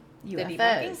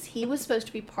UFOs. He was supposed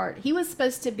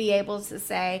to be able to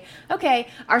say, okay,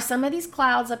 are some of these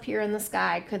clouds up here in the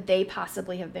sky, could they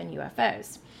possibly have been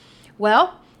UFOs?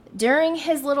 Well, during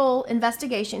his little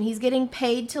investigation, he's getting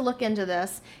paid to look into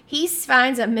this. He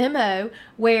finds a memo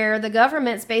where the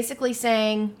government's basically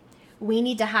saying, we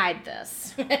need to hide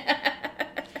this.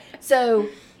 So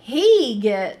he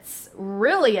gets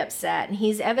really upset, and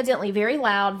he's evidently very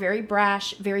loud, very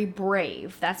brash, very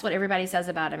brave. That's what everybody says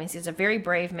about him. He's a very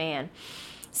brave man.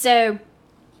 So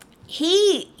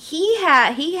he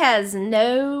has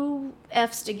no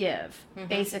F's to give,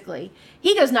 basically.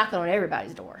 He goes knocking on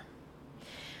everybody's door.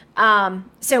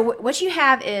 So what you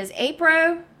have is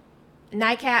APRO,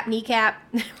 NICAP, kneecap.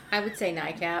 I would say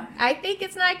NICAP. I think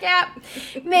it's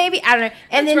NICAP. Maybe. I don't know.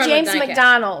 And then James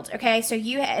McDonald. Okay, so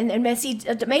you and see,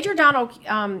 Major Donald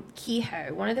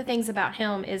Kehoe, one of the things about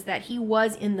him is that he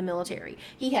was in the military.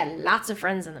 He had lots of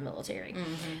friends in the military.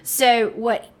 So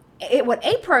what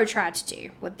APRO tried to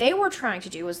do, what they were trying to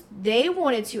do was they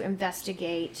wanted to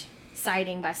investigate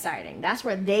sighting by sighting. That's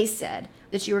where they said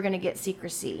that you were going to get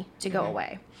secrecy to go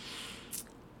away.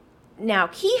 Now,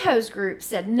 Kehoe's group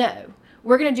said, no,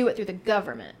 we're going to do it through the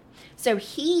government. So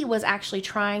he was actually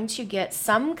trying to get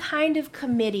some kind of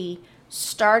committee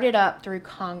started up through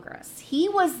Congress. He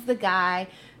was the guy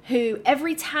who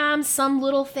every time some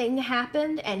little thing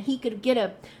happened and he could get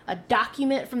a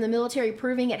document from the military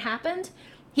proving it happened,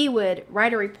 he would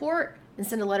write a report and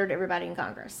send a letter to everybody in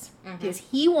Congress. Because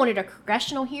he wanted a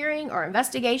congressional hearing or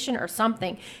investigation or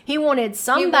something. He wanted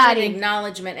somebody... He wanted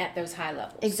acknowledgement at those high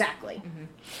levels. Exactly.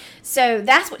 So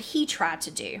that's what he tried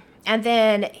to do. And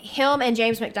then him and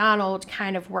James McDonald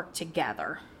kind of worked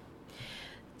together.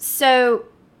 So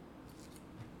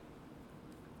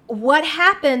what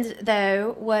happened,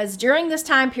 though, was during this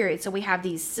time period, so we have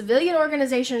these civilian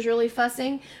organizations really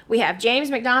fussing. We have James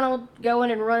McDonald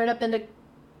going and running up into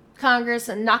Congress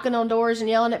and knocking on doors and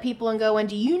yelling at people and going,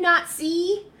 do you not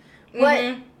see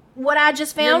what I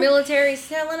just found? Your military's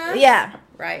telling us? Yeah.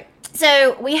 Right.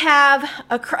 So we have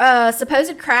a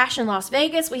supposed crash in Las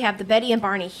Vegas. We have the Betty and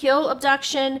Barney Hill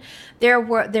abduction.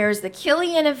 There's the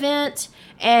Killian event.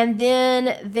 And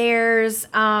then there's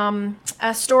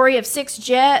a story of 6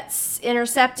 jets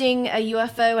intercepting a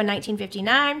UFO in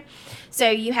 1959. So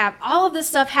you have all of this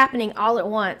stuff happening all at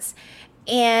once.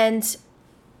 And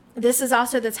this is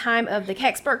also the time of the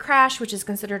Kecksburg crash, which is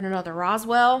considered another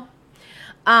Roswell.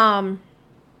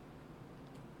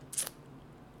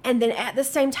 And then at the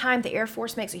same time, the Air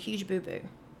Force makes a huge boo-boo.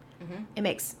 It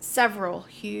makes several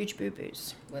huge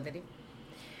boo-boos. What did he?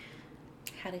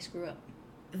 How'd they screw up?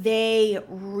 They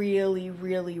really,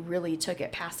 really, really took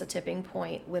it past the tipping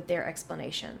point with their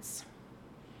explanations.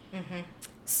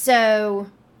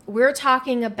 So we're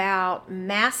talking about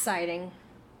mass sighting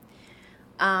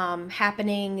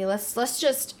happening. Let's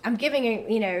just, I'm giving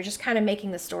just kind of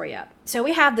making the story up. So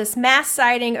we have this mass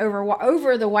sighting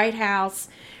over the White House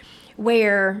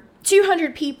where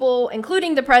 200 people,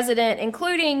 including the president,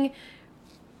 including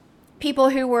people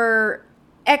who were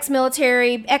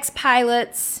ex-military,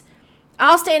 ex-pilots,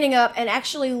 all standing up and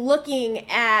actually looking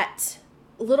at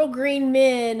little green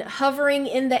men hovering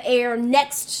in the air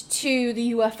next to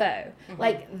the UFO.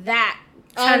 Like that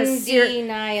kind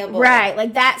undeniable. Right,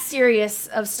 like that serious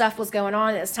of stuff was going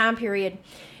on at this time period.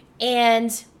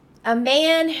 And a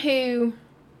man who,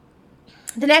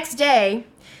 the next day,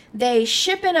 they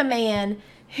ship in a man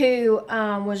who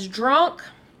was drunk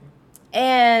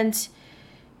and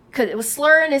it was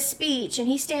slurring his speech, and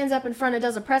he stands up in front and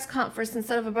does a press conference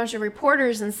instead of a bunch of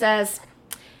reporters and says,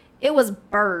 it was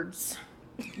birds.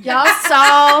 Y'all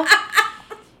saw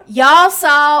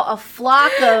a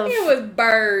flock of... It was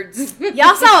birds.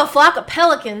 Y'all saw a flock of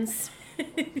pelicans.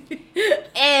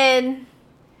 And...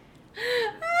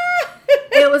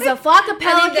 it was a flock of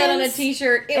pelicans. I need that on a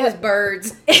t-shirt. It was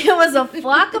birds. It was a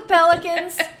flock of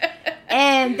pelicans,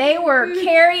 and they were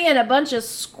carrying a bunch of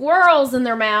squirrels in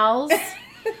their mouths.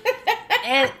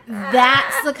 And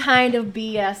that's the kind of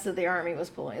BS that the Army was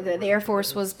pulling, that the Air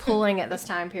Force was pulling at this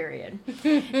time period.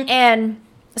 And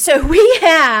so we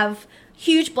have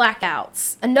huge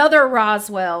blackouts, another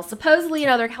Roswell, supposedly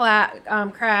another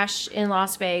crash in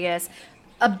Las Vegas.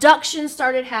 Abductions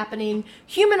started happening.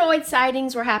 Humanoid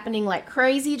sightings were happening like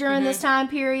crazy during this time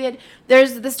period.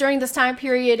 During this time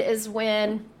period is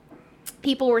when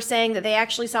people were saying that they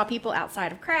actually saw people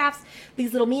outside of crafts,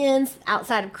 these little men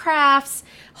outside of crafts,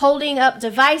 holding up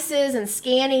devices and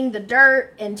scanning the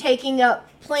dirt and taking up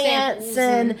plants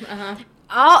and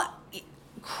all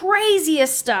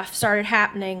craziest stuff started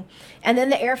happening. And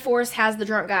then the Air Force has the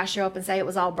drunk guy show up and say it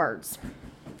was all birds.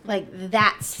 Like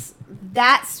that's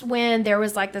when there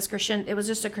was like this crescendo. It was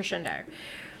just a crescendo.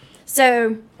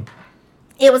 So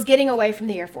it was getting away from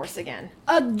the Air Force again.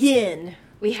 Again,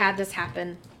 we had this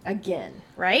happen again,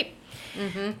 right?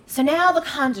 So now the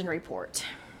Condon Report.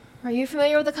 Are you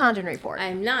familiar with the Condon Report?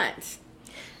 I'm not.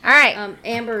 All right.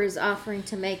 Amber is offering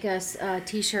to make us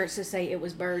t-shirts to say it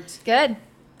was birds. Good.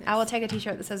 I will take a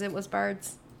t-shirt that says it was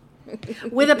birds.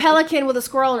 With a pelican with a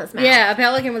squirrel in its mouth. Yeah, a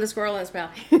pelican with a squirrel in its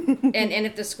mouth. and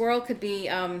if the squirrel could be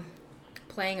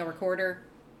playing a recorder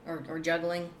or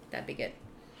juggling, that'd be good.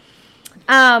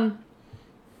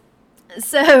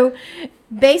 So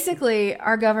basically,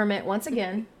 our government once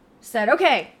again said,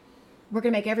 "Okay, we're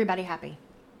gonna make everybody happy."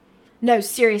 No,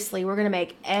 seriously, we're gonna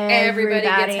make everybody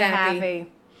gets happy.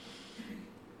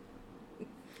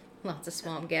 Lots of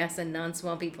swamp gas and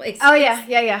non-swampy places. Oh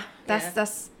yeah.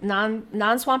 That's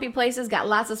non-swampy places got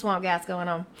lots of swamp gas going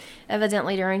on,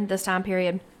 evidently during this time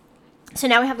period. So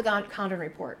now we have the Condon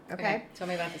report. Okay, tell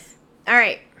me about this. All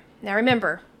right. Now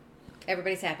remember,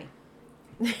 everybody's happy.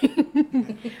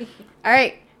 All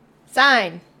right.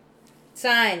 Sign.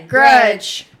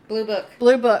 Grudge. Blue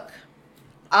Book.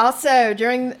 Also,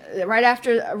 right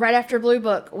after Blue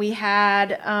Book, we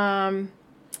had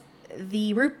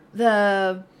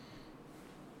the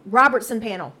Robertson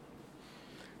panel.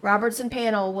 Robertson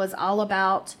panel was all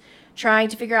about trying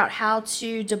to figure out how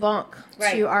to debunk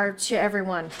to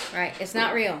everyone. Right. It's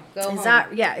not real. Go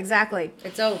home. Yeah, exactly.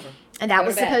 It's over. And that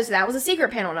was a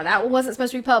secret panel. Now that wasn't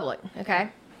supposed to be public. Okay.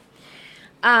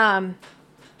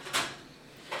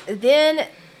 Then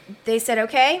they said,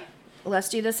 okay, let's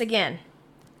do this again.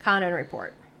 Condon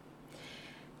report.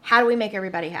 How do we make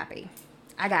everybody happy?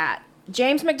 I got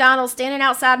James McDonald standing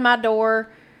outside my door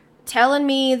telling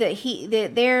me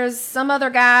that there's some other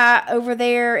guy over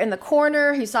there in the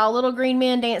corner who saw a little green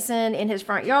man dancing in his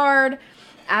front yard.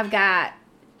 I've got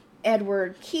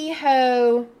Edward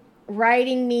Kehoe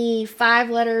writing me 5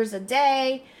 letters a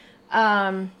day.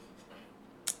 And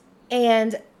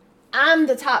I'm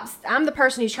the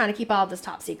person who's trying to keep all of this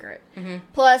top secret. Mm-hmm.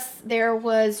 Plus there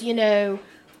was, the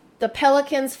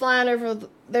pelicans flying over,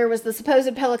 there was the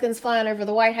supposed pelicans flying over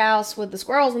the White House with the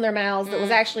squirrels in their mouths that was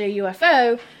actually a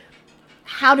UFO.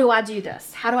 How do I do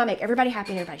this? How do I make everybody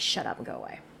happy and everybody shut up and go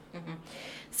away? Mm-hmm.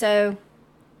 So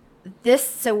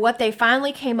what they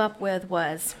finally came up with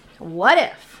was, what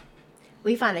if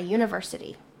we find a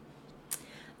university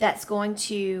that's going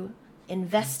to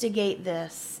investigate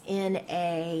this in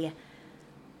a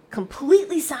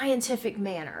completely scientific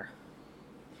manner,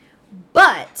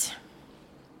 but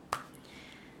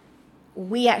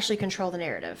we actually control the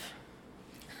narrative.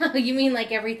 Oh, you mean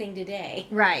like Everything Today?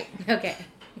 Right. Okay.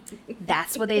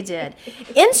 That's what they did.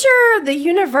 Enter the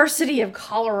University of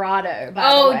Colorado, by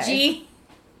the way. Oh, gee.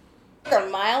 From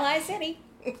Mile High City.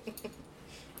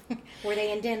 Were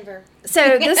they in Denver?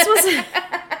 So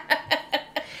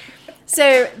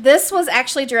this was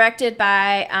actually directed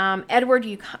by Edward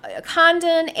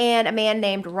Condon and a man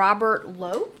named Robert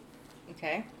Lowe.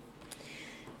 Okay.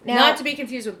 Now, not to be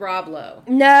confused with Rob Lowe.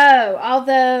 No,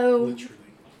 although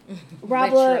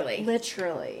literally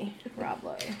Rob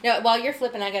Lowe. Now, while you're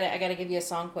flipping, I gotta give you a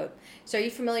song quote. So, are you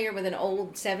familiar with an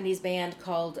old '70s band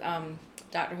called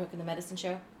Dr. Hook and the Medicine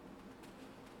Show?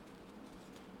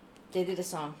 They did a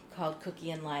song called Cookie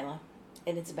and Lila,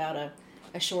 and it's about a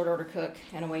short order cook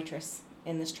and a waitress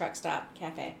in this truck stop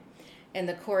cafe. And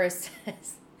the chorus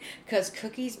says, "'Cause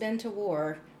Cookie's been to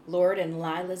war, Lord, and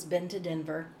Lila's been to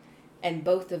Denver, and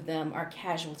both of them are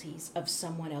casualties of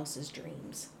someone else's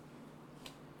dreams."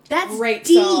 That's great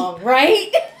deep. Song,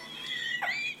 right?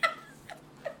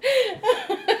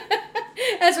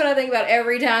 That's what I think about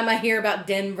every time I hear about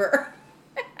Denver.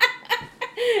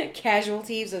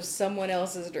 Casualties of someone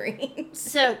else's dreams.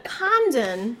 So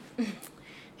Condon,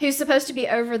 who's supposed to be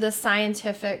over this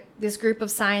group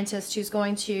of scientists who's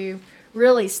going to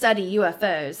really study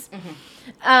UFOs,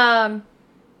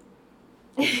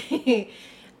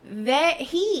 that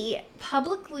he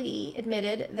publicly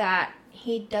admitted that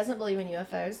he doesn't believe in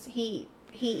UFOs. He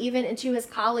even to his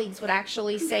colleagues would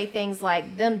actually say things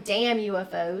like, "Them damn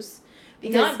UFOs."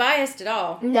 Because, not biased at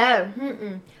all.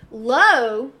 No.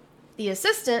 Lowe, the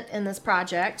assistant in this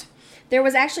project,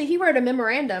 he wrote a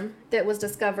memorandum that was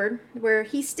discovered where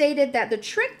he stated that the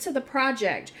trick to the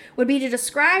project would be to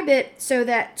describe it so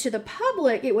that to the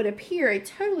public it would appear a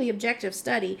totally objective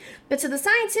study, but to the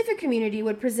scientific community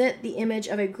would present the image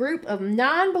of a group of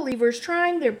non-believers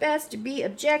trying their best to be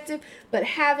objective, but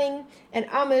having an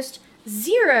almost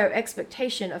zero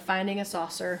expectation of finding a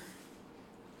saucer.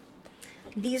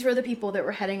 These were the people that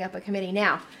were heading up a committee.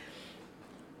 Now,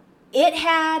 it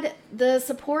had the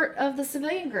support of the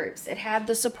civilian groups. It had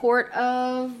the support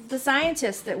of the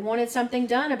scientists that wanted something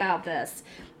done about this.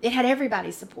 It had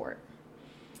everybody's support.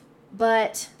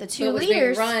 But the two leaders... It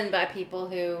was being run by people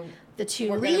who... The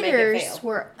two leaders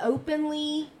were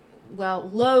openly... Well,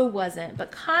 Lowe wasn't,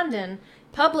 but Condon,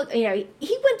 he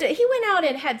went out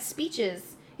and had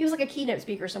speeches. He was like a keynote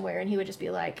speaker somewhere, and he would just be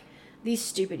like, "These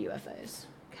stupid UFOs,"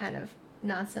 kind of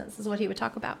nonsense is what he would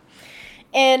talk about.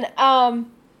 And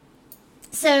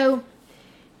So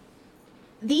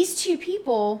these two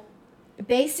people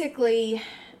basically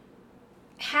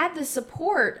had the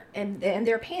support, and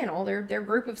their panel, their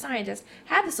group of scientists,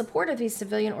 had the support of these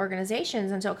civilian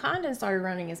organizations until Condon started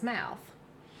running his mouth.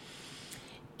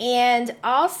 And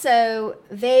also,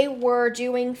 they were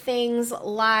doing things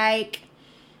like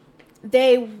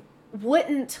they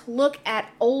wouldn't look at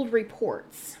old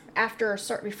reports.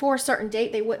 Before a certain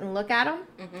date, they wouldn't look at them.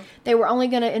 Mm-hmm. They were only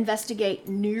going to investigate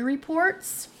new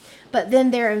reports. But then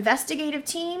their investigative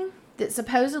team that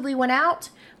supposedly went out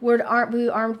would be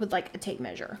armed with like a tape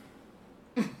measure.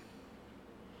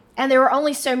 And there were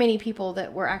only so many people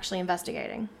that were actually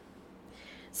investigating.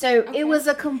 So It was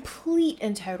a complete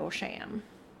and total sham.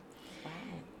 Wow.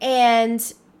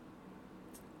 And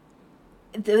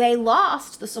they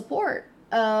lost the support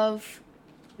of...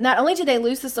 Not only did they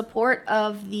lose the support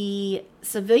of the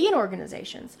civilian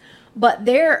organizations, but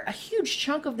a huge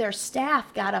chunk of their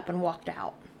staff got up and walked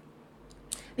out.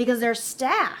 Because their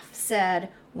staff said,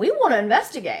 we want to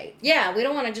investigate. Yeah, we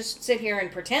don't want to just sit here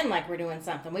and pretend like we're doing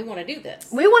something. We want to do this.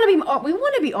 We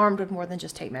want to be armed with more than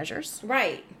just tape measures.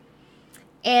 Right.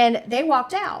 And they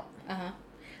walked out. Uh-huh.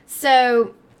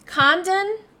 So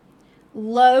Condon,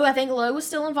 Lowe, I think Lowe was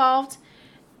still involved.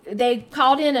 They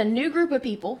called in a new group of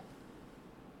people.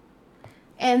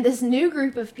 And this new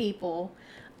group of people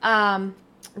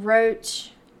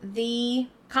wrote the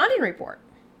Condon Report.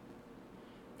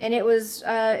 And that was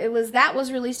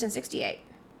released in 1968.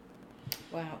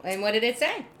 Wow. And what did it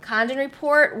say? Condon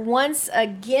Report, once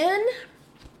again,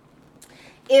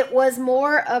 it was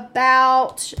more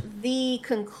about the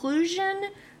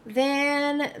conclusion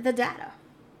than the data.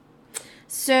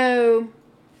 So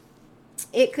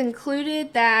it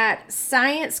concluded that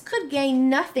science could gain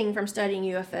nothing from studying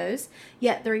UFOs,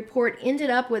 yet the report ended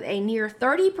up with a near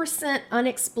 30%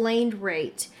 unexplained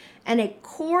rate and a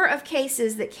core of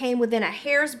cases that came within a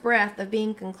hair's breadth of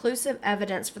being conclusive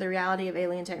evidence for the reality of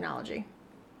alien technology.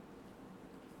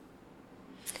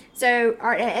 So,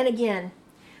 and again,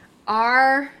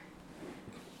 our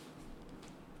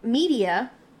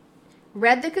media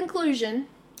read the conclusion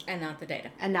and not the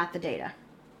data.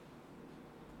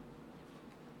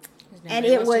 And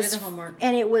it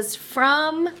was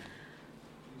from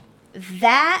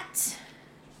that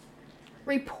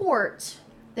report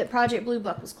that Project Blue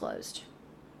Book was closed.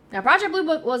 Now, Project Blue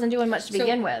Book wasn't doing much to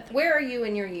begin with. Where are you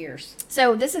in your years?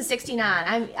 So this is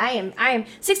 69. I am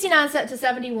 69 to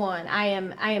 71. I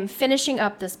am finishing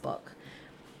up this book.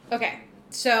 Okay.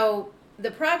 So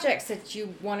the projects that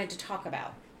you wanted to talk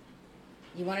about.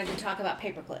 You wanted to talk about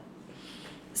Paperclip.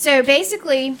 So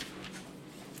basically,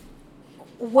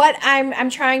 what I'm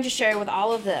trying to show with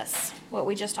all of this, what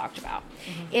we just talked about,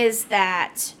 is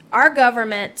that our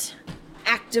government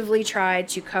actively tried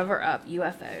to cover up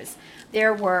UFOs.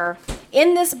 There were,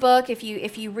 in this book, if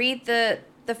you read the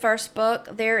first book,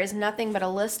 there is nothing but a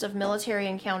list of military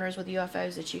encounters with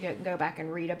UFOs that you can go back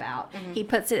and read about. Mm-hmm. He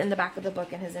puts it in the back of the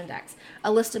book in his index,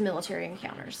 a list of military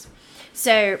encounters.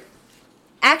 So,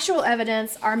 actual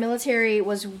evidence, our military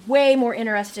was way more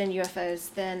interested in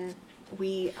UFOs than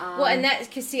we... Well, and that,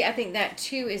 because see, I think that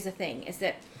too is the thing, is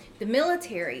that the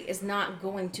military is not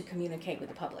going to communicate with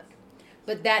the public.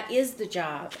 But that is the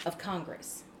job of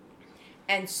Congress.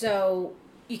 And so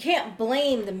you can't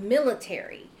blame the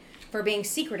military for being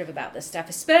secretive about this stuff,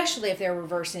 especially if they're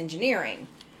reverse engineering.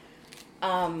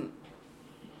 But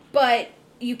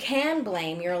you can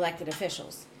blame your elected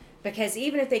officials, because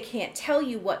even if they can't tell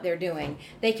you what they're doing,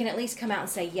 they can at least come out and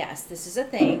say, yes, this is a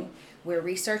thing. We're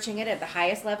researching it at the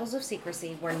highest levels of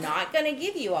secrecy. We're not going to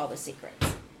give you all the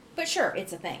secrets. But sure,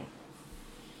 it's a thing.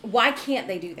 Why can't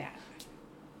they do that?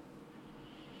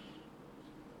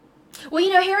 Well,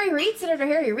 Senator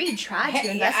Harry Reid tried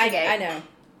to investigate.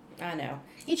 I know.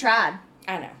 He tried.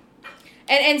 I know.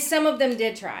 And some of them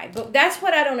did try. But that's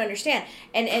what I don't understand.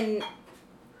 And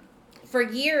for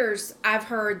years, I've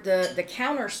heard the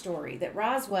counter story that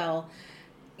Roswell,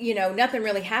 nothing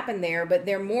really happened there, but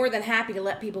they're more than happy to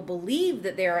let people believe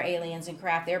that there are aliens and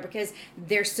craft there because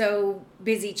they're so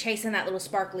busy chasing that little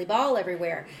sparkly ball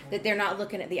everywhere that they're not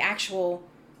looking at the actual,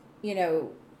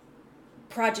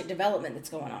 project development that's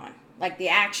going on. Like the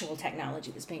actual technology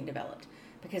that's being developed,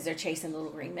 because they're chasing little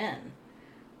green men.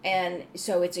 And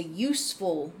so it's a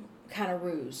useful kind of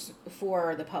ruse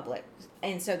for the public.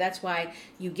 And so that's why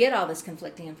you get all this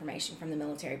conflicting information from the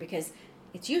military, because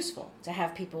it's useful to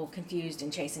have people confused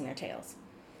and chasing their tails.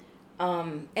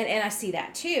 And I see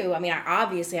that too. I mean,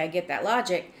 I get that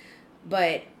logic,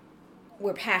 but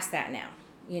we're past that now.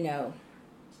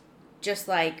 Just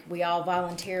like we all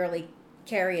voluntarily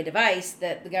carry a device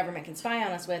that the government can spy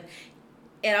on us with,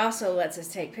 it also lets us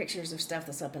take pictures of stuff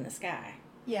that's up in the sky.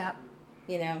 Yeah.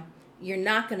 You know, you're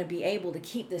not going to be able to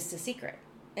keep this a secret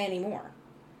anymore.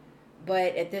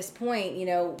 But at this point, you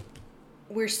know,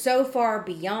 we're so far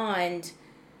beyond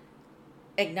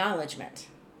acknowledgement,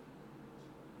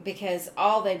 because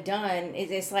all they've done is,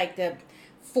 it's like the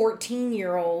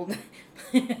 14-year-old.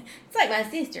 It's like my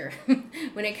sister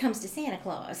when it comes to Santa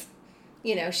Claus.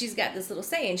 You know, she's got this little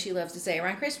saying she loves to say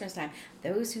around Christmas time: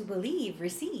 those who believe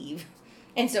receive.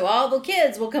 And so all the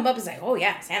kids will come up and say, oh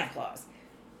yeah, Santa Claus.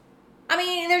 I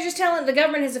mean, they're just telling, the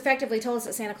government has effectively told us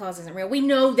that Santa Claus isn't real. We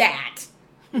know that.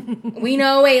 We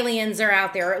know aliens are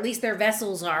out there, or at least their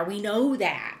vessels are. We know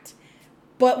that.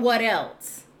 But what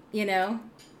else? You know?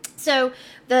 So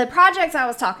the projects I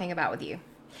was talking about with you,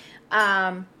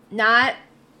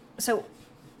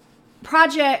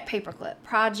 Project Paperclip,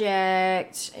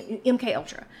 Project MK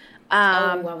Ultra.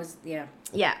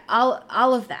 Yeah,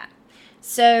 all of that.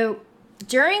 So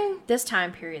during this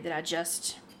time period that I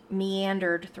just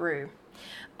meandered through,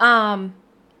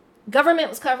 government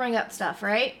was covering up stuff,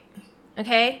 right?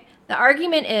 Okay? The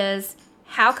argument is,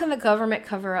 how can the government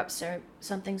cover up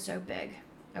something so big?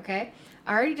 Okay?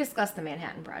 I already discussed the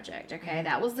Manhattan Project, okay?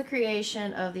 That was the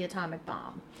creation of the atomic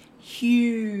bomb.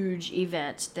 Huge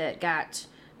event that got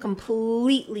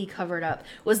completely covered up.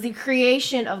 Was the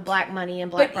creation of black money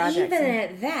and black projects. But even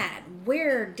at that,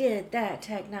 where did that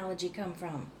technology come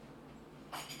from?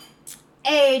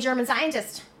 A German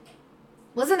scientist.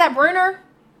 Wasn't that Brunner?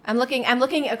 I'm looking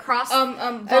across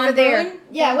Von over there. Braun?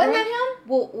 Yeah, Von wasn't Braun? that him?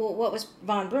 Well, what was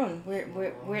Von Braun?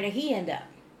 Where did he end up?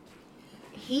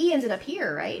 He ended up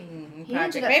here, right? Mm-hmm. He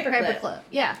Project ended up Paperclip.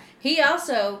 Yeah. He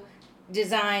also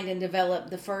designed and developed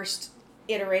the first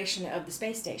iteration of the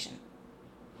space station.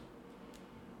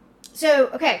 So,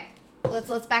 okay,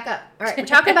 let's back up. All right, we're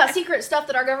talking about secret stuff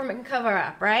that our government can cover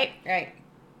up, right? Right.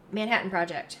 Manhattan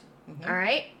Project. Mm-hmm. All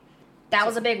right, that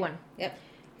was a big one. Yep.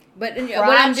 But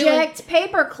Project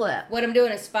Paperclip. What I'm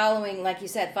doing is following, like you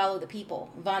said, follow the people.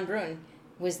 Von Braun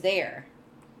was there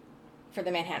for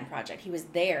the Manhattan Project. He was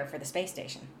there for the space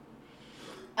station.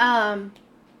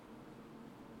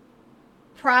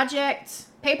 Project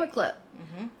Paperclip.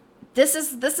 Mm-hmm. This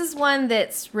is one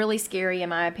that's really scary in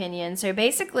my opinion. So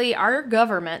basically, our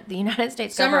government, the United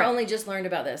States government... Summer only just learned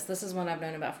about this. This is one I've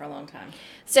known about for a long time.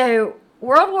 So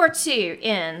World War II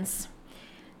ends.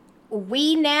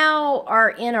 We now are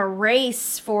in a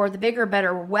race for the bigger,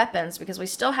 better weapons because we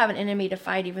still have an enemy to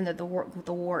fight, even though the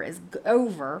war is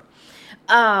over.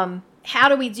 How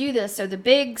do we do this? So the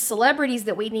big celebrities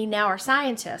that we need now are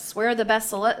scientists. Where are the best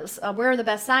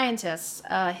scientists?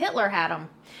 Hitler had them.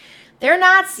 They're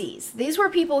Nazis. These were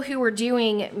people who were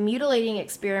doing mutilating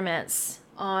experiments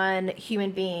on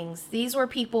human beings. These were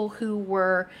people who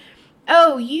were,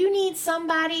 oh, you need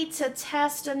somebody to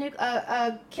test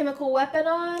a chemical weapon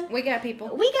on? We got people.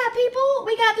 We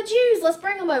got the Jews. Let's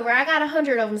bring them over. I got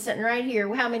 100 of them sitting right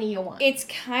here. How many you want? It's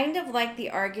kind of like the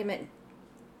argument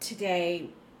today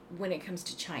when it comes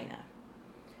to China.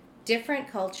 Different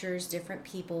cultures, different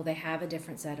people, they have a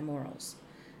different set of morals.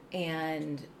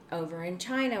 And over in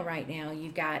China right now,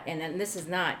 you've got, and this is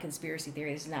not conspiracy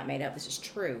theory, this is not made up, this is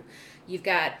true. You've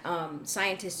got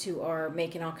scientists who are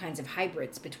making all kinds of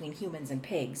hybrids between humans and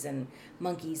pigs and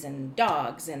monkeys and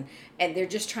dogs, and they're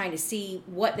just trying to see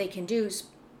what they can do.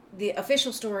 The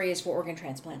official story is for organ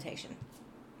transplantation.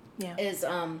 Yeah. Is,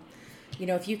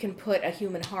 if you can put a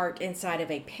human heart inside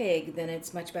of a pig, then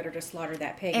it's much better to slaughter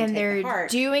that pig and take the heart. And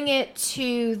they're doing it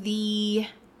to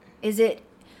is it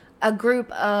a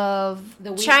group of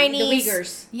Chinese? The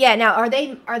Uyghurs. Yeah. Now, are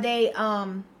they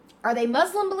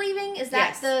Muslim believing? Is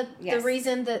that the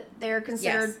reason that they're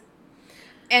considered? Yes.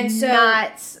 And so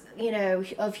not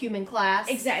of human class.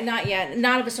 Exactly. Not yet.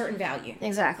 Not of a certain value.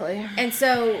 Exactly. And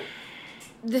so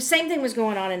the same thing was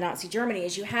going on in Nazi Germany.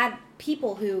 Is you had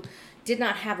people who did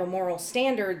not have a moral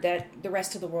standard that the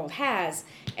rest of the world has,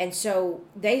 and so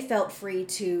they felt free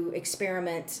to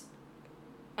experiment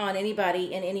on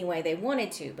anybody in any way they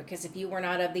wanted to, because if you were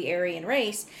not of the Aryan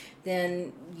race,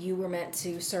 then you were meant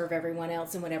to serve everyone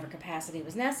else in whatever capacity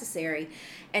was necessary.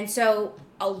 And so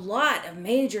a lot of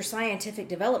major scientific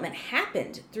development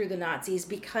happened through the Nazis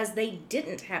because they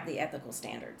didn't have the ethical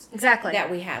standards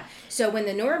that we have. So when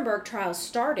the Nuremberg trials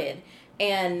started,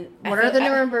 and what are the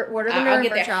Nuremberg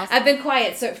trials? I've been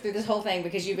quiet through this whole thing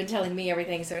because you've been telling me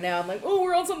everything, so now I'm like, oh,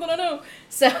 we're on something I know.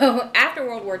 So after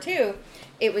World War II,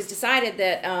 it was decided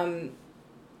that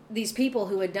these people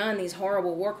who had done these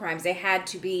horrible war crimes, they had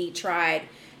to be tried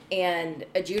and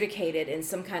adjudicated in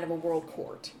some kind of a world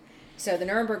court. So the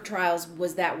Nuremberg trials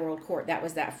was that world court. That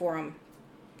was that forum.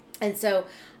 And so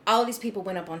all of these people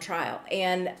went up on trial.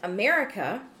 And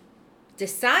America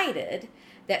decided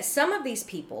that some of these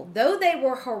people, though they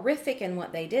were horrific in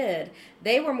what they did,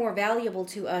 they were more valuable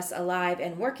to us alive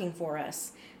and working for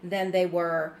us than they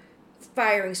were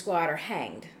firing squad or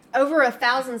hanged. Over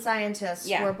 1,000 scientists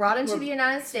were brought into the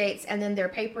United States, and then their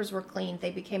papers were cleaned.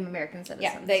 They became American citizens.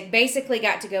 Yeah, they basically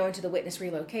got to go into the witness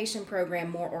relocation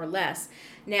program, more or less.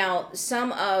 Now,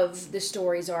 some of the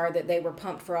stories are that they were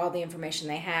pumped for all the information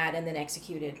they had and then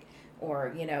executed,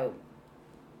 or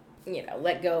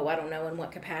let go. I don't know in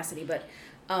what capacity, but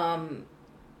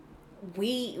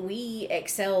we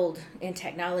excelled in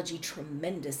technology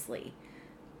tremendously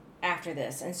after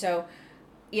this, and so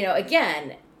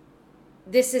again.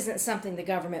 This isn't something the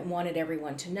government wanted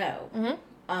everyone to know.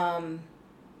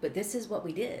 But this is what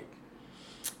we did.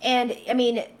 And, I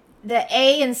mean, the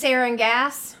A in sarin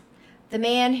gas, the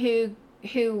man his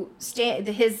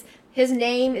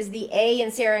name is the A in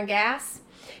sarin gas.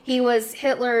 He was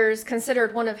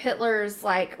considered one of Hitler's,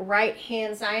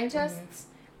 right-hand scientists.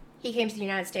 He came to the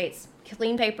United States,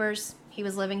 clean papers. He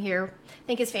was living here. I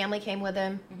think his family came with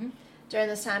him during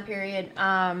this time period.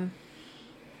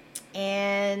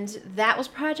 And that was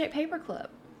Project Paperclip.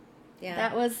 Yeah.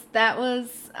 That was that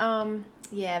one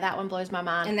blows my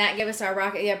mind. And that gave us our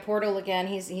rocket. Yeah, Portal again.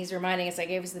 He's reminding us that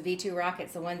gave us the V2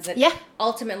 rockets, the ones that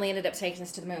ultimately ended up taking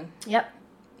us to the moon. Yep.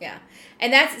 Yeah.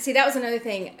 And that was another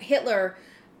thing. Hitler,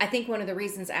 I think one of the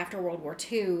reasons after World War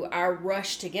II, our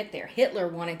rush to get there, Hitler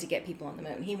wanted to get people on the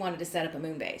moon. He wanted to set up a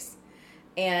moon base.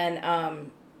 And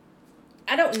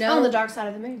I don't know. On the dark side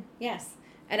of the moon. Yes.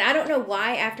 And I don't know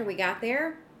why after we got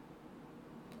there,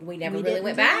 we never really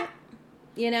went back.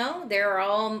 There are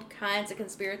all kinds of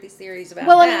conspiracy theories about that.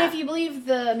 Well, I mean, if you believe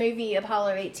the movie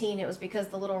Apollo 18, it was because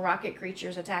the little rocket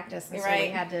creatures attacked us, and so we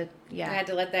had to, We had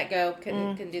to let that go.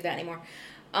 Couldn't do that anymore.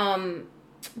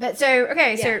 But so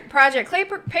Project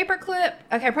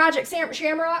Paperclip, Project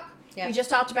Shamrock. Yeah. We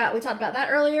talked about that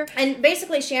earlier. And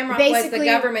basically Shamrock was the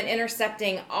government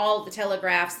intercepting all the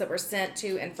telegraphs that were sent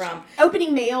to and from.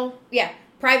 Opening mail. Yeah.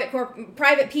 Private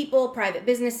people, private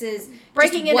businesses,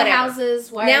 breaking into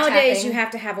houses. Nowadays, you have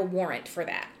to have a warrant for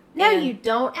that. No, you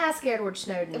don't. Ask Edward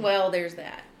Snowden. Well, there's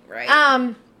that,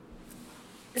 right?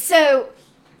 So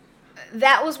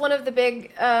that was one of the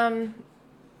big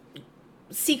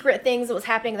secret things that was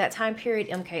happening at that time period.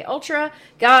 MK Ultra,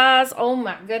 guys. Oh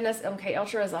my goodness, MK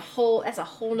Ultra is a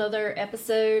whole nother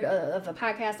episode of a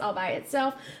podcast all by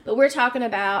itself. But we're talking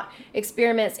about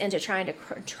experiments into trying to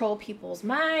control people's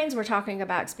minds. We're talking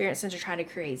about experiments into trying to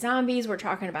create zombies. We're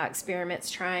talking about experiments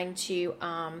trying to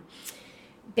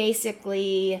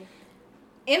basically.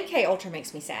 MK Ultra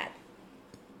makes me sad.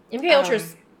 MK Ultra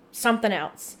is something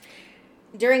else.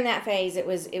 During that phase, it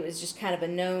was just kind of a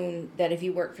known that if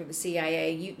you worked for the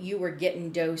CIA, you were getting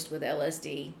dosed with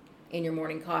LSD in your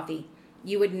morning coffee.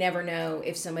 You would never know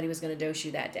if somebody was going to dose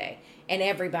you that day. And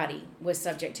everybody was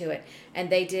subject to it. And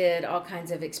they did all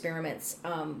kinds of experiments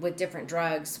with different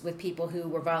drugs with people who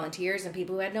were volunteers and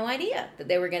people who had no idea that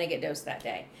they were going to get dosed that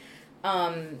day.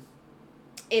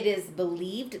 It is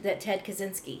believed that Ted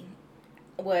Kaczynski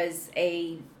was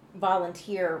a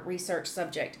volunteer research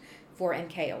subject for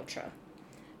MK Ultra,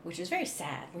 which is very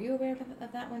sad. Were you aware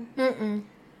of that one? Mm-mm.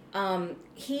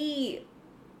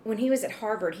 When he was at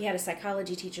Harvard, he had a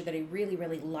psychology teacher that he really,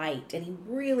 really liked, and he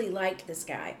really liked this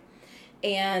guy.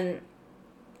 And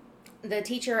the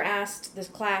teacher asked this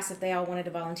class if they all wanted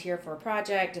to volunteer for a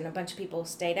project, and a bunch of people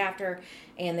stayed after,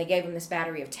 and they gave them this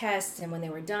battery of tests, and when they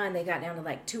were done, they got down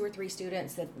to 2 or 3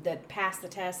 students that passed the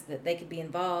test, that they could be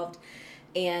involved.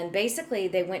 And basically,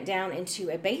 they went down into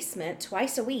a basement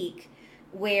twice a week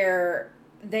where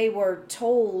they were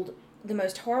told the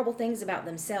most horrible things about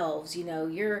themselves.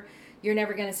 You're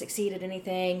never going to succeed at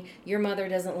anything. Your mother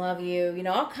doesn't love you.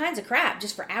 All kinds of crap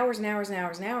just for hours and hours and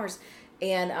hours and hours.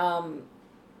 And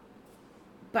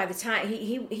by the time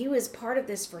he was part of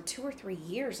this for 2 or 3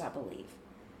 years, I believe.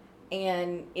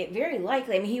 And it very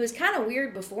likely, he was kind of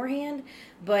weird beforehand,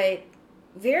 but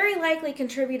very likely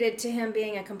contributed to him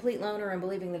being a complete loner and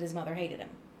believing that his mother hated him.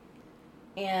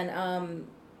 And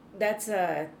that's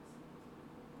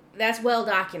well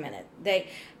documented.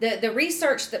 The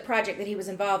research project that he was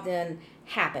involved in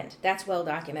happened. That's well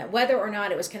documented. Whether or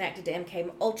not it was connected to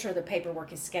MK Ultra, the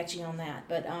paperwork is sketchy on that.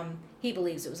 But he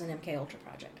believes it was an MK Ultra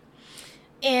project.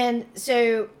 And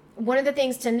so one of the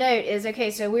things to note is,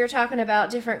 so we were talking about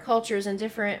different cultures and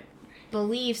different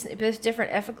beliefs,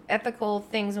 different ethical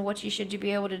things and what you should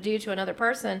be able to do to another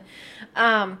person.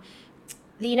 The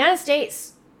United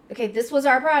States, this was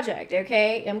our project,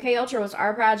 MK Ultra was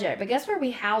our project, but guess where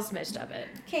we housed most of it?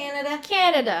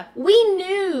 Canada. We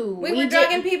knew. We were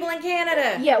drugging people in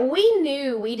Canada. Yeah, we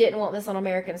knew we didn't want this on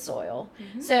American soil.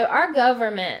 Mm-hmm. So our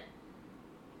government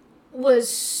was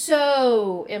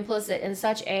so implicit in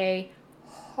such a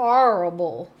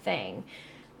horrible thing.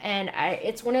 And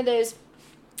it's one of those,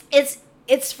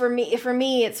 it's for me,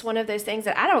 it's one of those things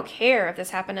that I don't care if this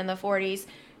happened in the 40s.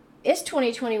 It's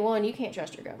 2021. You can't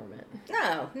trust your government.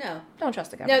 No. Don't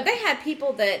trust the government. No, they had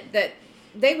people that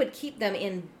they would keep them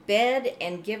in bed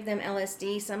and give them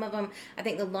LSD. Some of them, I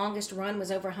think the longest run was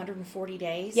over 140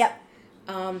 days. Yep.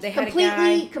 They had a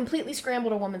guy completely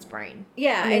scrambled a woman's brain.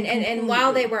 Yeah, and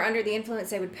while they were under the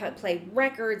influence, they would play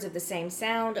records of the same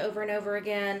sound over and over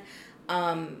again.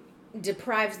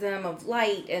 Deprives them of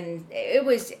light, and it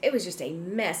was just a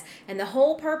mess. And the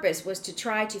whole purpose was to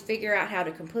try to figure out how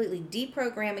to completely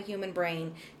deprogram a human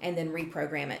brain and then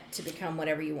reprogram it to become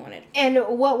whatever you wanted. And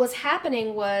what was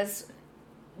happening was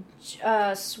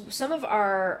some of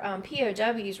our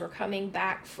POWs were coming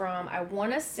back from, I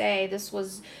want to say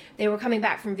they were coming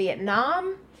back from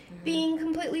Vietnam, being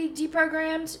completely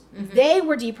deprogrammed. They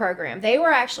were deprogrammed. They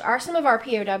were actually, some of our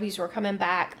POWs were coming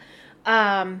back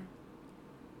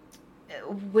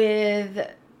with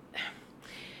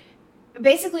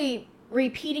basically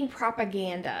repeating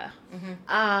propaganda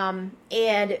and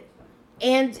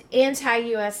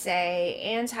anti-USA,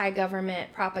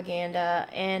 anti-government propaganda,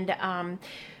 and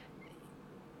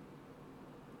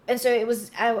so it was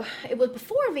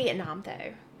before Vietnam,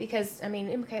 though, because, I mean,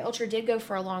 MK Ultra did go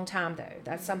for a long time, though.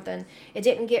 That's something, it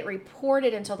didn't get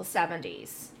reported until the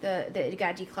 70s, that it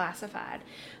got declassified.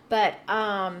 But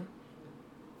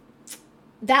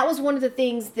that was one of the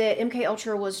things that MK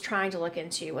Ultra was trying to look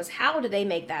into, was how do they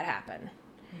make that happen?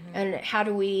 And how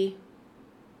do we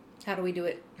do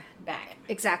it back?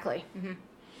 Exactly.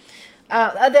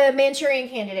 The Manchurian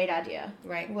Candidate idea,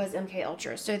 right, was MK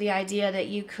Ultra. So the idea that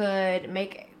you could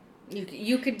make,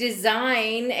 you could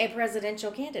design a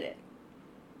presidential candidate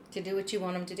to do what you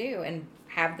want them to do and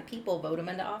have the people vote them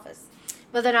into office.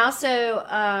 But then also,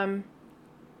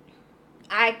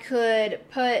 I could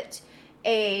put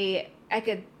the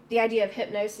idea of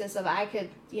hypnosis of I could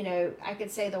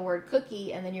say the word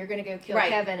cookie, and then you're going to go kill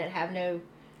Kevin and have no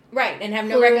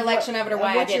recollection of it or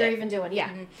why what I did you're it. even doing. Yeah.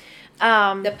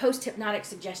 The post-hypnotic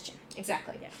suggestion.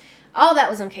 Exactly. Yeah. All that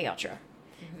was MK Ultra.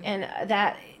 And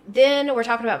then we're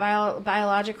talking about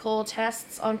biological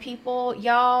tests on people.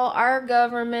 Y'all, our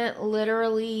government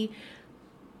literally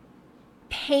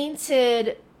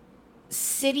painted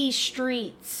city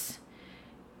streets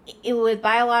with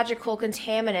biological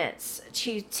contaminants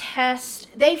to test.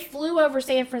 They flew over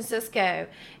San Francisco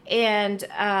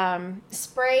and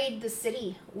sprayed the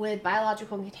city with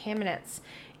biological contaminants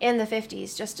in the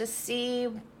 50s just to see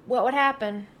what would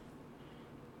happen.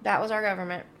 That was our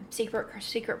government.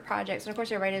 Secret projects. And of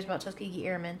course everybody knows about Tuskegee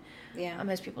Airmen. Yeah.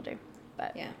 Most people do.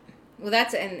 But yeah. Well,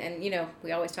 that's, and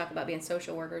we always talk about being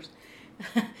social workers.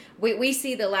 we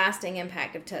see the lasting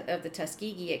impact of the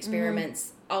Tuskegee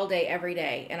experiments all day, every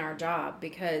day in our job,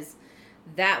 because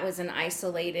that was an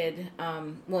isolated,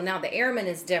 now the airmen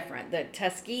is different. The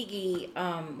Tuskegee,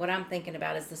 what I'm thinking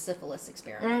about is the syphilis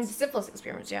experiments. Syphilis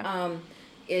experiments, yeah.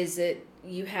 Is that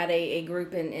you had a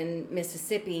group in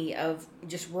Mississippi of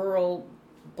just rural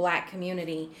black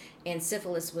community, and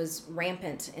syphilis was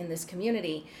rampant in this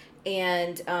community.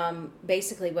 And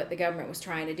basically what the government was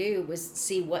trying to do was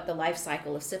see what the life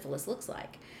cycle of syphilis looks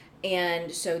like.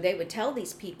 And so they would tell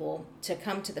these people to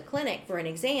come to the clinic for an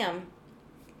exam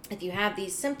if you have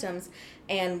these symptoms,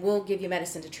 and we'll give you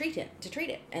medicine to treat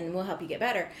it, and we'll help you get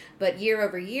better. But year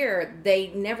over year, they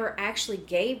never actually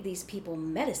gave these people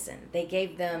medicine. They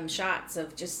gave them shots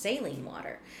of just saline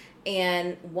water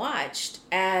and watched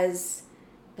as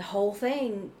the whole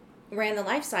thing ran the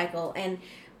life cycle. And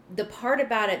the part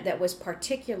about it that was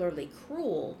particularly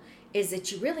cruel is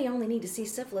that you really only need to see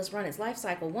syphilis run its life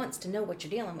cycle once to know what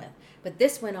you're dealing with. But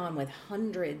this went on with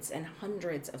hundreds and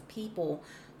hundreds of people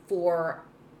for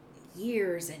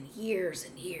years and years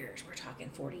and years. We're talking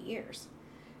 40 years.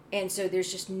 And so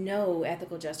there's just no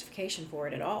ethical justification for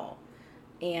it at all.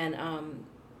 And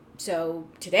so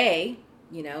today,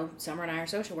 Summer and I are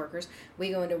social workers. We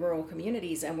go into rural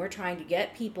communities and we're trying to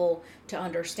get people to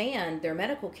understand their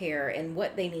medical care and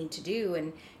what they need to do,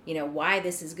 and why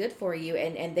this is good for you.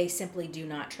 And they simply do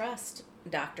not trust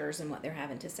doctors and what they're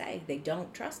having to say. They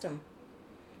don't trust them.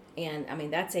 And I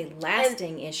mean, that's a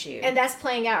lasting issue. And that's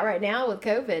playing out right now with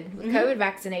COVID. With COVID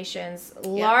vaccinations,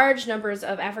 large numbers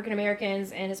of African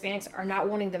Americans and Hispanics are not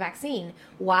wanting the vaccine.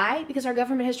 Why? Because our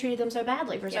government has treated them so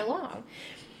badly for so long.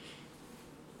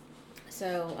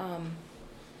 So,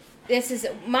 this is,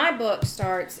 my book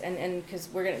starts, and because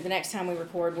the next time we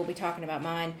record, we'll be talking about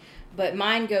mine, but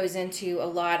mine goes into a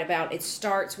lot about, it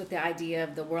starts with the idea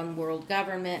of the one world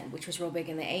government, which was real big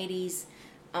in the 80s,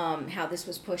 how this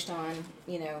was pushed on,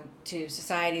 to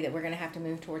society, that we're going to have to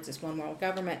move towards this one world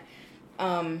government.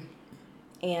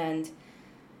 And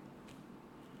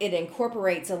it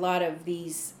incorporates a lot of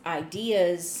these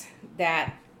ideas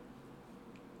that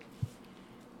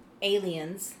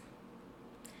aliens,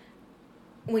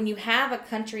 when you have a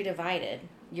country divided,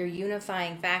 your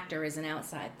unifying factor is an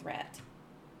outside threat.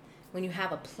 When you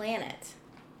have a planet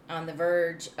on the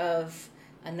verge of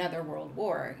another world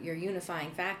war, your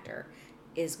unifying factor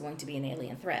is going to be an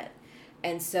alien threat.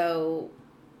 And so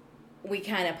we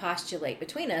kind of postulate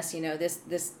between us,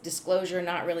 this disclosure,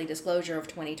 not really disclosure of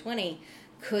 2020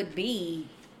 could be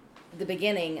the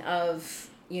beginning of,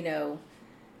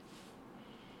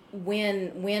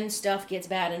 when stuff gets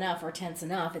bad enough or tense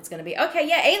enough, it's going to be, okay,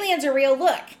 yeah, aliens are real,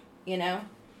 look,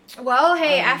 Well,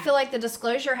 hey, I feel like the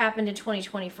disclosure happened in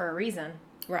 2020 for a reason.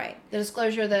 Right. The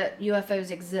disclosure that UFOs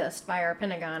exist by our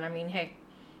Pentagon. I mean, hey,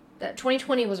 that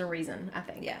 2020 was a reason, I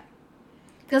think. Yeah.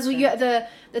 Because the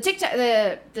TikTok,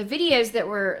 the videos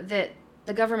that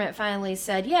the government finally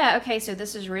said, yeah, okay, so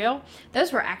this is real,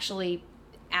 those were actually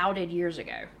outed years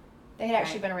ago. They had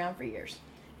actually been around for years.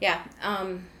 Yeah.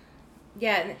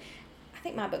 Yeah, and I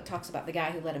think my book talks about the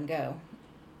guy who let him go.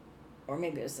 Or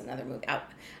maybe it was another movie.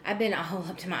 I've been all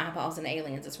up to my eyeballs in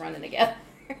aliens. It's running together.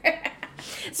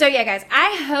 So, yeah, guys,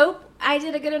 I hope I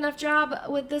did a good enough job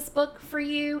with this book for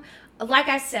you. Like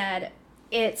I said,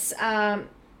 it's UFO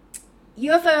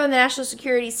and the National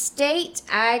Security State.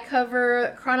 I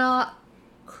cover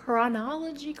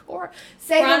chronology core.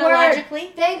 Say the word.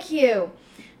 Thank you.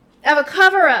 Of a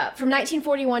cover-up from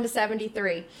 1941 to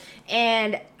 73.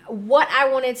 And what I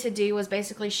wanted to do was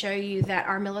basically show you that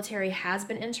our military has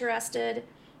been interested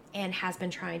and has been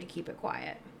trying to keep it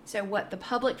quiet. So what the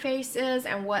public face is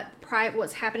and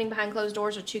what's happening behind closed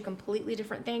doors are two completely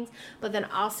different things. But then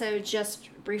also just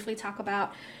briefly talk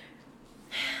about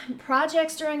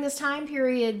projects during this time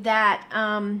period that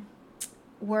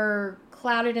were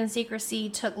clouded in secrecy,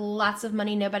 took lots of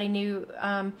money. Nobody knew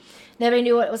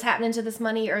what was happening to this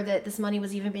money, or that this money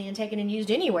was even being taken and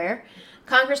used anywhere.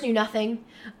 Congress knew nothing.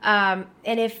 And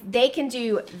if they can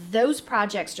do those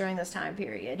projects during this time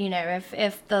period,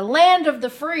 if the land of the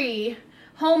free,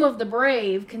 home of the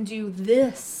brave, can do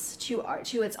this to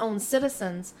its own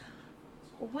citizens,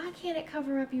 why can't it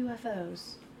cover up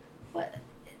UFOs? What?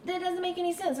 That doesn't make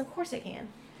any sense. Of course it can.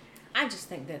 I just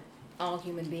think that all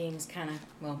human beings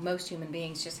most human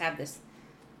beings just have this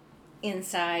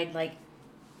inside,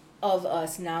 of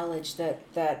us knowledge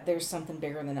that there's something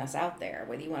bigger than us out there.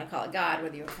 Whether you want to call it God,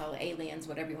 whether you want to call it aliens,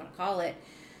 whatever you want to call it,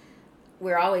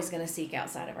 we're always going to seek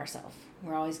outside of ourselves.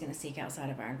 We're always going to seek outside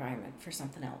of our environment for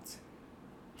something else.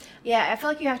 Yeah, I feel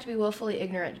like you have to be willfully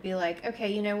ignorant to be like,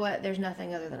 okay, you know what? There's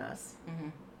nothing other than us. Mm-hmm.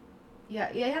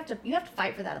 Yeah, you have to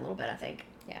fight for that a little bit, I think.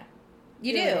 Yeah,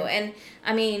 you do. And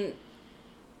I mean,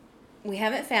 we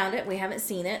haven't found it. We haven't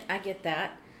seen it. I get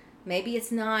that. Maybe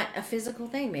it's not a physical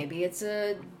thing. Maybe it's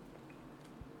a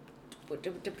what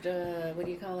do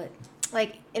you call it?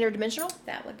 Like interdimensional?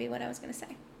 That would be what I was going to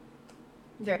say.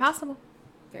 Very possible.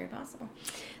 Very possible.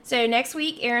 So next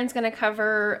week, Erin's going to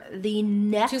cover the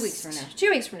next... 2 weeks from now. 2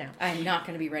 weeks from now. I'm not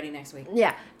going to be ready next week.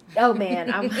 Yeah. Oh, man.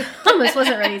 I almost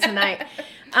wasn't ready tonight.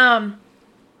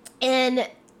 In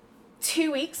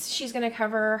 2 weeks, she's going to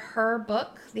cover her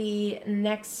book, the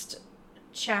next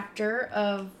chapter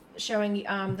of showing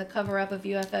the cover-up of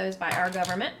UFOs by our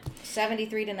government.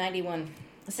 73 to 91.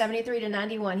 73 to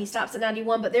 91. He stops at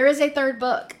 91, but there is a third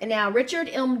book. And now, Richard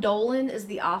M. Dolan is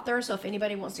the author, so if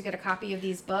anybody wants to get a copy of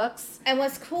these books. And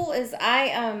what's cool is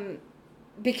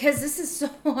because this is so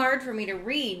hard for me to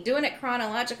read, doing it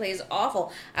chronologically is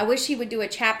awful. I wish he would do a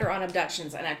chapter on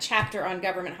abductions and a chapter on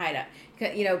government hideout,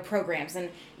 programs.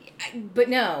 But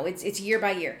no, it's year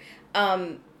by year.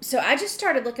 So I just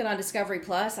started looking on Discovery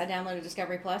Plus. I downloaded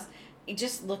Discovery Plus,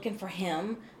 just looking for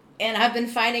him. And I've been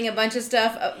finding a bunch of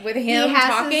stuff with him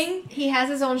talking. He has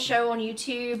his own show on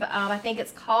YouTube. I think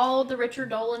it's called The Richard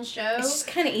Dolan Show. It's just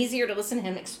kind of easier to listen to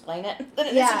him explain it than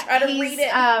it is to try to read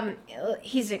it.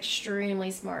 He's extremely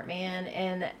smart, man.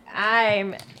 And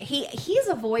he's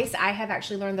a voice I have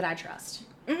actually learned that I trust.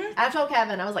 Mm-hmm. I told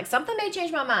Kevin, I was like, something may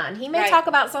change my mind. He may talk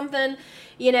about something,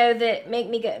 that make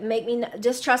me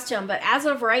distrust him. But as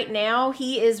of right now,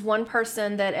 he is one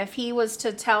person that if he was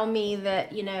to tell me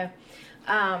that,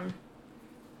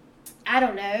 I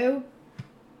don't know,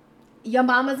 your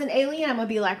mama's an alien, I'm going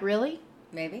to be like, really?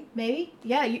 Maybe?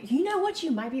 Yeah, you know what?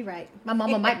 You might be right. My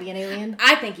mama might be an alien.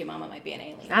 I think your mama might be an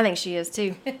alien. I think she is,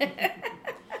 too.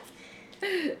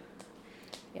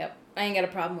 Yep. I ain't got a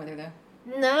problem with her, though.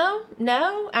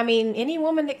 No. I mean, any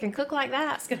woman that can cook like that.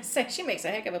 I was going to say, she makes a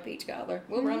heck of a peach cobbler.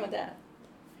 We'll run with that.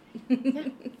 Yeah.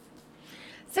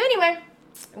 So anyway,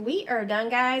 we are done,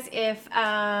 guys. If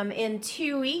in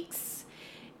 2 weeks,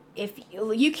 if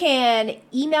you can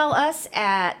email us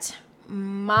at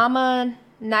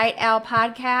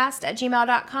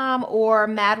mamanightowlpodcast@gmail.com or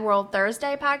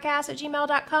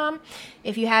madworldthursdaypodcast@gmail.com.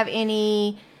 If you have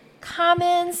any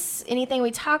comments, anything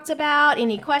we talked about,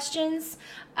 any questions.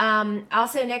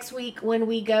 Also next week when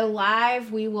we go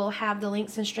live, we will have the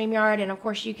links in StreamYard, and of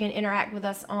course you can interact with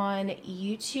us on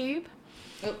YouTube.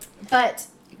 But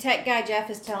Tech Guy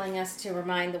Jeff is telling us to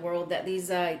remind the world that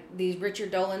these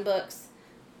Richard Dolan books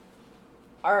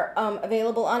are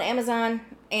available on Amazon.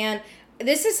 And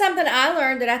this is something I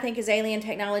learned that I think is alien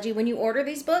technology. When you order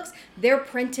these books, they're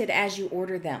printed as you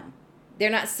order them.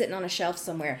 They're not sitting on a shelf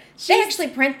somewhere. They actually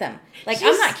print them. Like,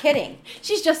 I'm not kidding.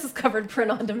 She's just discovered print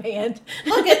on demand.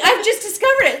 Look, I've just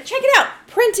discovered it. Check it out.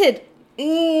 Printed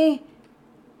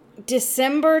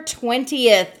December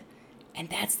 20th. And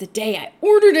that's the day I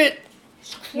ordered it.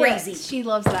 Crazy. Yeah, she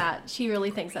loves that. She really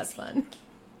thinks that's fun.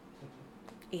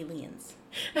 Aliens.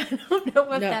 I don't know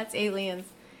if that's aliens.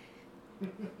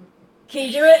 Can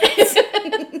you do it?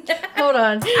 Hold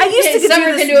on. I used to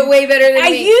Summer can do it way better than me. I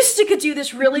used to could do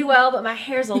this really well, but my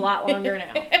hair's a lot longer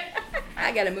now.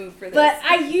 I gotta move for this. But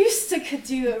I used to could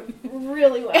do it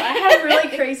really well. I had really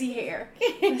crazy hair.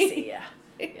 Let's see. Yeah.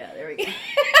 Yeah. There we go.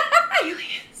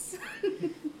 Aliens. Aliens.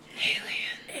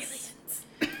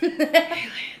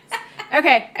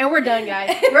 Okay, and we're done,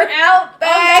 guys. We're out. On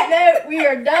that note, we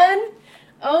are done.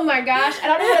 Oh my gosh, I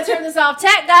don't know how to turn this off.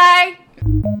 Tech Guy.